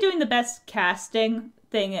because aren't they doing the best casting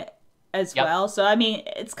thing as well? So I mean,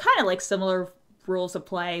 it's kind of like similar rules of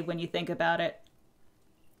play when you think about it.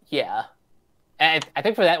 Yeah, and I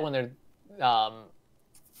think for that one, they're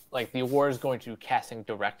the award is going to casting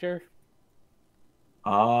director.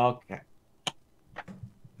 Okay.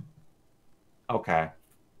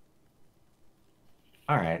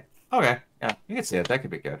 All right. Okay. Yeah, you can see it. That could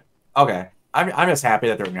be good. Okay. I'm just happy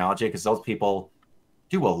that they're acknowledging it, because those people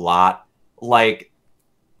do a lot.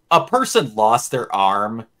 A person lost their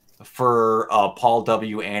arm for a Paul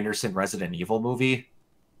W. Anderson Resident Evil movie.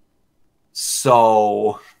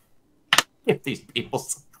 So, give these people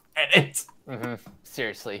some credit. Mm-hmm.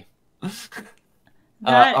 Seriously.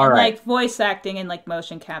 That all right. Voice acting and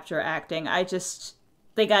motion capture acting,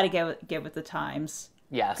 they got to get with the times.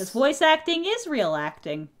 Yes. Because voice acting is real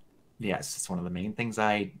acting. Yes, it's one of the main things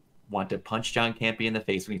I want to punch John Campy in the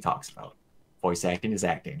face when he talks about. Voice acting is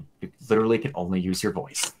acting. You literally can only use your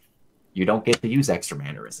voice. You don't get to use extra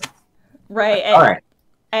mannerisms. Right. All right.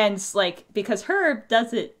 And because Herb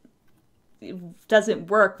doesn't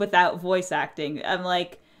work without voice acting.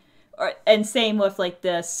 And same with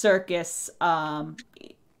the circus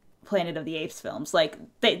Planet of the Apes films.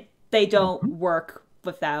 They don't work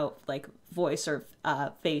without voice or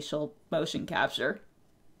facial motion capture.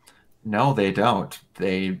 No, they don't.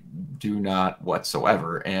 They do not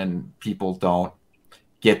whatsoever, and people don't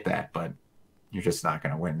get that, but you're just not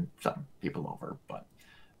going to win some people over. But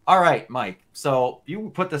All right, Mike. So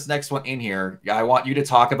you put this next one in here. I want you to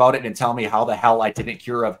talk about it and tell me how the hell I didn't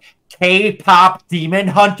hear of K-pop demon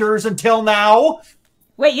hunters until now.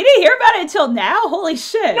 Wait, you didn't hear about it until now? Holy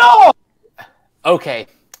shit. No! Okay.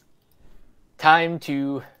 Time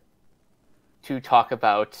to talk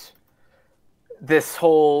about this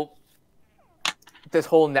whole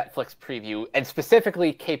Netflix preview, and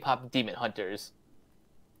specifically K-pop demon hunters.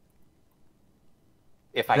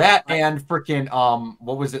 If I that and freaking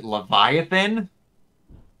what was it, Leviathan?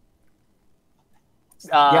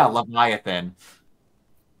 Yeah, Leviathan.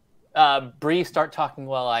 Bree, start talking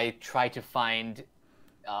while I try to find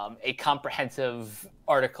a comprehensive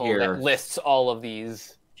article that lists all of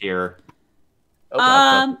these. Here.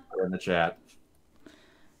 Okay. In the chat.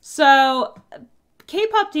 So,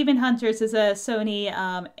 K-pop Demon Hunters is a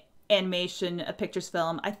Sony animation, a pictures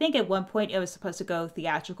film. I think at one point it was supposed to go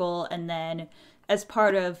theatrical, and then as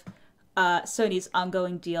part of Sony's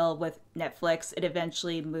ongoing deal with Netflix, it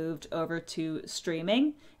eventually moved over to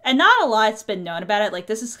streaming. And not a lot's been known about it. Like,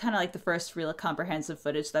 this is kind of like the first real comprehensive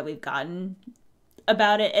footage that we've gotten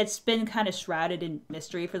about it. It's been kind of shrouded in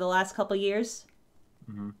mystery for the last couple years.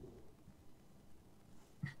 Mm-hmm.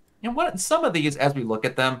 And what some of these, as we look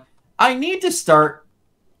at them, I need to start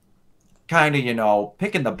kind of, you know,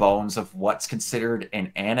 picking the bones of what's considered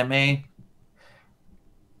an anime.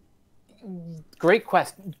 Great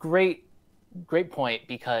question. Great point,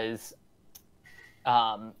 because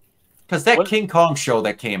that King Kong show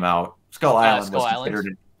that came out, Skull Island, was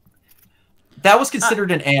considered that was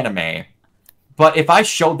considered an anime. But if I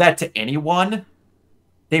showed that to anyone,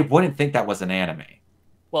 they wouldn't think that was an anime.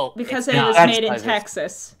 Well, because it was made in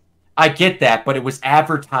Texas. I get that, but it was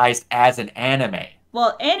advertised as an anime.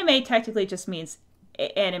 Well, anime technically just means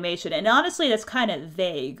animation, and honestly, that's kind of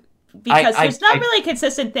vague. Because there's not really a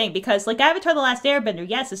consistent thing, because like Avatar The Last Airbender,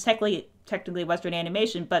 yes, it's technically Western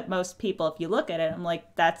animation, but most people, if you look at it, I'm like,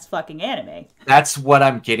 that's fucking anime. That's what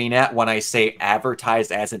I'm getting at when I say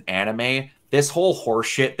advertised as an anime. This whole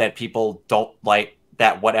horseshit that people don't like,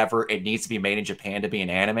 that whatever, it needs to be made in Japan to be an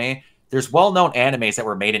anime. There's well-known animes that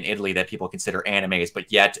were made in Italy that people consider animes,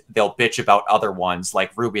 but yet they'll bitch about other ones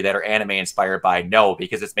like Ruby that are anime inspired by no,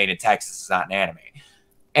 because it's made in Texas, it's not an anime.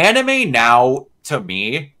 Anime now, to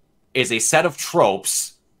me, is a set of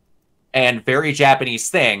tropes and very Japanese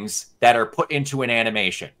things that are put into an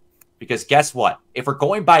animation. Because guess what? If we're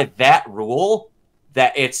going by that rule,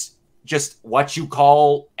 that it's just what you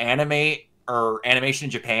call anime or animation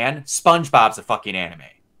in Japan, SpongeBob's a fucking anime.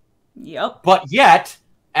 Yep. But yet,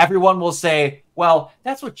 everyone will say, well,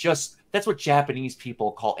 that's what Japanese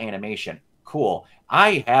people call animation. Cool.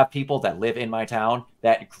 I have people that live in my town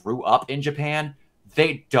that grew up in Japan.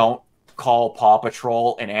 They don't call Paw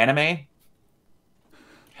Patrol an anime.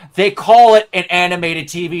 They call it an animated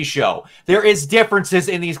TV show. There is differences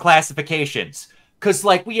in these classifications. Because,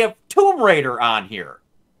 like, we have Tomb Raider on here.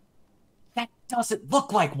 That doesn't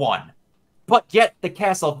look like one. But yet the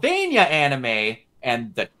Castlevania anime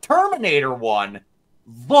and the Terminator one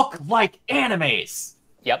look like animes.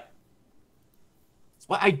 Yep. That's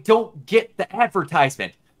why I don't get the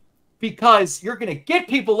advertisement. Because you're going to get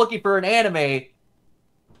people looking for an anime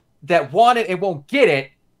that want it and won't get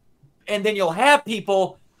it. And then you'll have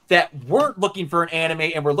people that weren't looking for an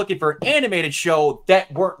anime and were looking for an animated show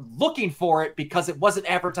that weren't looking for it because it wasn't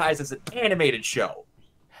advertised as an animated show.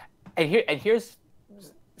 And here's,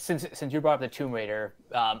 since you brought up the Tomb Raider,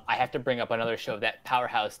 I have to bring up another show that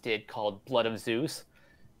Powerhouse did called Blood of Zeus.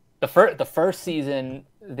 The first season,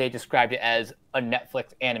 they described it as a Netflix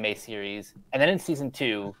anime series, and then in season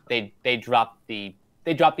 2, they dropped the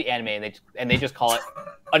anime and they just call it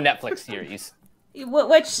a Netflix series.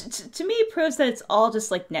 Which to me proves that it's all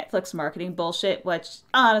just like Netflix marketing bullshit. Which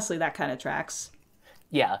honestly, that kind of tracks.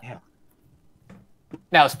 Yeah.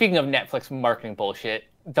 Now, speaking of Netflix marketing bullshit,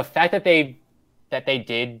 the fact that they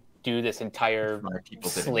did do this entire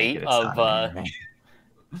slate of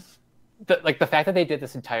the fact that they did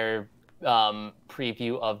this entire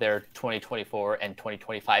preview of their 2024 and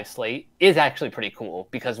 2025 slate is actually pretty cool,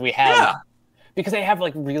 because they have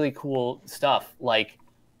like really cool stuff. Like,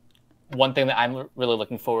 one thing that I'm really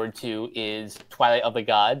looking forward to is Twilight of the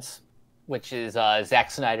Gods, which is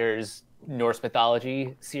Zack Snyder's Norse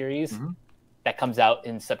mythology series that comes out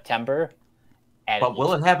in September. But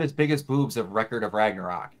will it have its biggest boobs of Record of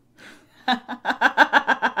Ragnarok?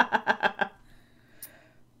 I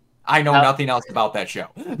know nothing else about that show.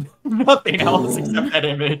 Nothing else except that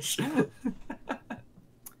image.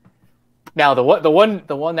 Now, the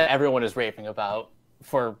one that everyone is raving about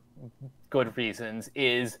for good reasons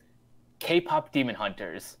is K-pop Demon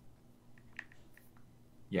Hunters.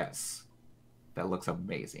 Yes, that looks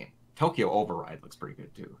amazing. Tokyo Override looks pretty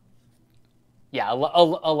good too. Yeah, a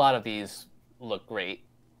lot of these look great.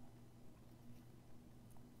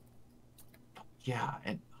 Yeah,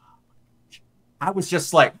 and I was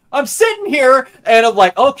just like, I'm sitting here, and I'm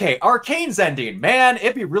like, okay, Arcane's ending. Man,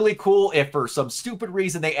 it'd be really cool if for some stupid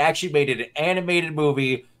reason they actually made it an animated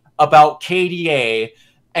movie about KDA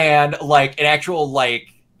and, like, an actual, like,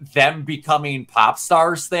 them becoming pop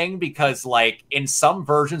stars thing, because, like, in some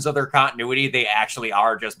versions of their continuity, they actually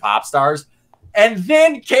are just pop stars. And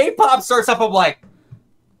then K-pop starts up, I'm like,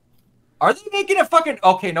 are they making a fucking...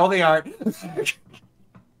 Okay, no, they aren't.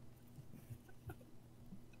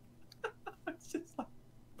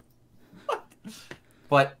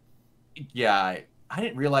 But yeah, I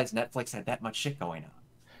didn't realize Netflix had that much shit going on.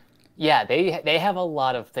 Yeah, they have a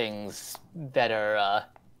lot of things that are.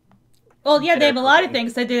 Well, yeah, they have a lot of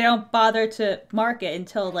things that they don't bother to market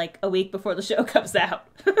until like a week before the show comes out.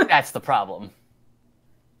 That's the problem.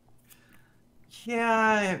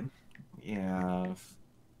 Yeah.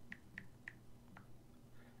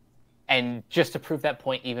 And just to prove that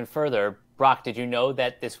point even further, Brock, did you know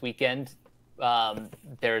that this weekend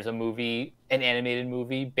there's a movie, an animated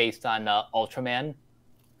movie based on Ultraman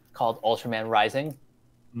called Ultraman Rising?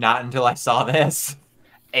 Not until I saw this.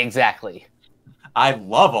 Exactly. I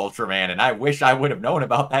love Ultraman, and I wish I would have known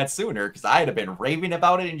about that sooner, because I'd have been raving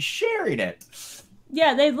about it and sharing it.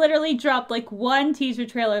 Yeah, they literally dropped like one teaser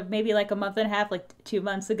trailer maybe like a month and a half, like 2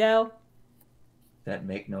 months ago. That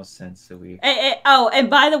make no sense, so we... and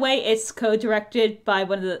by the way, it's co-directed by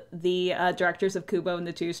one of the directors of Kubo and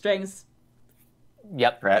the Two Strings.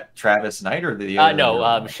 Yep. Travis Knight or the other?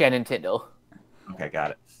 No, Shannon Tyndall. Okay,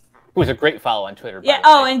 got it. Who's a great follow on Twitter. Yeah.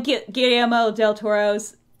 Oh, and Guillermo del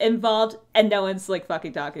Toro's involved, and no one's like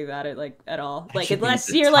fucking talking about it like at all. That like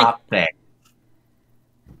unless you're like, thing.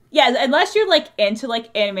 Yeah, unless you're like into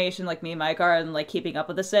like animation, like me and Mike are, and like keeping up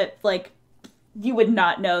with the shit, like you would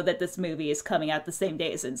not know that this movie is coming out the same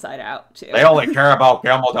day as Inside Out too. They only care about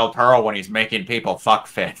Guillermo del Toro when he's making people fuck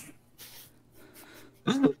fit.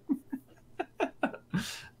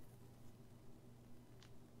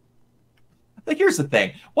 Like, here's the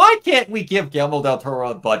thing. Why can't we give Guillermo del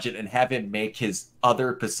Toro a budget and have him make his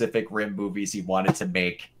other Pacific Rim movies he wanted to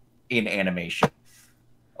make in animation?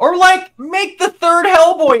 Or, like, make the third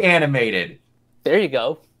Hellboy animated. There you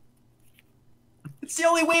go. It's the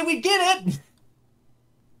only way we get it.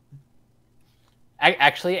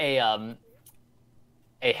 Actually, a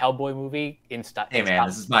Hellboy movie in stop. Hey, man,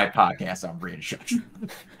 this is my podcast. I'm reading shit.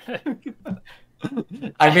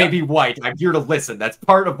 I may be white. I'm here to listen. That's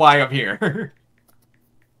part of why I'm here.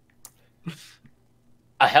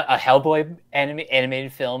 A Hellboy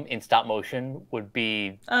animated film in stop motion would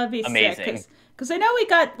be amazing. Because I know we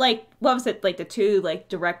got, like, what was it, like the 2, like,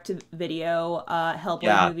 direct-to-video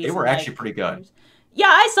Hellboy movies. Yeah, they were actually pretty good. Yeah,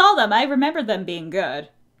 I saw them. I remember them being good.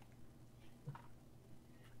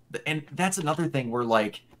 And that's another thing where,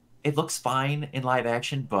 like, it looks fine in live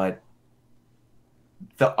action, but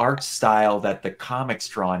the art style that the comics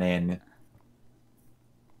drawn in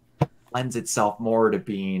lends itself more to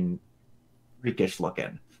being freakish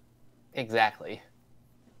looking. Exactly.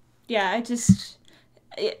 Yeah,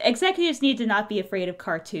 executives need to not be afraid of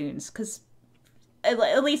cartoons, because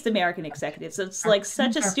at least American executives, it's like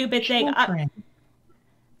such a stupid thing.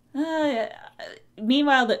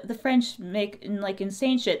 Meanwhile, the French make like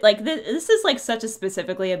insane shit. Like this is like such a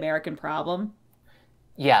specifically American problem.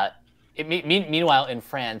 Yeah. Meanwhile, in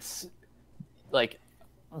France, like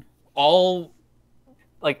all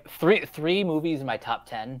like three movies in my top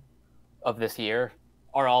 10 of this year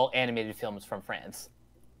are all animated films from France.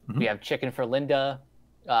 Mm-hmm. We have Chicken for Linda,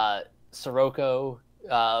 Sirocco,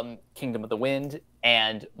 Kingdom of the Wind,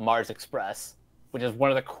 and Mars Express, which is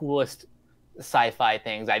one of the coolest sci-fi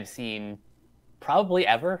things I've seen probably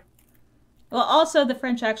ever. Well, also the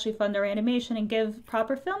French actually fund their animation and give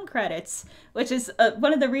proper film credits, which is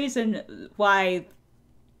one of the reasons why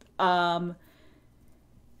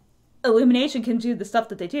Illumination can do the stuff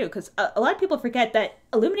that they do, because a lot of people forget that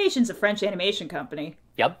Illumination's a French animation company.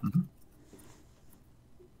 Yep. Mm-hmm.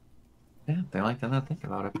 Yeah, they like to not think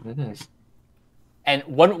about it, but it is. And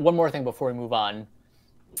one more thing before we move on.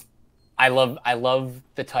 I love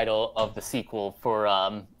the title of the sequel for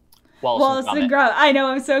Wallace and Gromit. I know,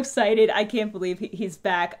 I'm so excited. I can't believe he's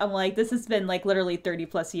back. I'm like, this has been like literally 30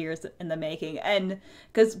 plus years in the making. And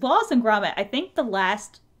because Wallace and Gromit, I think the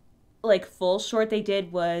last like full short they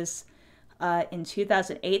did was in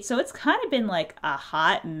 2008. So it's kind of been like a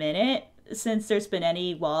hot minute since there's been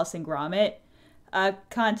any Wallace and Gromit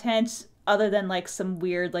content, other than like some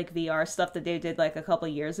weird like VR stuff that they did like a couple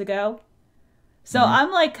years ago. So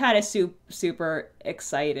I'm like kind of super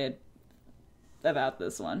excited about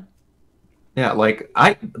this one. Yeah, like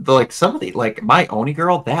some of the like My Oni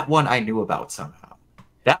Girl, that one I knew about somehow.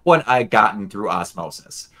 That one I gotten through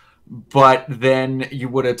osmosis. But then you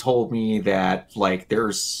would have told me that like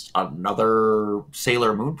there's another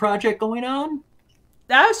Sailor Moon project going on.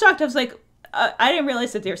 I was shocked. I was like, I didn't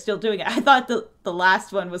realize that they were still doing it. I thought the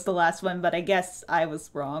last one was the last one, but I guess I was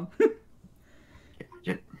wrong.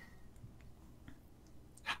 Yeah.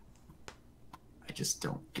 I just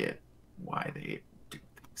don't get why they do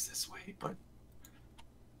things this way, but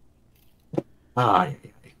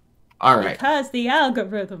all right. Because the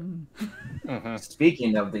algorithm.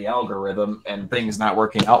 Speaking of the algorithm and things not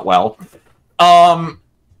working out well, I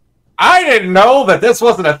didn't know that this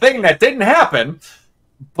wasn't a thing that didn't happen,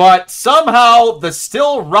 but somehow the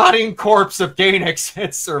still rotting corpse of Gainix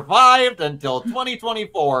had survived until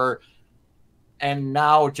 2024 and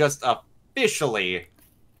now just officially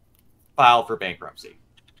filed for bankruptcy.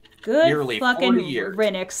 Good Nearly fucking 40 years.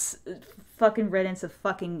 Gainix. Fucking riddance of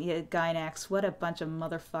fucking Gainax. What a bunch of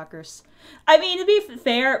motherfuckers. I mean, to be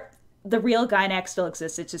fair, the real Gainax still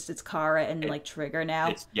exists. It's just it's Kara and like Trigger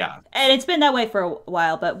now. Yeah. And it's been that way for a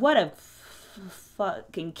while, but what a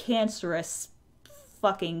fucking cancerous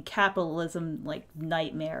fucking capitalism like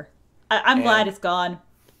nightmare. I'm glad it's gone.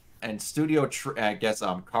 And I guess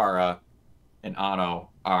Kara and Ano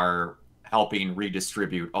are helping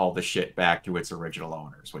redistribute all the shit back to its original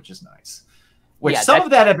owners, which is nice. Which some of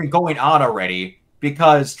that had been going on already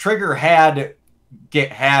because Trigger had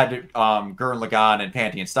Gurren Lagann and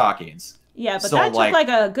Panty and Stockings. Yeah, but so, that took like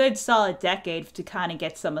a good solid decade to kind of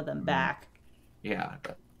get some of them back. Yeah,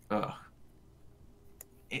 but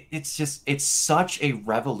it's such a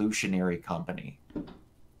revolutionary company.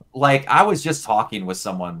 Like I was just talking with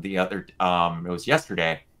someone it was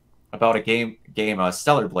yesterday about a game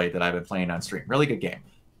Stellar Blade that I've been playing on stream. Really good game.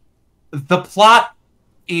 The plot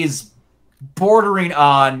is bordering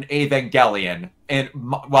on Evangelion, and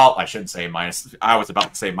well, I shouldn't say minus. I was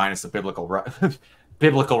about to say minus the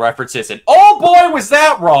biblical references, and oh boy, was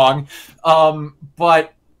that wrong.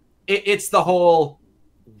 But it's the whole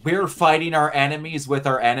we're fighting our enemies with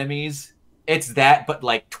our enemies. It's that, but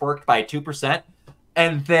like twerked by 2%.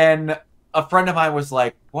 And then a friend of mine was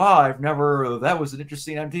like, "Wow, that was an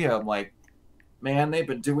interesting idea." I'm like, man, they've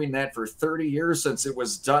been doing that for 30 years since it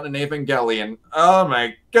was done in Evangelion. Oh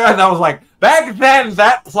my god, that was like, back then,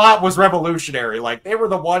 that plot was revolutionary. Like, they were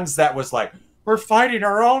the ones that was like, we're fighting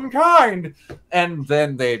our own kind. And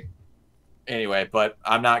then anyway, but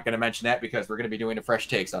I'm not going to mention that because we're going to be doing a fresh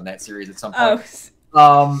takes on that series at some point.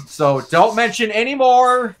 So don't mention any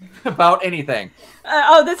more about anything.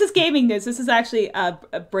 This is gaming news. This is actually a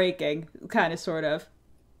breaking, kind of, sort of.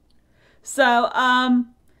 So,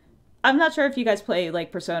 I'm not sure if you guys play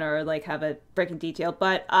like Persona or like have a breaking detail,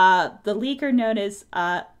 but the leaker known as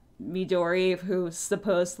Midori, who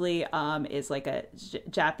supposedly is like a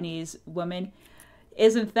Japanese woman,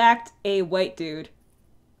 is in fact a white dude.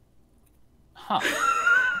 Huh.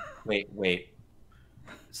 Wait.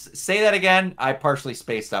 Say that again. I partially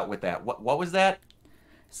spaced out with that. What was that?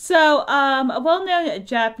 So, a well-known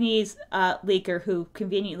Japanese leaker who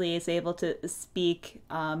conveniently is able to speak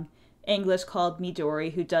English called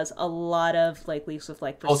Midori, who does a lot of like leaks with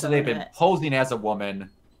like Persona. Oh, so they've been posing as a woman.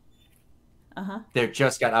 They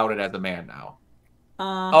just got outed as a man now.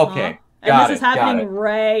 Okay. And this is happening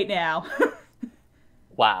right now.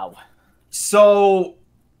 Wow. So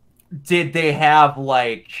did they have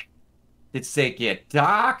like did they get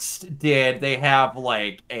doxxed? Did they have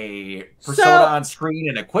like a persona on screen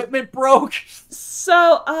and equipment broke?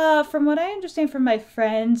 So, from what I understand from my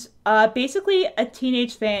friends, basically a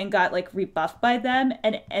teenage fan got like rebuffed by them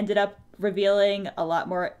and ended up revealing a lot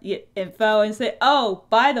more info and said, "Oh,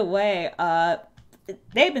 by the way,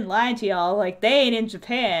 they've been lying to y'all. Like they ain't in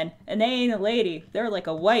Japan and they ain't a lady. They're like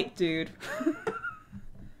a white dude."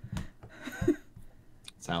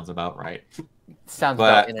 Sounds about right. Sounds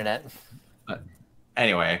about internet.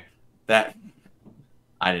 Anyway, that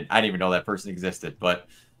I didn't even know that person existed, but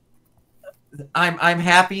I'm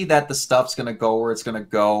happy that the stuff's gonna go where it's gonna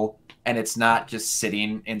go, and it's not just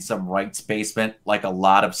sitting in some rights basement like a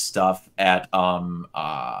lot of stuff at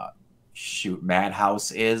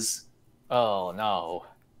Madhouse is. Oh no.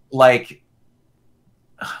 Like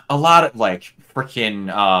a lot of like freaking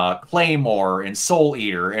Claymore and Soul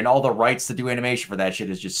Eater and all the rights to do animation for that shit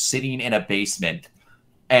is just sitting in a basement,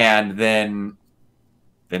 and then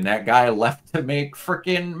that guy left to make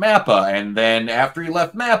freaking Mappa, and then after he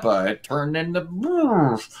left Mappa, it turned into...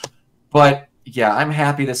 But, yeah, I'm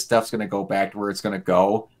happy this stuff's gonna go back to where it's gonna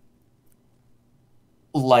go.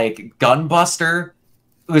 Like, Gunbuster,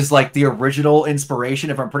 was like the original inspiration,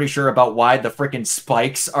 if I'm pretty sure, about why the freaking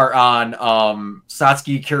spikes are on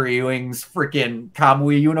Satsuki Kiryuing's freaking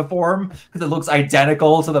Kamui uniform, because it looks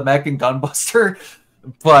identical to the Mech and Gunbuster.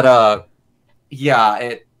 But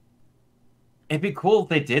yeah, it'd be cool if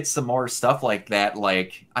they did some more stuff like that.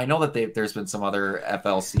 Like, I know that there's been some other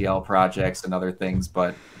FLCL projects and other things,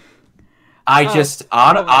 but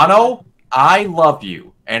Ano, I love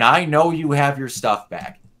you, and I know you have your stuff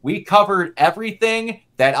back. We covered everything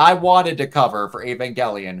that I wanted to cover for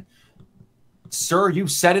Evangelion. Sir, you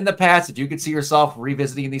said in the past that you could see yourself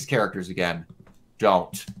revisiting these characters again.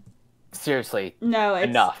 Don't. Seriously. No,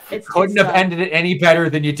 enough. It couldn't have ended it any better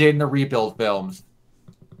than you did in the rebuild films.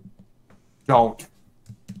 Don't.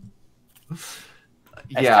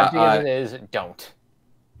 As tempting as it is, don't.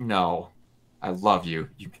 No. I love you.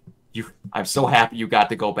 I'm so happy you got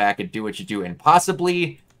to go back and do what you do, and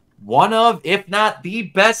possibly one of, if not the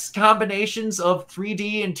best combinations of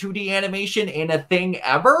 3D and 2D animation in a thing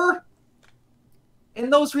ever.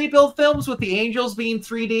 In those rebuild films with the angels being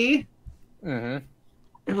 3D. Mm-hmm.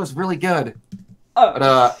 It was really good. Oh.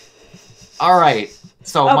 But, all right.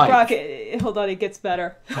 So, Mike. Brock, hold on, it gets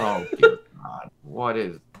better. Oh, dear God. What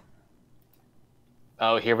is...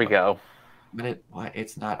 Oh, here we go. But why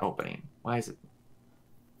it's not opening? Why is it...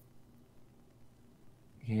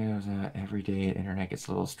 Yeah, every day the internet gets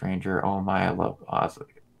a little stranger. Oh my, I love Awesome.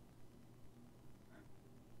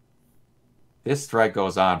 This thread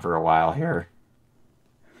goes on for a while here.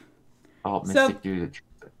 Oh, Mystic Dude.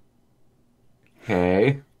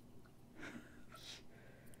 Okay.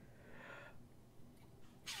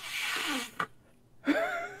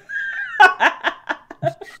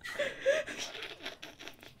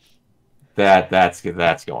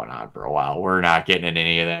 That's going on for a while. We're not getting into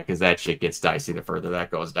any of that because that shit gets dicey the further that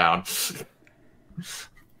goes down.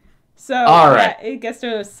 So, all right. Yeah, it gets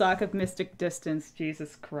to a sock of mystic distance.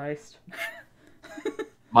 Jesus Christ.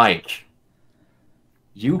 Mike,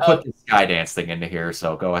 you put the Skydance thing into here,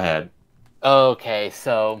 so go ahead. Okay,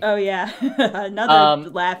 so... Oh, yeah. Another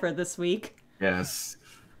laugher this week. Yes.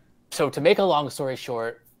 So, to make a long story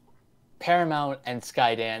short, Paramount and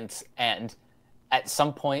Skydance and... at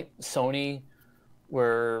some point, Sony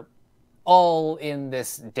were all in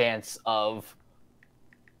this dance of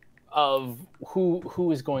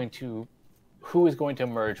who is going to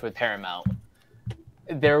merge with Paramount.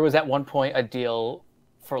 There was at one point a deal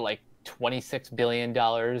for like $26 billion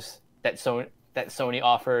that Sony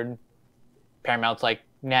offered. Paramount's like,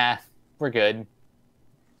 nah, we're good.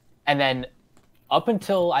 And then up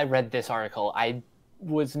until I read this article, I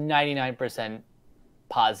was 99%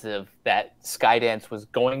 positive that Skydance was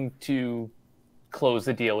going to close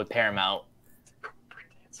the deal with Paramount.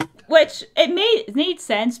 Which it made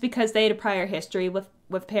sense because they had a prior history with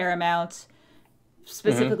Paramount,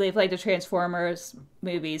 specifically like the Transformers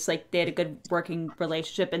movies. Like they had a good working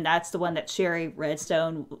relationship, and that's the one that Sherry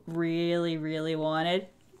Redstone really, really wanted.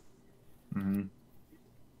 Mm-hmm.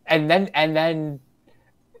 And then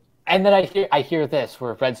I hear this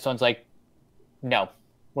where Redstone's like, no,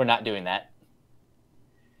 we're not doing that.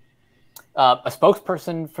 A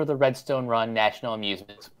spokesperson for the Redstone-run National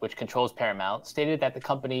Amusements, which controls Paramount, stated that the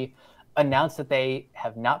company announced that they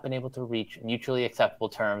have not been able to reach mutually acceptable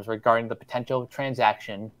terms regarding the potential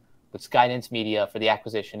transaction with Skydance Media for the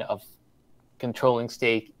acquisition of controlling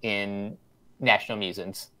stake in National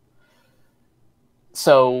Amusements.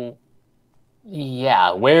 So,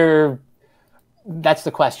 yeah, that's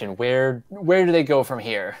the question. Where do they go from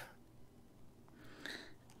here?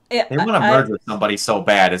 They want to merge with somebody so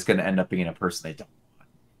bad it's going to end up being a person they don't want.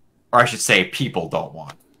 Or I should say people don't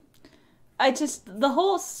want. The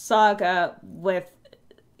whole saga with...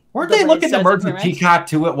 Weren't they looking to merge with Peacock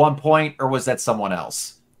too at one point, or was that someone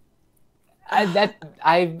else?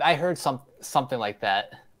 I heard something like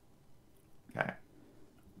that. Okay.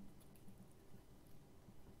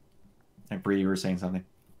 And Bree, you were saying something?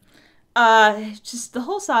 Just the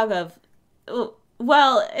whole saga of...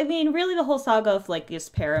 Well, I mean, really the whole saga of, like, this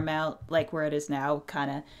Paramount, like, where it is now,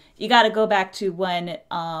 kind of... You gotta go back to when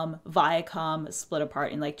Viacom split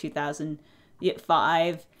apart in, like,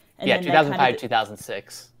 2005. And yeah, then 2005,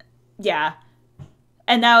 2006. Yeah.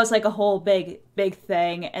 And that was, like, a whole big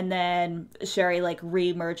thing. And then Sherry, like,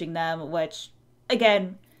 re-merging them, which,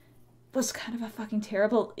 again, was kind of a fucking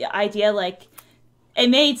terrible idea. Like,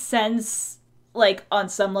 it made sense... like on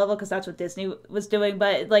some level because that's what Disney was doing,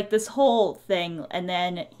 but like this whole thing, and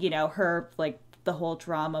then her like the whole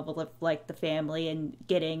drama with like the family and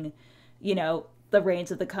getting the reins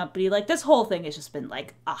of the company, like this whole thing has just been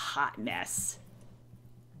like a hot mess.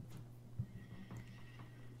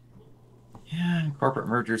 Yeah, corporate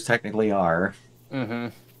mergers technically are.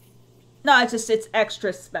 No, it's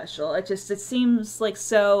extra special. It seems like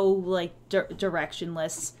so like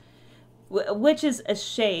directionless, which is a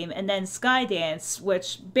shame. And then Skydance,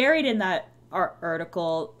 which buried in that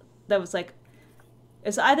article, that was like,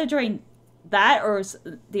 it's either during that or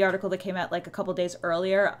the article that came out like a couple days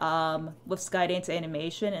earlier, with Skydance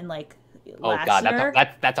animation and like last year.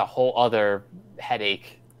 That's a whole other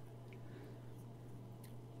headache.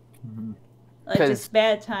 Mm-hmm. Like, just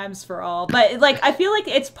bad times for all. But, like, I feel like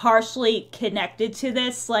it's partially connected to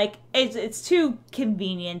this. Like, it's too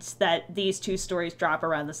convenient that these two stories drop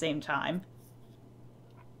around the same time.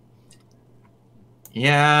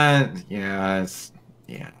 Yeah.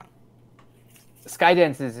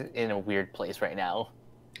 Skydance is in a weird place right now.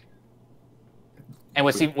 And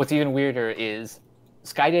what's even weirder is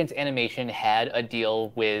Skydance Animation had a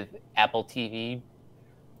deal with Apple TV,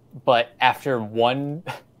 but after one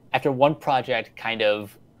project kind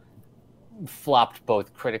of flopped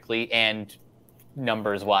both critically and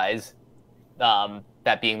numbers-wise,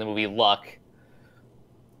 that being the movie Luck,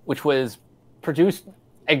 which was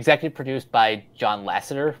executive produced by John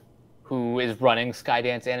Lasseter, who is running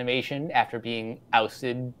Skydance Animation after being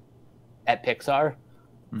ousted at Pixar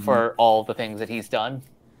for all the things that he's done.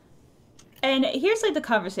 And here's like the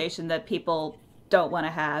conversation that people don't want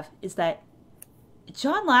to have, is that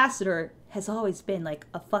John Lasseter has always been like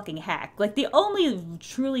a fucking hack. Like, the only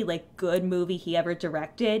truly like good movie he ever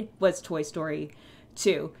directed was Toy Story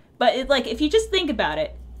 2. But if you just think about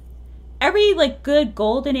it, every like good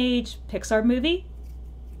golden age Pixar movie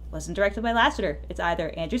wasn't directed by Lasseter. It's either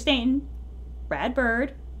Andrew Stanton, Brad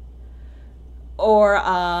Bird, or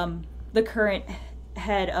the current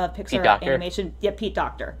head of Pixar Animation, Pete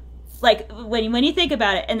Docter. Like, when you think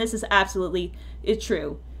about it, and this is absolutely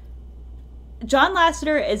true, John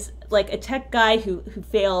Lasseter is like a tech guy who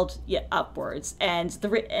failed upwards, and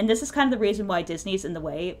this is kind of the reason why Disney's in the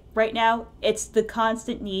way right now. It's the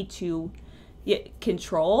constant need to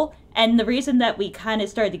control, and the reason that we kind of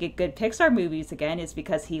started to get good Pixar movies again is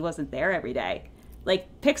because he wasn't there every day.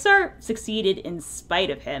 Like, Pixar succeeded in spite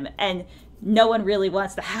of him, and no one really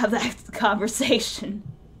wants to have that conversation.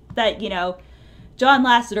 That, John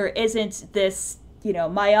Lasseter isn't this,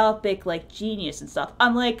 myopic, like, genius and stuff.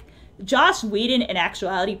 I'm like, Joss Whedon, in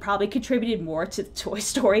actuality, probably contributed more to Toy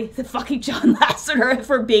Story than fucking John Lasseter, if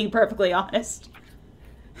we're being perfectly honest.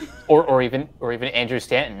 Or even Andrew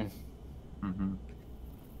Stanton. Mm-hmm.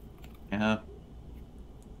 Yeah.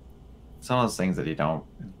 Some of those things that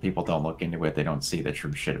people don't look into it, they don't see the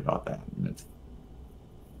true shit about that. And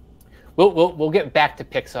we'll get back to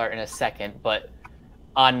Pixar in a second, but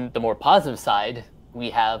on the more positive side, we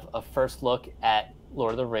have a first look at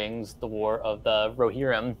Lord of the Rings, The War of the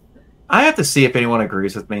Rohirrim. I have to see if anyone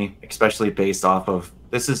agrees with me, especially based off of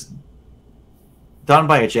this is done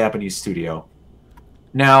by a Japanese studio.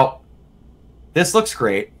 Now, this looks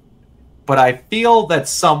great, but I feel that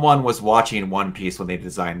someone was watching One Piece when they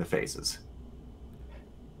designed the faces.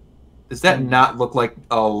 Does that not look like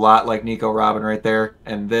a lot like Nico Robin right there?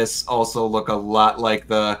 And this also look a lot like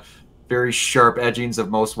the very sharp edgings of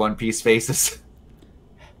most One Piece faces.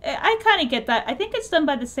 I kind of get that. I think it's done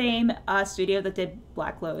by the same studio that did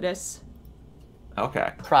Black Lotus.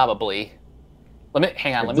 Okay. Probably.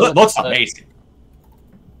 Hang on. It looks amazing.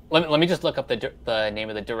 Let me just look up the name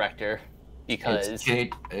of the director, because it's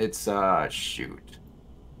shoot,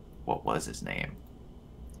 what was his name?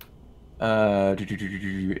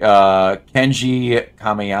 Kenji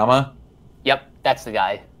Kamiyama. Yep, that's the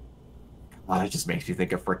guy. It just makes you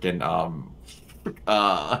think of freaking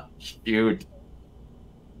shoot.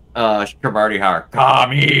 Shikamaru Har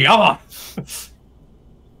Kamiyama.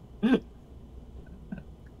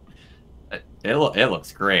 It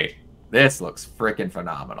looks great. This looks freaking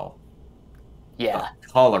phenomenal. Yeah. The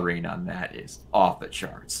coloring on that is off the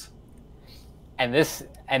charts. And this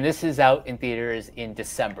is out in theaters in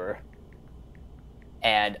December.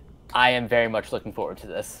 And I am very much looking forward to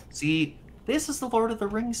this. See, this is the Lord of the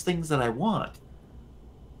Rings things that I want.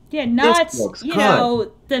 Yeah, not,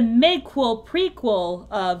 the midquel prequel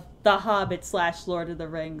of The Hobbit / Lord of the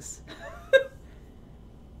Rings.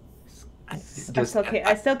 I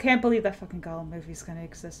still can't believe that fucking Gollum movie's gonna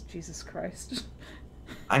exist. Jesus Christ.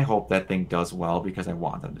 I hope that thing does well, because I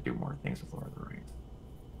want them to do more things with Lord of the Rings.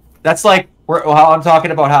 That's like how I'm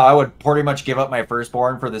talking about how I would pretty much give up my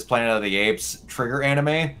firstborn for this Planet of the Apes trigger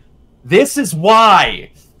anime. This is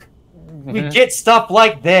why we get stuff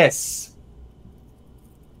like this.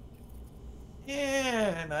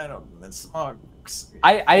 Yeah, and I don't. The smog.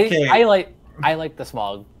 I like the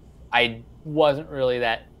smog. I wasn't really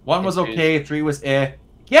that. One was okay. 3 was eh.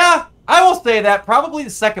 Yeah, I will say that probably the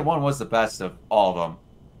second one was the best of all of them.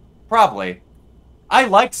 Probably. I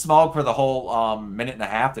liked Smaug for the whole minute and a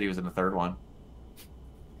half that he was in the third one.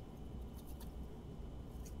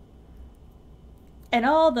 And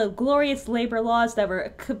all the glorious labor laws that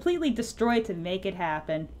were completely destroyed to make it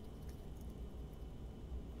happen.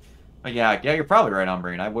 But yeah, you're probably right,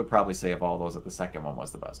 Umbrian. I would probably say of all those that the second one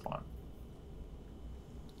was the best one.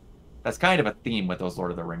 That's kind of a theme with those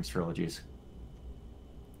Lord of the Rings trilogies.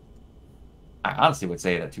 I honestly would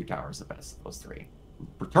say that Two Towers is the best of those three.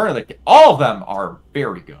 Return of the King, all of them are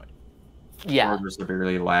very good. Yeah. Or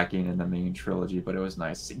severely lacking in the main trilogy, but it was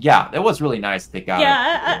nice. Yeah, it was really nice that they got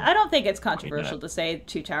Yeah, I don't think it's controversial to say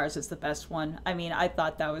Two Towers is the best one. I mean, I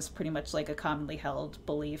thought that was pretty much like a commonly held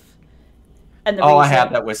belief. And the I had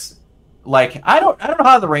that was like I don't know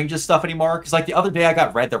how the ranges stuff anymore because like the other day I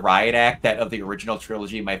got read the Riot Act that of the original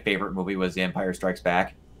trilogy. My favorite movie was The Empire Strikes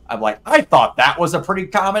Back. I'm like, I thought that was a pretty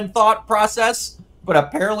common thought process, but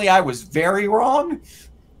apparently I was very wrong.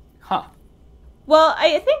 Huh. Well,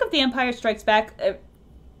 I think of The Empire Strikes Back, it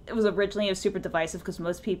was originally super divisive because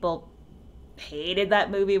most people hated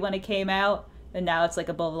that movie when it came out, and now it's like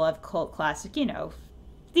a beloved cult classic. You know,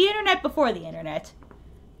 the internet before the internet.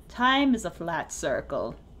 Time is a flat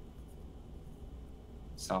circle.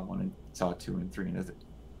 Saw 2 and 3. And is it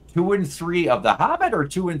 2 and 3 of The Hobbit or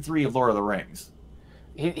 2 and 3 of Lord of the Rings?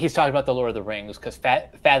 He's talking about the Lord of the Rings because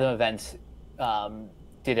Fathom Events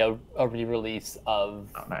did a re-release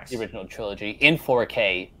of the original trilogy in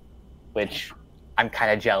 4K, which I'm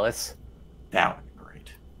kind of jealous. That would be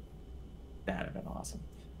great. That would have been awesome.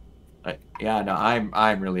 But yeah, no,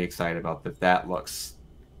 I'm really excited about that. That looks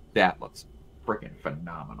freaking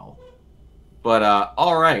phenomenal. But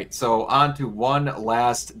all right, so on to one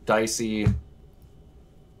last dicey,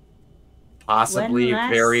 possibly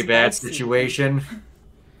very bad situation.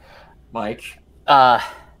 Mike.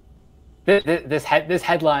 This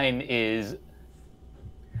headline is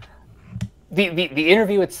the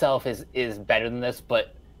interview itself is better than this,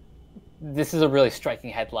 but this is a really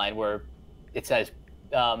striking headline where it says,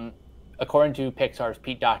 according to Pixar's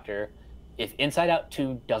Pete Docter, if Inside Out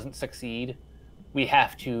 2 doesn't succeed, we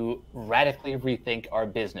have to radically rethink our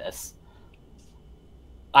business.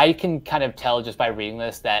 I can kind of tell just by reading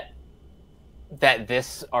this that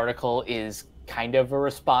this article is kind of a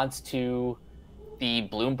response to the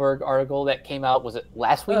Bloomberg article that came out. Was it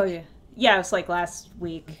last week? Oh yeah, yeah, it was like last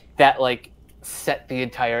week. That like set the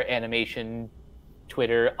entire animation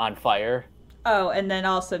Twitter on fire. Oh, and then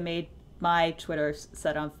also made my Twitter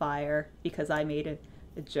set on fire because I made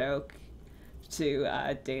a joke to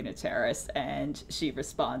Dana Terrace and she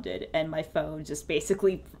responded, and my phone just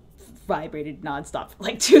basically vibrated nonstop for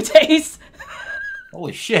like 2 days.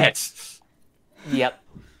 Holy shit. Yep.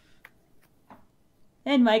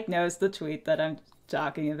 And Mike knows the tweet that I'm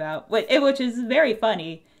talking about, which is very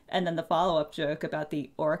funny. And then the follow-up joke about the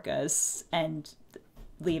orcas and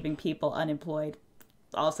leaving people unemployed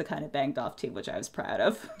also kind of banged off too, which I was proud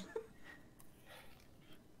of.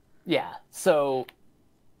 Yeah. So,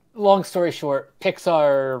 long story short,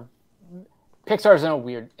 Pixar's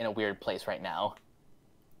in a weird place right now.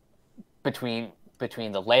 Between the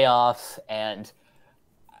layoffs and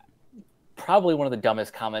probably one of the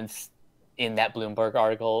dumbest comments in that Bloomberg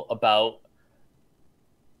article about,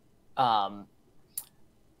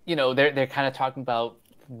 they're kind of talking about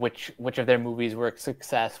which of their movies were a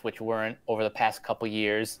success, which weren't over the past couple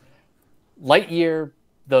years. Lightyear,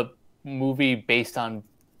 the movie based on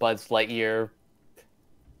Buzz Lightyear,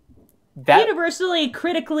 that universally,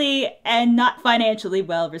 critically, and not financially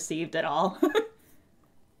well received at all.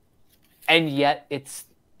 And yet, it's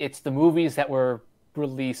the movies that were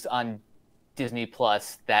released on Disney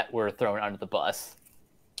Plus that were thrown under the bus.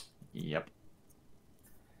 Yep.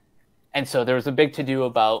 And so there was a big to-do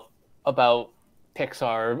about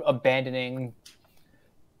Pixar abandoning,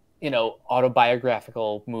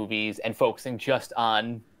 autobiographical movies and focusing just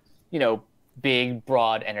on, big,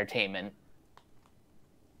 broad entertainment.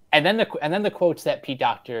 And then the quotes that Pete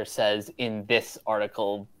Docter says in this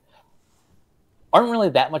article aren't really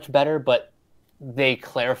that much better, but they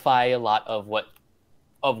clarify a lot of what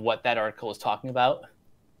that article is talking about.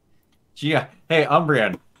 Yeah. Hey,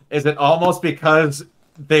 Umbrian, is it almost because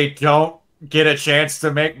they don't get a chance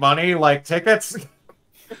to make money like tickets?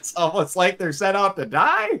 It's almost like they're set out to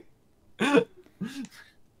die.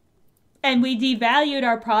 And we devalued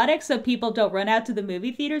our product so people don't run out to the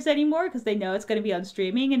movie theaters anymore because they know it's going to be on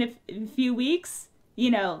streaming in a few weeks.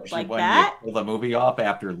 Like when that. You pull the movie off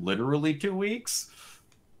after literally 2 weeks.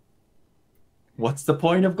 What's the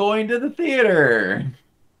point of going to the theater?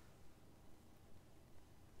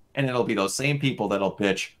 And it'll be those same people that'll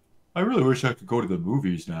pitch, I really wish I could go to the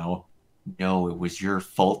movies now. No, it was your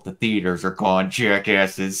fault the theaters are gone,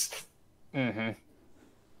 jackasses. Mm-hmm.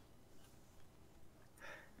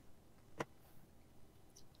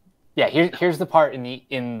 Yeah, here's the part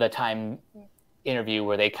in the Time interview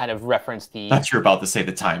where they kind of reference the. I thought you were about to say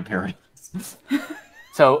the time period.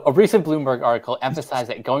 So, a recent Bloomberg article emphasized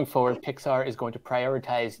that going forward, Pixar is going to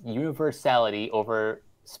prioritize universality over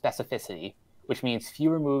specificity, which means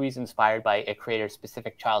fewer movies inspired by a creator's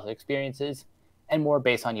specific childhood experiences and more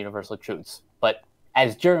based on universal truths. But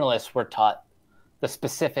as journalists, we're taught the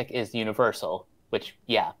specific is universal, which,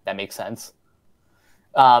 yeah, that makes sense.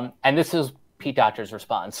 And this is Pete Docter's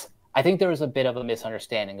response. I think there was a bit of a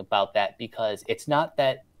misunderstanding about that because it's not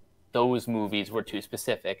that those movies were too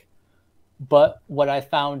specific. But what I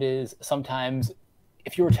found is sometimes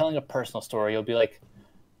if you were telling a personal story, you'll be like,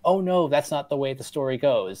 oh, no, that's not the way the story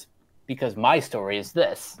goes because my story is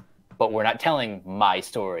this. But we're not telling my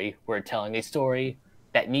story. We're telling a story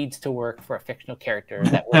that needs to work for a fictional character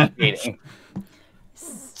that we're creating.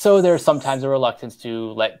 So there's sometimes a reluctance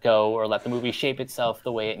to let go or let the movie shape itself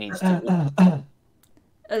the way it needs to.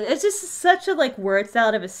 It's just such a word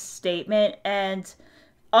salad of a statement, and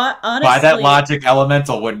honestly, by that logic,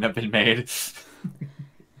 Elemental wouldn't have been made.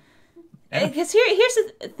 Because here's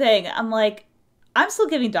the thing, I'm still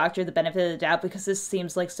giving Doctor the benefit of the doubt because this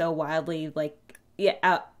seems so wildly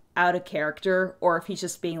out of character, or if he's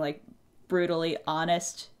just being brutally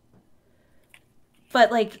honest.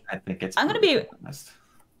 But I think it's. I'm gonna be honest.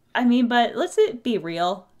 I mean, but let's be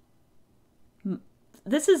real.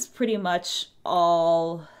 This is pretty much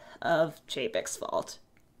all of Chapek's fault.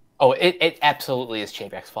 Oh, it absolutely is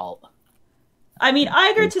Chapek's fault. I mean, I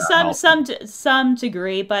agree to some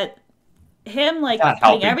degree, but him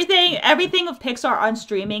putting everything of Pixar on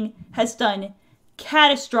streaming has done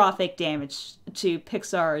catastrophic damage to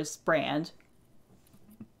Pixar's brand.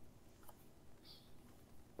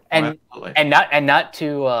 And not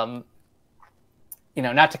to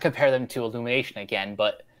not to compare them to Illumination again,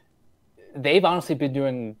 but they've honestly been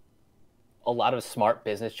doing a lot of smart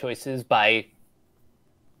business choices by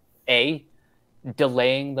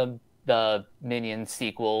delaying the Minions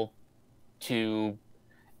sequel to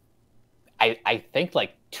I think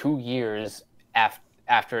 2 years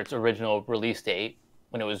after its original release date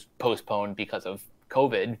when it was postponed because of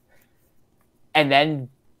COVID, and then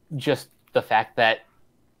just the fact that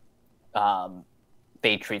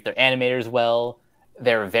they treat their animators well.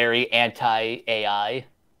 They're very anti-AI,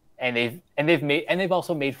 and they've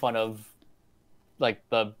also made fun of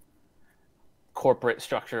the corporate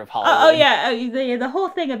structure of Hollywood. Oh yeah, the whole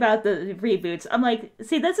thing about the reboots. I'm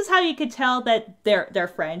see, this is how you could tell that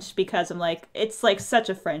they're French because I'm it's such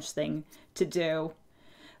a French thing to do.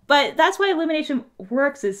 But that's why Illumination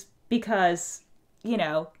works is because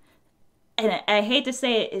and I hate to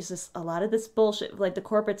say it, is just a lot of this bullshit, the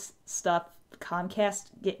corporate stuff. Comcast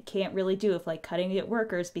can't really do of cutting it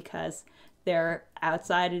workers because they're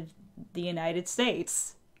outside of the United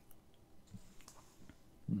States.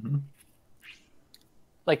 Mm-hmm.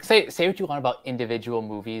 Say what you want about individual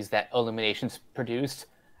movies that Illumination's produced.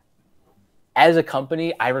 As a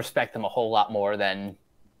company, I respect them a whole lot more than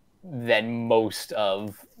most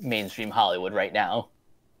of mainstream Hollywood right now.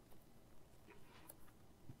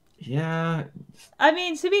 Yeah. I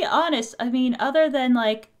mean, to be honest, other than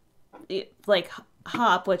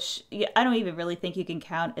Hop, which I don't even really think you can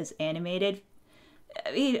count as animated.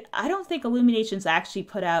 I mean, I don't think Illumination's actually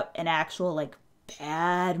put out an actual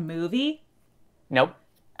bad movie. Nope.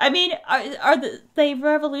 I mean, are they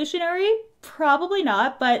revolutionary? Probably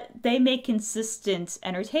not, but they make consistent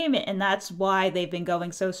entertainment, and that's why they've been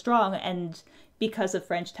going so strong. And because of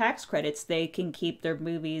French tax credits, they can keep their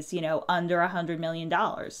movies, under $100 million.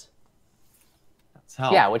 That's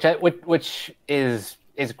how. Yeah, which is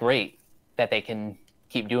great that they can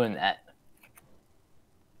keep doing that.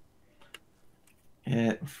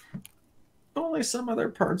 Only some other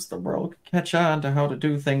parts of the world catch on to how to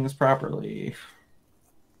do things properly,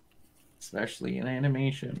 especially in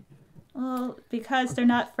animation. Well, because they're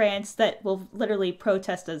not France, that will literally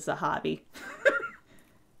protest as a hobby.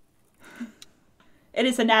 It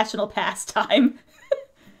is a national pastime.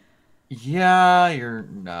 Yeah, you're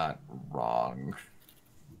not wrong.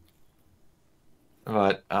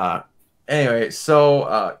 But anyway,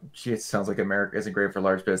 so it sounds like America isn't great for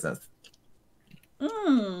large business.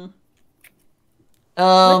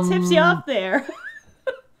 What tips you off there?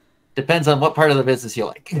 Depends on what part of the business you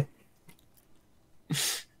like.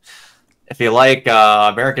 If you like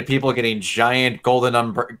American people getting giant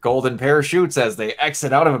golden parachutes as they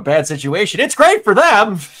exit out of a bad situation, it's great for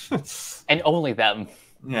them. And only them.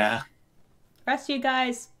 Yeah. The rest of you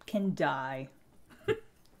guys can die.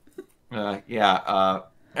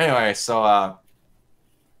 Anyway, so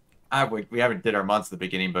we haven't did our months at the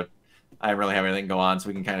beginning, but I don't really have anything go on, so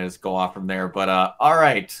we can kind of just go off from there. But all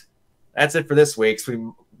right, that's it for this week. So we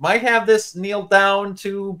might have this nailed down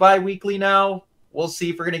to bi-weekly now. We'll see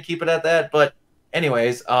if we're going to keep it at that. But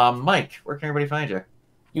anyways, Mike, where can everybody find you?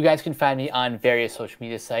 You guys can find me on various social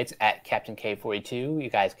media sites at Captain K42. You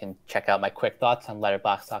guys can check out my quick thoughts on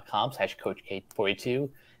letterboxd.com/CoachK42.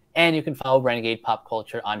 And you can follow Renegade Pop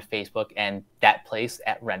Culture on Facebook and that place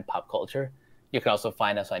at Ren Pop Culture. You can also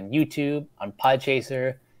find us on YouTube, on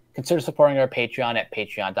Podchaser. Consider supporting our Patreon at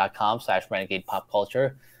patreon.com/Renegade Pop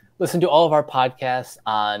Culture. Listen to all of our podcasts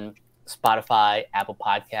on Spotify, Apple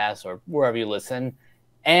Podcasts, or wherever you listen.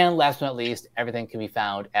 And last but not least, everything can be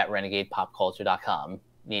found at renegadepopculture.com.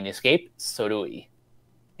 Need an escape? So do we.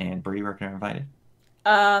 And Brady, where can I find it?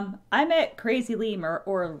 I'm at Crazy Lemur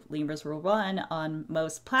or Lemur's Rule 1 on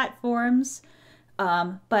most platforms.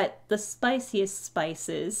 But the spiciest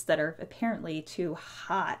spices that are apparently too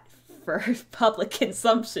hot for public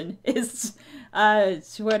consumption is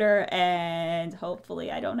Twitter, and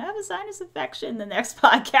hopefully I don't have a sinus infection the next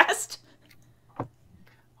podcast.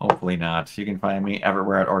 Hopefully not. You can find me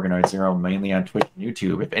everywhere at Organoid0, mainly on Twitch and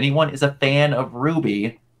YouTube. If anyone is a fan of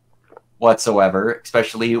Ruby whatsoever,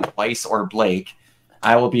 especially Weiss or Blake,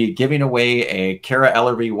 I will be giving away a Kara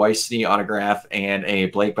Ellerby Weissney autograph and a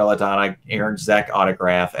Blake Belladonna Aaron Zek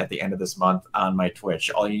autograph at the end of this month on my Twitch.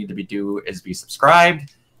 All you need to do is be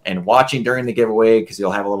subscribed and watching during the giveaway, because you'll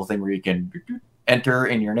have a little thing where you can enter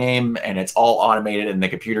in your name, and it's all automated, and the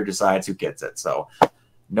computer decides who gets it. So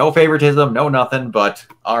no favoritism, no nothing, but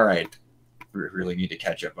all right. We really need to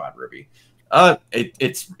catch up on Ruby.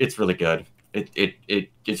 It's really good.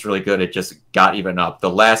 It's really good. It just got even up. The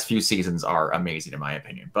last few seasons are amazing in my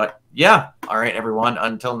opinion. But yeah, all right, everyone.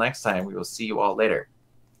 Until next time, we will see you all later.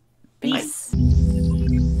 Peace. Bye.